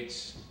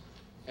AIDS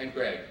and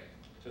Greg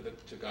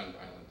to gun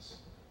violence.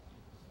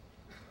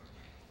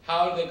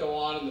 How did they go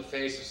on in the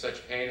face of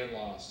such pain and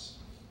loss?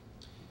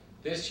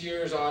 This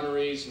year's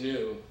honorees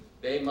knew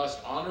they must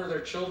honor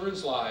their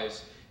children's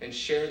lives and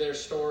share their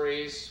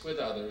stories with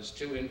others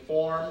to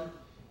inform,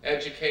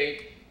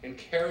 educate, and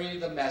carry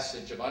the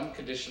message of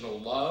unconditional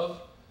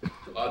love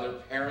to other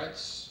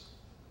parents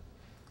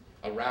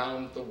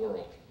around the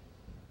world.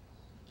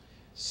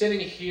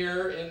 Sitting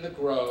here in the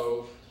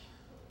Grove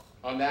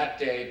on that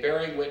day,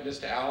 bearing witness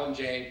to Al and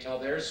Jane tell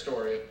their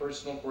story of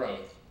personal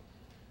growth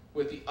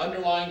with the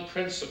underlying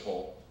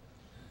principle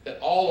that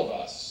all of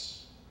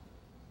us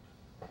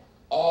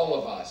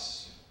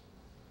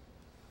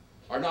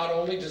are not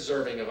only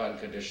deserving of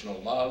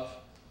unconditional love,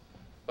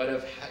 but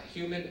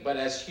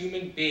as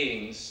human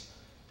beings,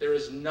 there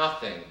is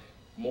nothing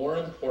more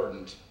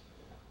important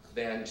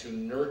than to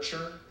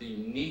nurture the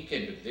unique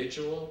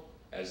individual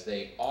as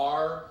they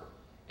are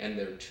and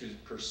their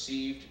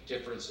perceived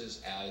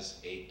differences as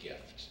a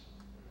gift.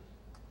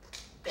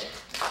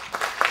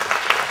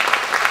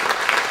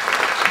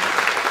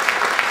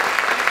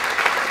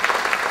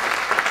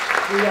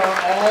 We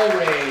are all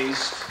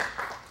raised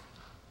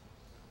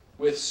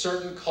with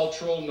certain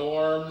cultural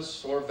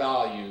norms or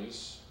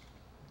values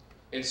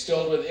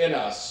instilled within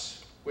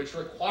us, which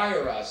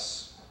require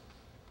us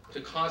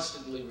to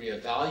constantly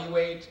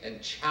reevaluate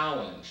and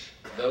challenge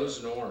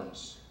those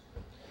norms.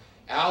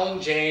 Al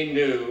and Jane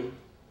knew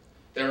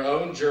their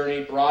own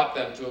journey brought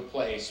them to a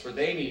place where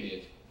they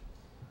needed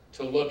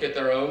to look at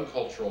their own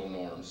cultural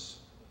norms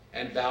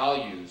and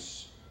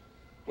values,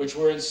 which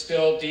were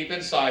instilled deep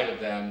inside of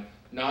them,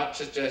 not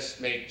to just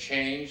make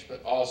change,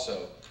 but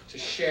also to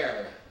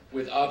share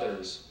with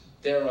others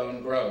their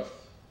own growth.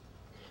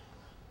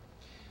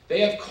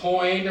 They have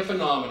coined a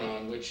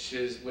phenomenon which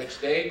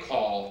they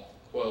call,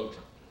 quote,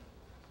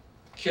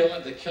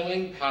 the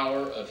killing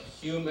power of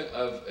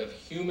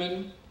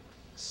human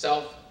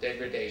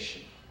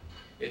self-degradation.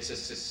 It's a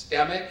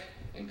systemic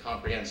and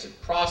comprehensive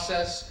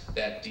process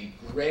that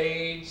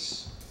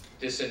degrades,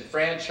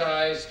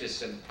 disenfranchises,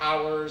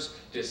 disempowers,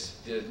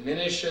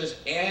 diminishes,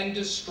 and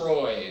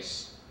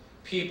destroys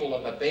people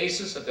on the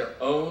basis of their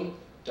own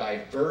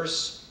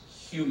diverse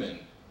human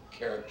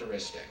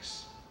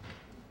characteristics,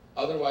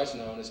 otherwise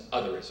known as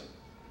otherism.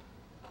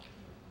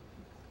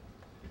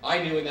 I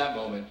knew in that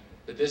moment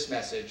that this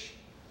message,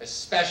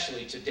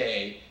 especially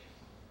today,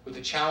 with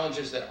the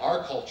challenges that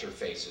our culture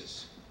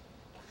faces,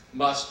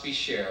 must be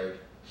shared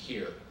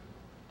here.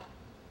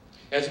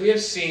 As we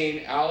have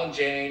seen, Al and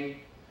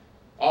Jane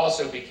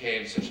also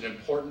became such an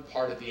important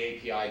part of the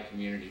API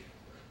community.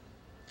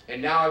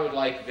 And now I would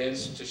like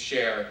Vince to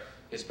share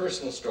his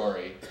personal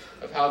story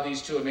of how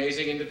these two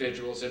amazing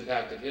individuals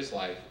impacted his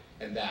life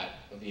and that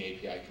of the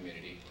API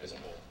community as a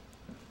whole.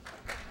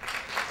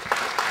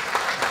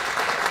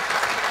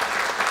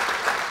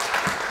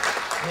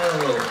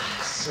 Oh,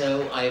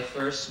 so I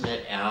first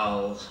met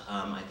Al,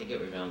 I think it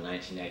was around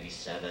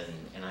 1997,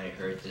 and I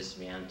heard this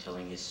man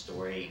telling his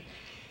story,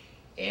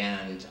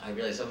 and I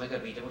realized, oh my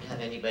God, we don't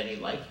have anybody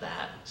like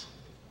that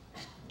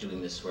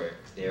doing this work.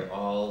 They're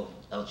all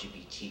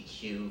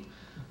LGBTQ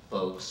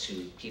folks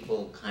who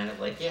people kind of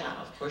like, yeah,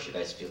 of course you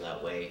guys feel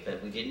that way,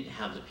 but we didn't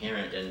have the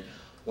parent. And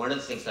one of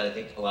the things that I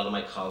think a lot of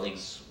my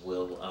colleagues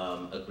will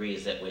agree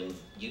is that when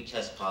you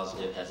test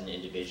positive as an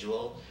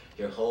individual,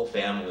 your whole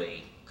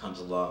family comes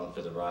along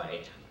for the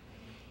ride.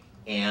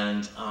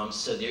 And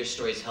so their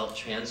stories help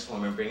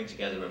transform and bring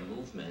together a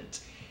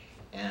movement.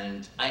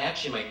 And I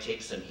actually might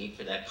take some heat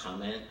for that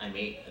comment I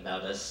made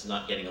about us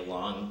not getting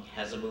along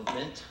as a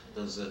movement,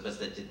 those of us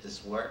that did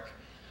this work.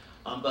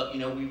 But you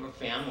know, we were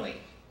family.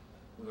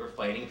 We were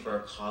fighting for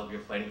a cause, we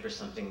were fighting for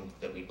something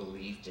that we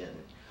believed in.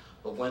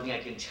 But one thing I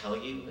can tell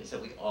you is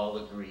that we all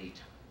agreed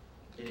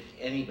that if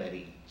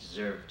anybody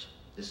deserved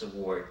this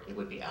award, it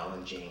would be Al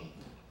and Jane.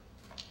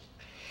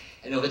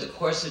 And over the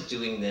course of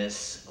doing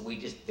this,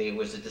 there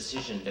was a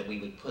decision that we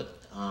would put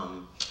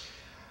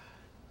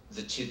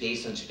the two gay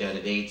sons who died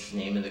of AIDS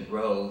name in the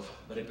grove,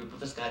 but a group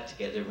of us got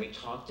together and we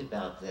talked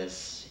about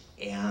this,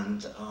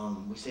 and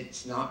we said,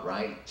 it's not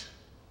right.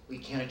 We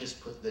can't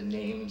just put the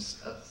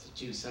names of the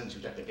two sons who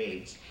died of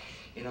AIDS.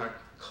 In our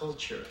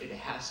culture, it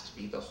has to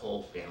be the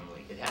whole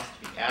family. It has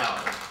to be Al.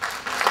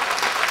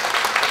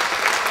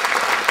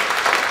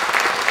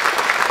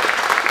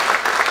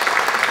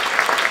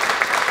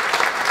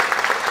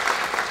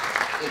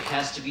 It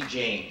has to be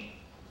Jane,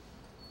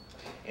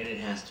 and it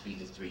has to be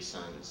the three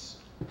sons.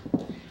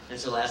 And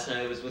so last night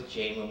I was with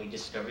Jane when we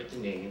discovered the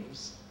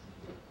names.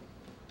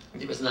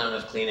 There was not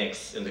enough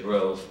Kleenex in the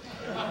grove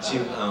to,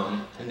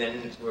 and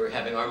then we were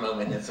having our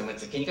moment, and someone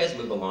said, can you guys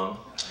move along?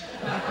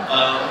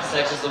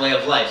 Sex is the way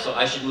of life, so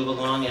I should move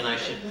along, and I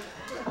should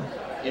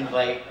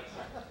invite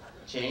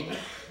Jane.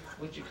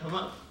 Would you come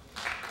up?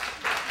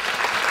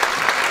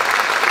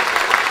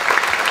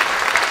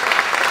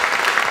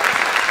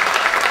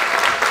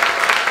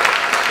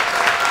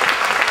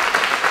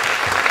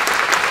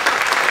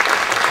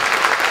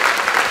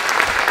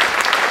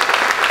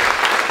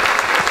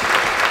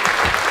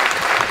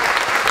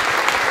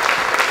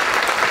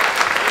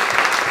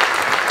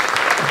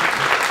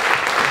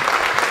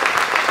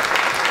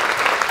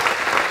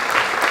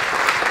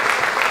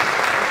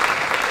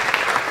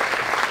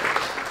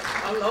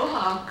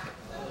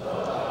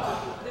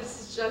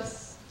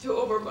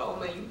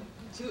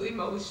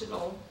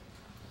 Emotional.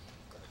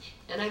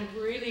 And I'm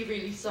really,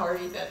 really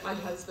sorry that my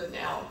husband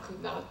Al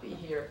could not be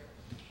here,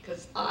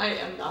 because I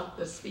am not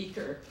the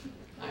speaker.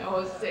 I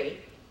always say,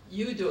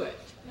 you do it.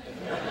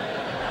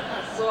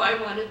 So I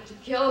wanted to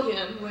kill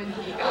him when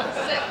he got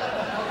sick.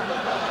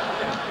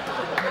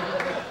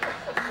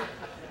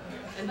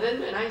 And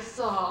then when I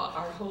saw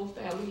our whole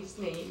family's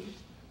name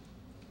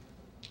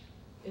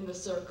in the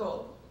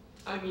circle,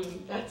 I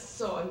mean, that's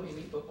so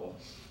unbelievable.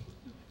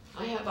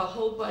 I have a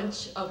whole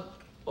bunch of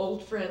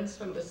old friends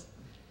from the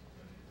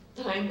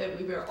time that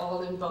we were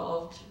all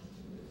involved.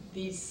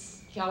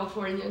 These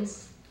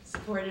Californians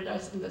supported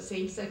us in the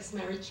same-sex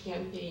marriage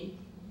campaign.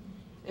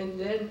 And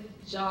then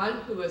John,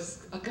 who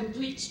was a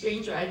complete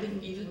stranger, I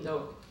didn't even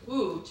know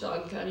who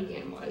John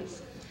Cunningham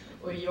was,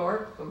 or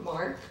York, or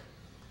Mark,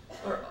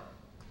 or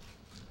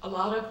a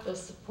lot of the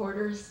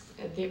supporters,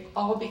 and they've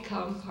all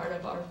become part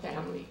of our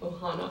family,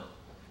 Ohana.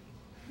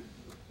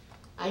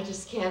 I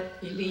just can't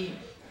believe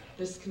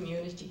this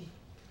community.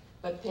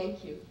 But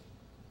thank you.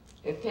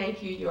 And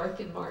thank you, York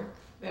and Mark.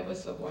 That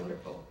was a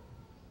wonderful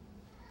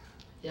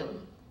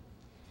film.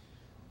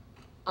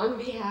 On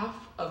behalf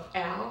of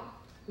Al,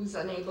 who's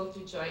unable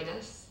to join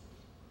us.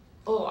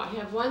 Oh, I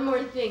have one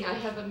more thing. I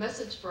have a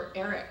message for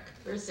Eric.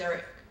 Where's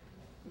Eric?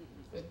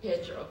 With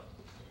Pedro.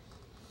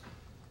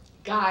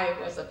 Guy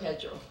was a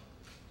Pedro.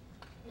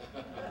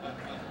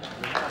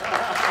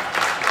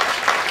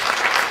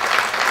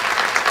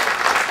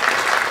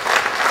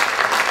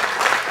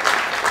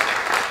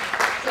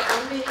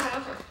 On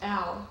behalf of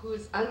Al, who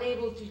is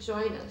unable to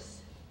join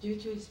us due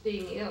to his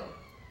being ill,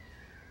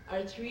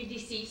 our three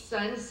deceased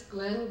sons,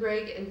 Glenn,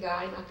 Greg, and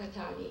Guy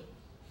Nakatani,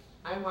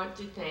 I want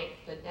to thank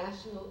the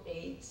National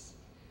AIDS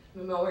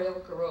Memorial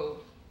Grove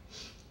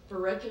for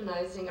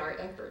recognizing our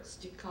efforts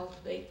to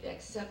cultivate the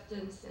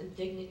acceptance and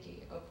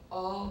dignity of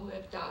all who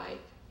have died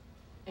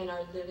and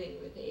are living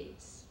with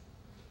AIDS.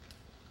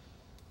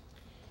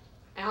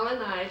 Al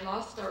and I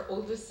lost our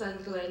oldest son,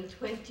 Glenn,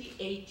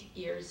 28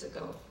 years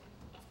ago.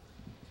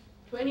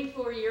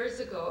 24 years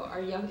ago,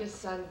 our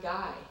youngest son,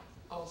 Guy,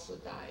 also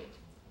died.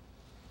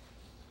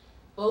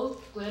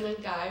 Both Glenn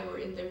and Guy were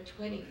in their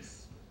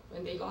 20s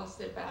when they lost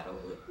their battle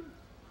with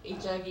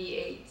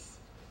HIV/AIDS.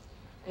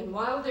 And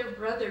while their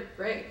brother,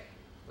 Greg,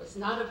 was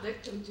not a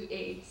victim to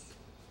AIDS,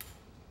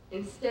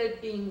 instead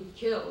being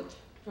killed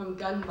from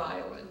gun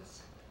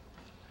violence,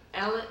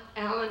 Al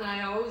and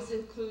I always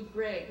include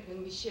Greg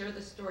when we share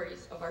the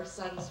stories of our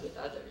sons with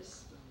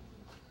others.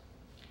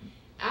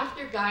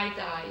 After Guy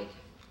died,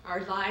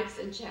 our lives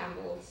in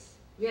shambles,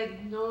 we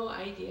had no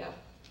idea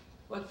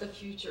what the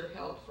future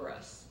held for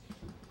us.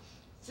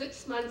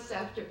 6 months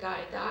after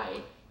Guy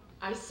died,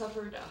 I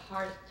suffered a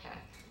heart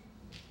attack.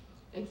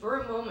 And for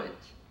a moment,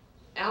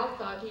 Al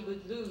thought he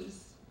would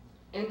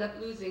end up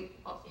losing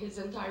his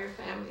entire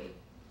family.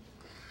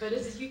 But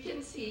as you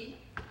can see,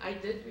 I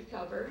did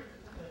recover.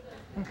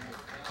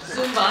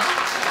 Zumba.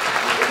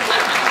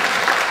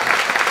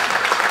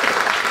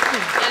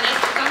 And at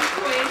some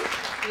point,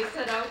 we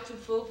set out to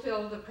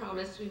fulfill the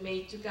promise we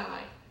made to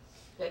Guy,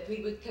 that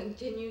we would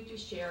continue to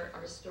share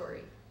our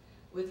story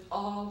with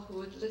all who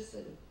would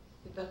listen,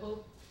 with the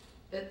hope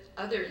that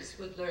others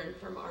would learn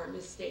from our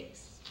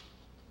mistakes.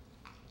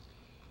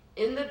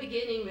 In the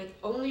beginning, with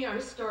only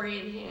our story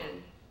in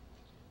hand,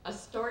 a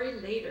story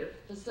later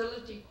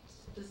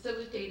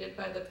facilitated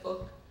by the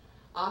book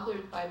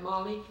authored by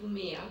Molly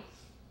Fumia,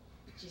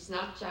 she's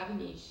not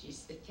Japanese,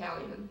 she's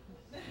Italian,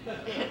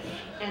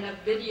 and a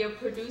video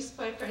produced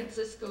by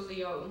Francisco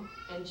Leone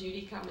and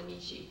Judy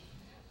Kamanishi,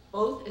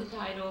 both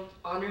entitled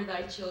Honor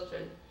Thy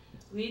Children,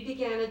 we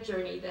began a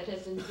journey that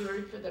has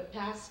endured for the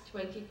past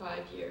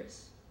 25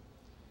 years.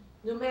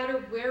 No matter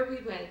where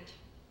we went,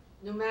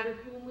 no matter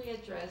whom we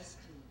addressed,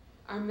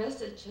 our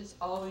message has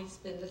always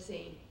been the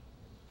same.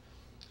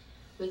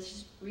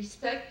 With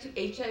respect to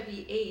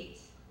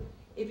HIV/AIDS,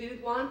 if we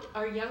want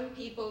our young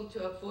people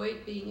to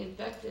avoid being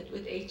infected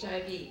with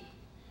HIV,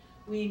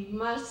 we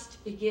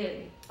must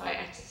begin by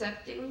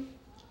accepting,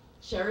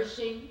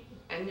 cherishing,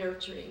 and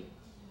nurturing,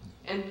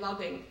 and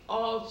loving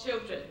all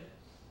children,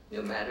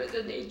 no matter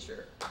the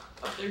nature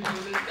of their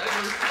human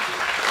diversity.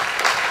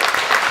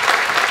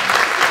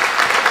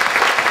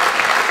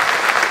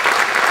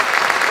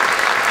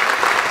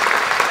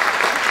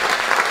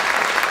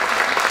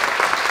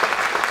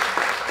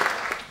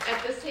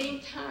 At the same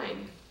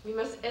time, we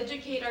must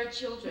educate our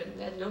children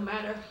that no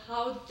matter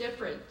how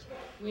different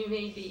we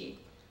may be,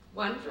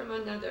 one from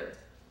another,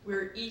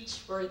 we're each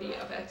worthy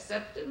of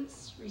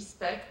acceptance,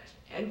 respect,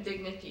 and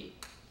dignity.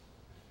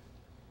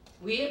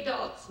 We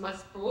adults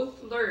must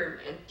both learn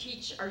and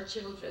teach our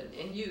children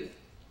and youth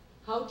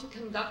how to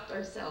conduct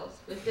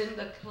ourselves within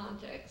the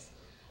context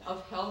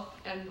of health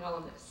and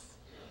wellness.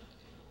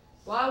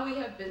 While we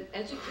have been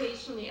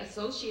educationally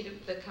associated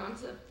with the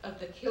concept of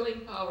the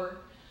killing power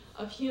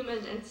of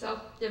human and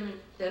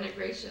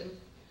self-denigration,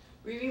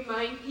 we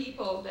remind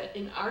people that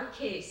in our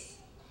case,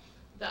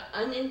 the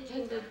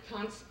unintended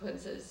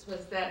consequences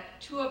was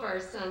that 2 of our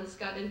sons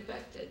got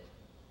infected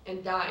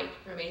and died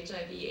from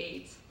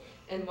HIV/AIDS,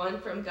 and 1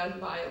 from gun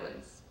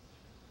violence.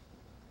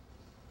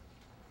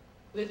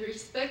 With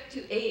respect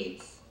to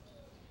AIDS,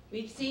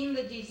 we've seen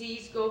the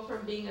disease go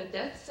from being a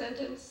death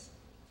sentence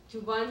to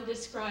one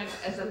described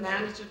as a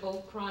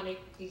manageable chronic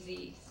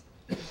disease.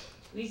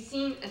 We've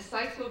seen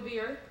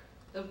acyclovir,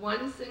 the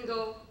one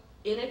single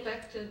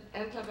ineffective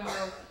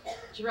antiviral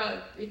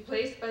drug,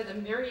 replaced by the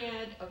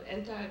myriad of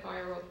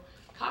antiviral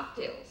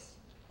cocktails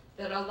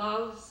that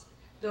allows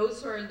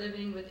those who are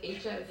living with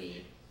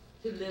HIV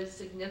to live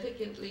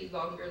significantly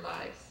longer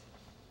lives.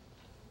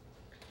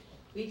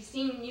 We've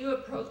seen new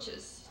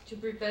approaches to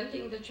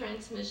preventing the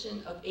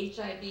transmission of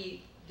HIV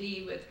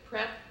with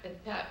PrEP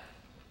and PEP,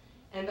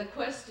 and the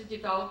quest to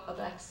develop a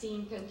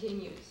vaccine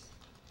continues.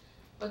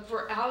 But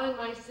for Al and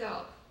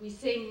myself, we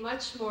say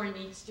much more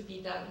needs to be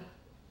done.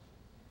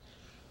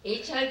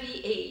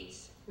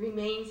 HIV/AIDS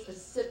remains a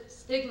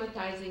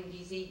stigmatizing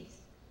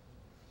disease.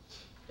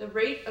 The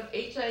rate of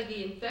HIV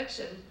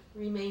infection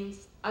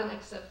remains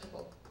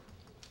unacceptable.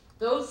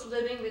 Those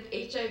living with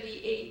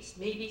HIV/AIDS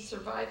may be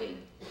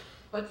surviving,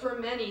 but for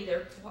many,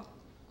 their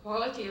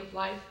quality of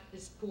life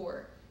is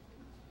poor.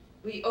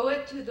 We owe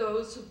it to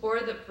those who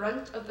bore the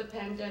brunt of the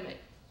pandemic,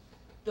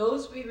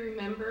 those we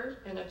remember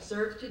and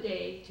observe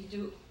today, to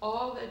do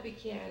all that we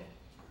can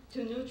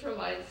to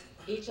neutralize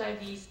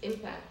HIV's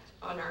impact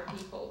on our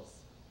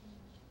peoples.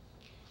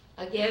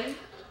 Again,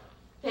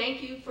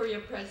 thank you for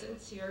your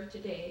presence here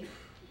today,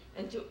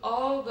 and to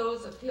all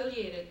those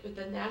affiliated with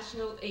the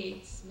National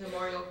AIDS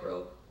Memorial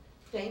Grove,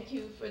 thank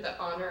you for the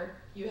honor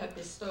you have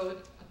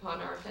bestowed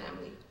upon our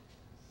family.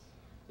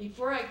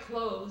 Before I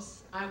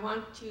close, I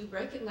want to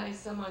recognize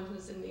someone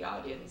who's in the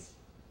audience.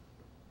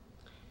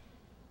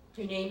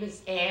 Her name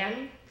is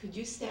Anne. Could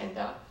you stand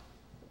up?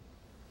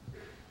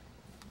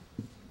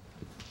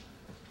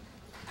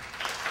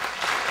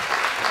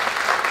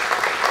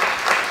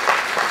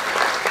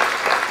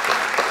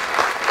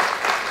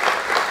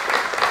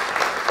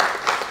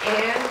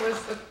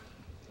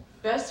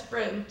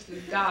 to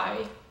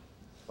Guy.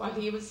 While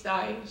he was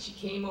dying, she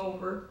came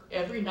over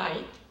every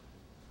night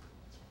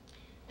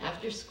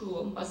after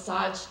school,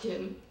 massaged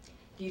him,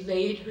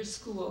 delayed her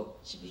school.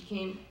 She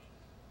became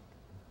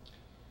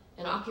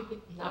an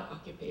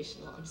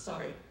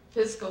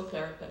physical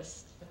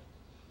therapist.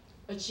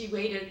 But she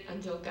waited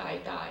until Guy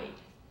died,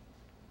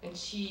 and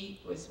she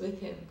was with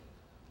him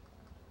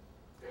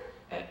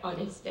on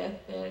his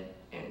deathbed,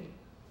 and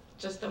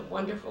just a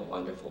wonderful,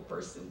 wonderful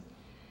person.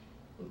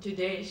 And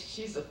today,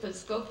 she's a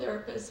physical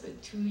therapist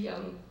with 2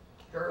 young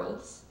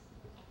girls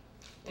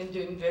and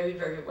doing very,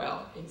 very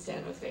well in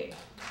San Jose.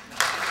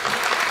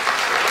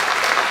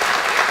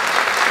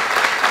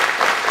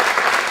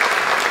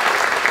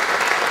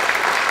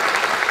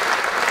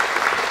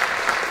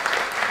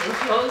 In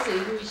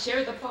closing, we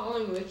share the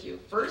following with you.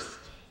 First,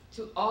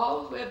 to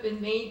all who have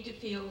been made to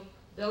feel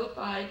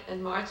vilified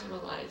and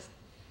marginalized,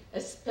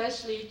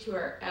 especially to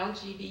our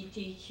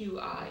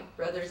LGBTQI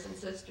brothers and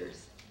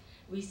sisters,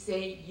 we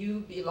say you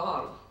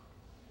belong.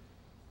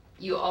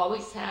 You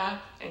always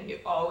have, and you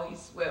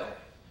always will.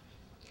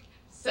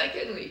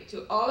 Secondly,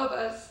 to all of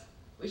us,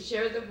 we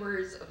share the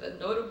words of the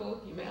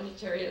notable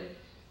humanitarian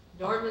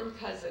Norman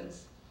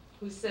Cousins,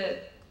 who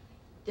said,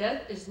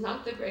 "Death is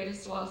not the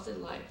greatest loss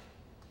in life.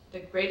 The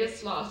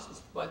greatest loss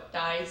is what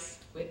dies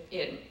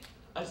within.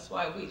 That's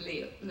why we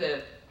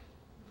live."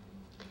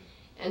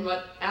 And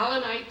what Al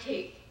and I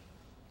take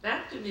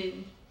that to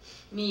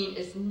mean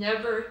is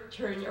never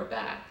turn your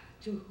back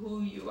to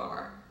who you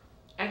are.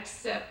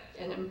 Accept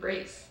and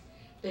embrace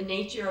the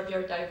nature of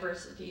your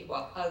diversity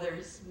while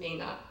others may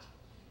not.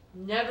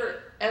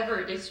 Never,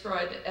 ever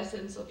destroy the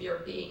essence of your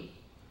being,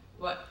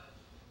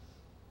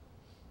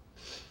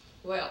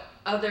 while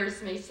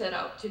others may set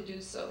out to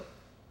do so.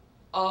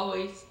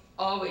 Always,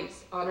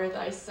 always honor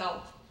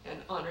thyself and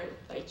honor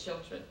thy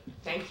children.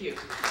 Thank you.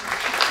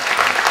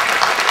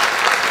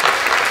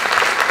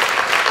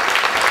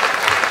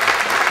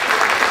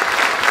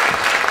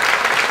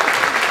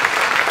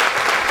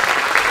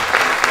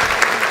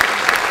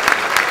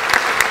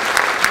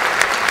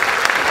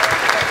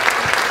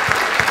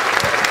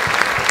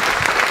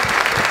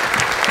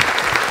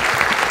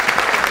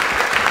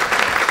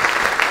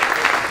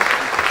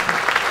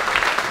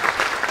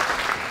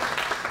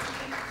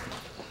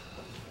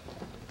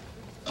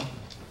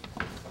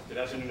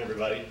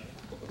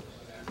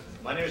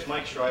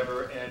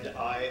 And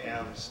I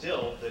am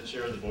still the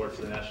chair of the board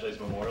for the National AIDS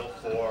Memorial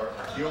for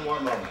a few more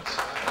moments.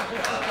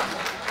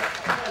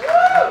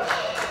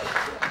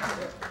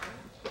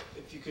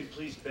 If you could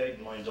please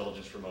beg my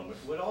indulgence for a moment.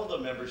 Would all the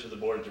members of the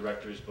board of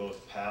directors,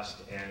 both past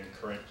and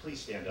current, please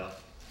stand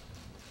up?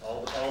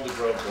 All the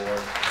Grove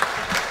board.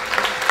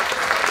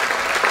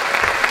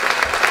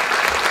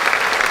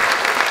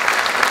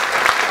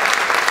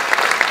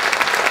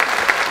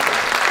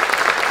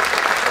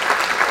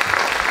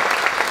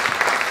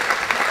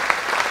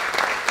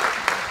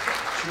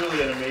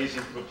 Truly an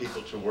amazing group of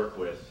people to work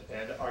with.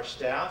 And our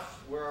staff,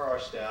 where are our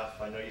staff?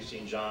 I know you've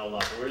seen John a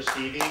lot. Where's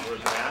Stevie?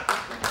 Where's Matt?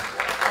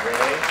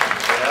 Ray?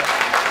 Jeff?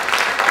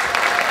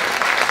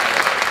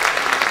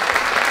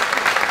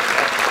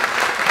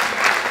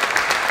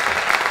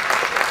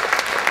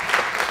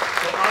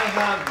 So I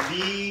have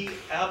the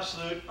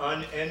absolute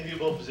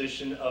unenviable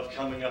position of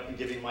coming up and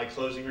giving my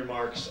closing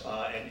remarks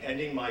and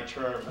ending my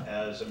term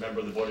as a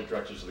member of the board of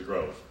directors of the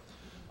Grove.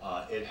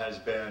 It has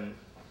been,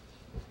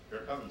 here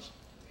it comes.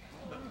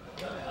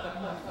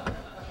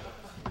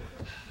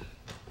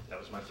 That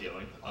was my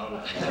feeling.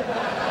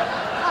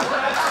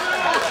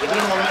 Give it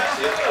a moment,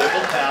 it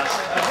will pass.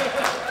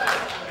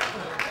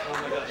 Oh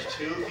my gosh,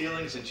 2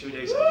 feelings in 2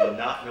 days. I do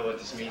not know what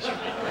this means for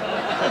me.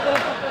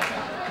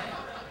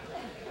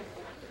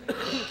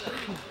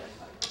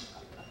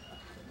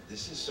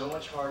 This is so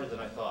much harder than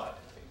I thought.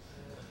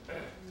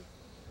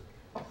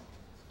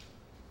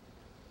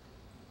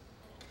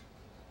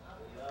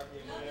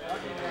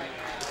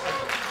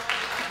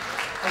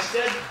 I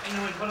said, you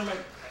know, in one of my,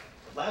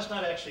 last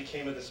night I actually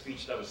came with a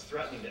speech that I was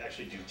threatening to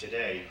actually do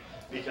today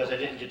because I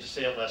didn't get to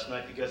say it last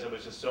night because I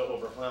was just so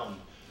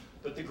overwhelmed.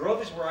 But the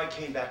Grove is where I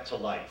came back to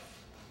life.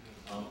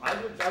 I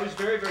was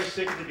very, very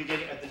sick at the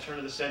beginning, at the turn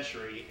of the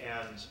century,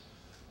 and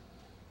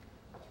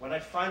when I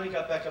finally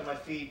got back on my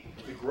feet,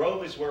 the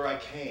Grove is where I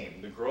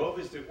came. The Grove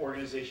is the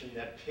organization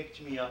that picked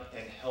me up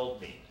and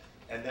held me,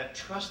 and that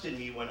trusted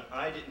me when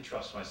I didn't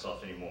trust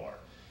myself anymore,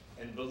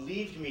 and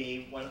believed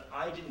me when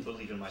I didn't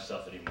believe in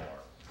myself anymore,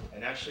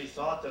 and actually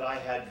thought that I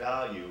had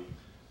value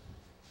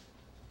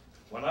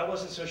when I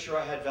wasn't so sure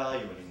I had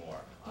value anymore.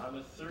 I'm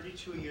a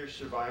 32-year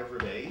survivor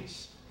of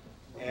AIDS,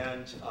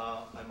 and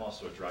I'm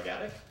also a drug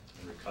addict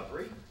in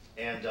recovery,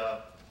 and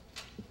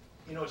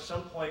you know, at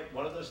some point,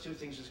 one of those 2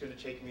 things is going to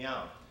take me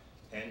out.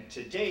 And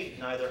to date,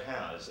 neither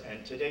has,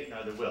 and to date,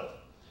 neither will.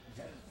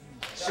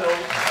 So,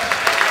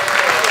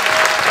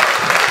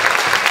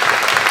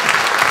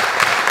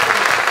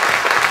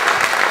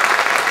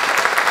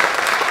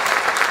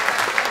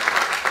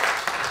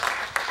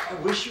 I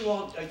wish you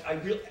all,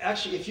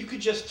 actually, if you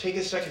could just take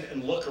a second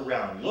and look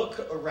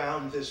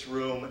around this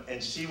room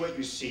and see what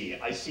you see.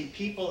 I see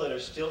people that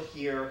are still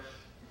here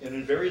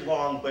in a very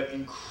long but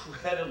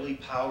incredibly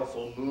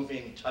powerful,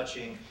 moving,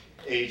 touching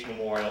AIDS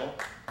memorial,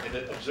 and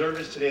an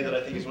observance today that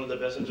I think is one of the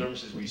best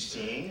observances we've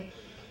seen,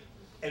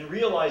 and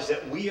realize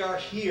that we are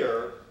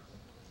here.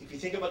 If you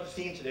think about the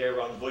theme today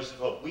around the Voice of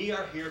Hope, we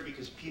are here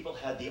because people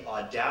had the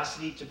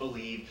audacity to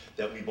believe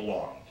that we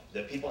belonged,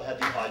 that people had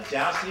the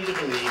audacity to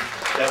believe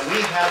that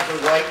we had the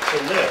right to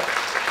live.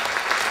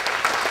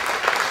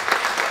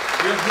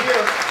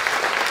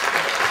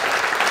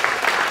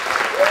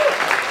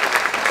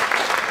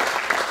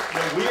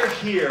 We're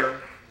here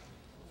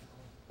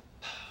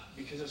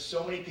because of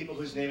so many people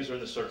whose names are in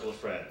the circle of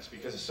friends,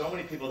 because of so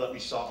many people that we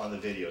saw on the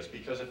videos,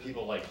 because of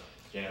people like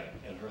Janet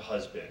and her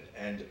husband,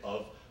 and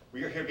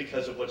we are here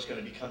because of what's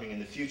going to be coming in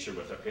the future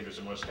with our PEDRO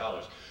ZAMORA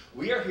scholars.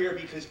 We are here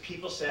because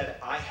people said,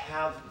 I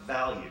have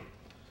value.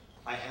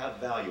 I have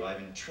value. I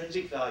have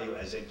intrinsic value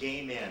as a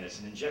gay man, as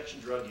an injection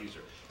drug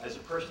user, as a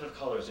person of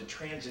color, as a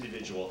trans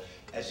individual.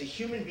 As a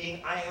human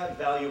being, I have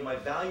value. My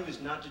value is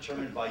not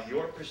determined by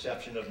your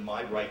perception of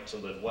my right to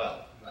live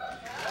well.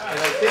 And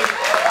I think,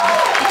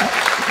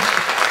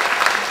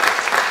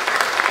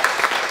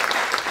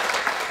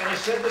 and I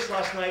said this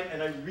last night,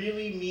 and I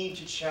really mean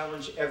to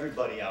challenge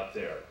everybody out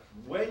there.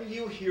 When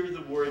you hear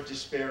the word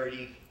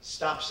disparity,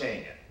 stop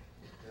saying it.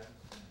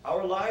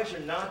 Our lives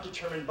are not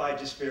determined by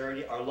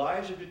disparity. Our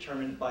lives are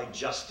determined by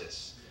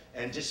justice.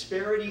 And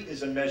disparity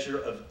is a measure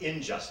of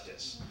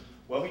injustice.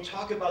 When we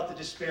talk about the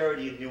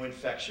disparity in new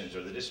infections,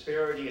 or the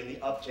disparity in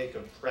the uptake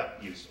of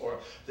PrEP use, or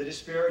the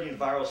disparity in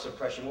viral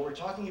suppression, what we're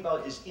talking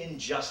about is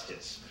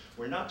injustice.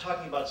 We're not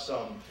talking about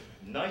some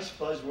nice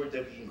buzzword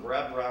that we can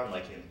grab around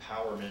like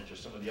empowerment or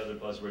some of the other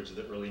buzzwords of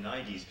the early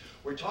 90s.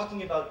 We're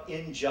talking about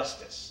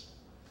injustice.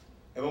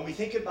 And when we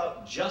think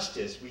about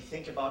justice, we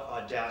think about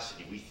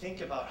audacity, we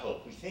think about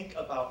hope, we think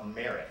about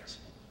merit.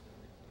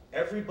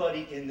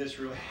 Everybody in this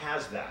room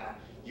has that.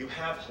 You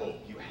have hope,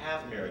 you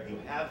have merit, you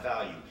have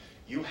value.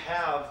 You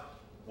have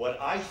what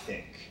I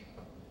think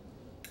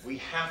we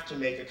have to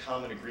make a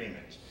common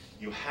agreement.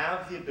 You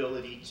have the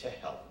ability to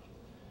help.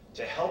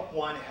 To help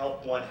one,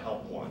 help one,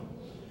 help one.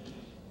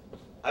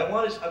 I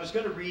was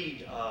going to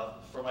read,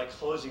 for my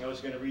closing, I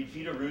was going to read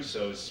Vito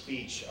Russo's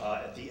speech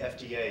at the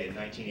FDA in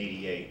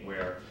 1988,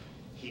 where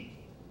he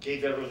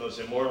gave everyone those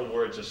immortal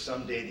words of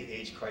someday the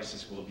AIDS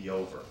crisis will be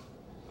over.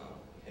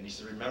 And he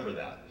said, remember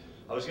that.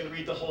 I was going to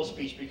read the whole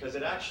speech because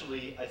it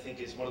actually, I think,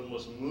 is one of the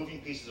most moving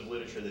pieces of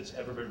literature that's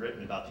ever been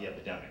written about the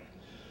epidemic.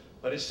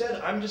 But instead,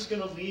 I'm just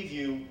going to leave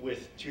you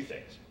with two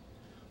things.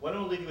 One, I'm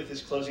going to leave you with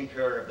his closing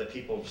paragraph that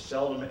people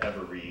seldom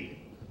ever read,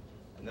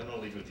 and then I'm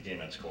going to leave you with the gay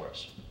men's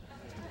chorus.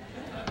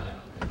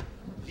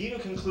 Vito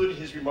concluded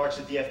his remarks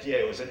at the FDA.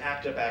 It was an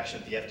ACT UP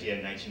action at the FDA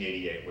in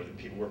 1988, where the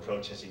people were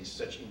protesting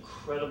such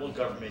incredible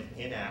government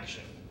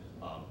inaction.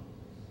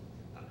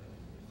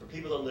 For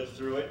people that lived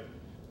through it,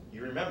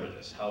 you remember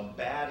this, how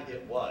bad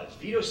it was.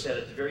 Vito said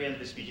at the very end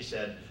of the speech, he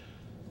said,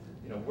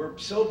 we're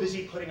so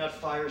busy putting out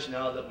fires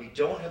now that we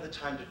don't have the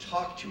time to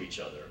talk to each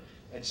other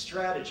and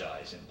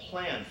strategize and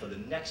plan for the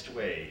next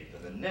wave,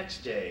 and the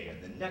next day,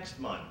 and the next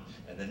month,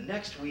 and the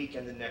next week,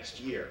 and the next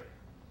year.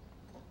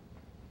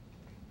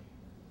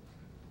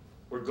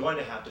 We're going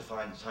to have to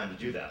find the time to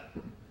do that.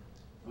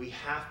 We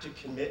have to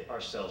commit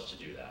ourselves to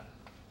do that.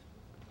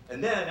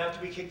 And then,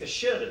 after we kick the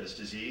shit out of this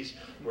disease,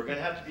 we're going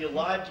to have to be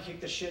alive to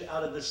kick the shit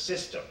out of the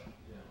system.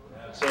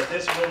 So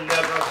this will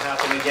never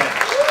happen again.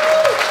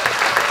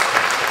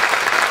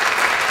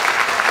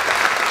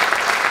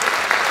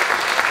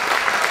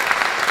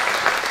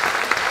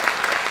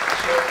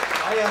 So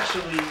I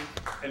actually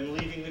am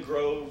leaving the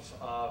Grove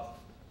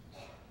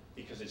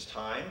because it's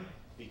time,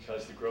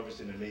 because the Grove is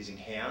in amazing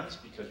hands,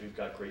 because we've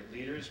got great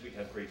leaders, we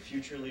have great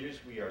future leaders,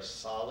 we are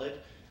solid,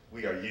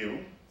 we are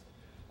you.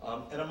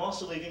 And I'm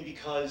also leaving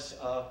because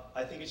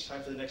I think it's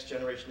time for the next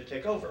generation to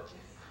take over.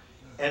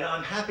 And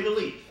I'm happy to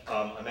leave.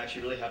 I'm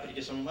actually really happy to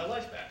get some of my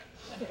life back.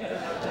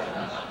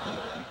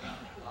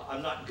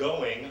 I'm not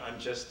going, I'm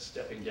just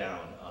stepping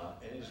down.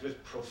 And it was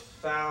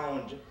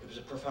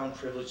a profound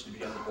privilege to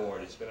be on the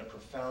board. It's been a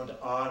profound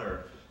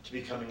honor to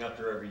be coming up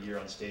here every year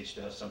on stage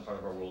to have some part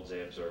of our World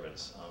Day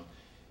observance.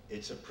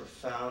 It's a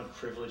profound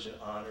privilege and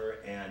honor,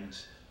 and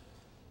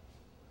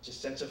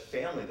just sense of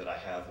family that I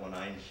have when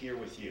I'm here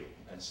with you.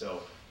 And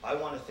so I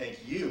want to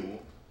thank you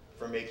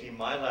for making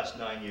my last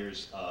 9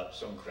 years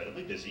so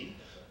incredibly busy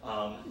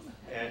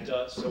and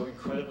so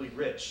incredibly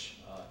rich.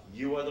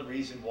 You are the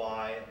reason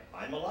why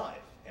I'm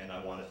alive, and I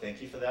want to thank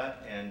you for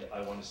that, and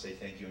I want to say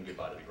thank you and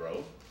goodbye to the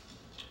Grove.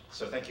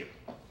 So thank you.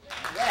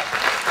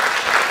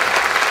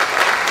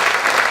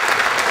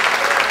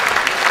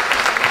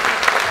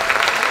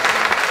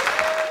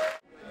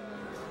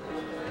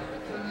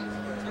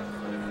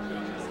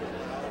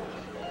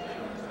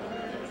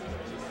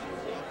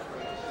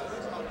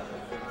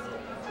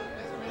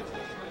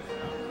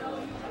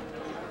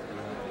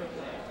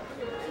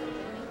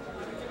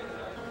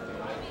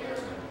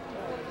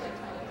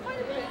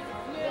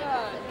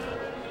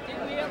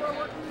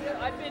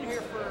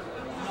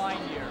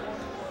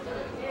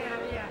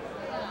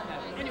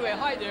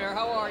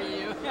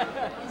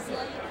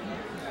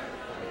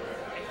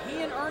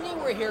 Ernie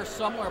were here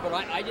somewhere, but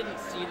I didn't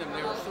see them.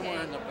 They were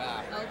somewhere in the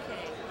back.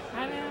 Okay.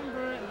 I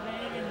remember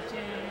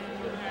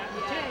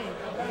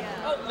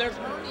Oh, there's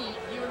Ernie.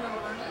 Do you remember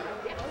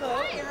Ernie? Hello.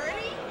 Hi,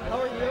 Ernie. How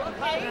are you?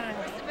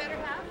 Okay.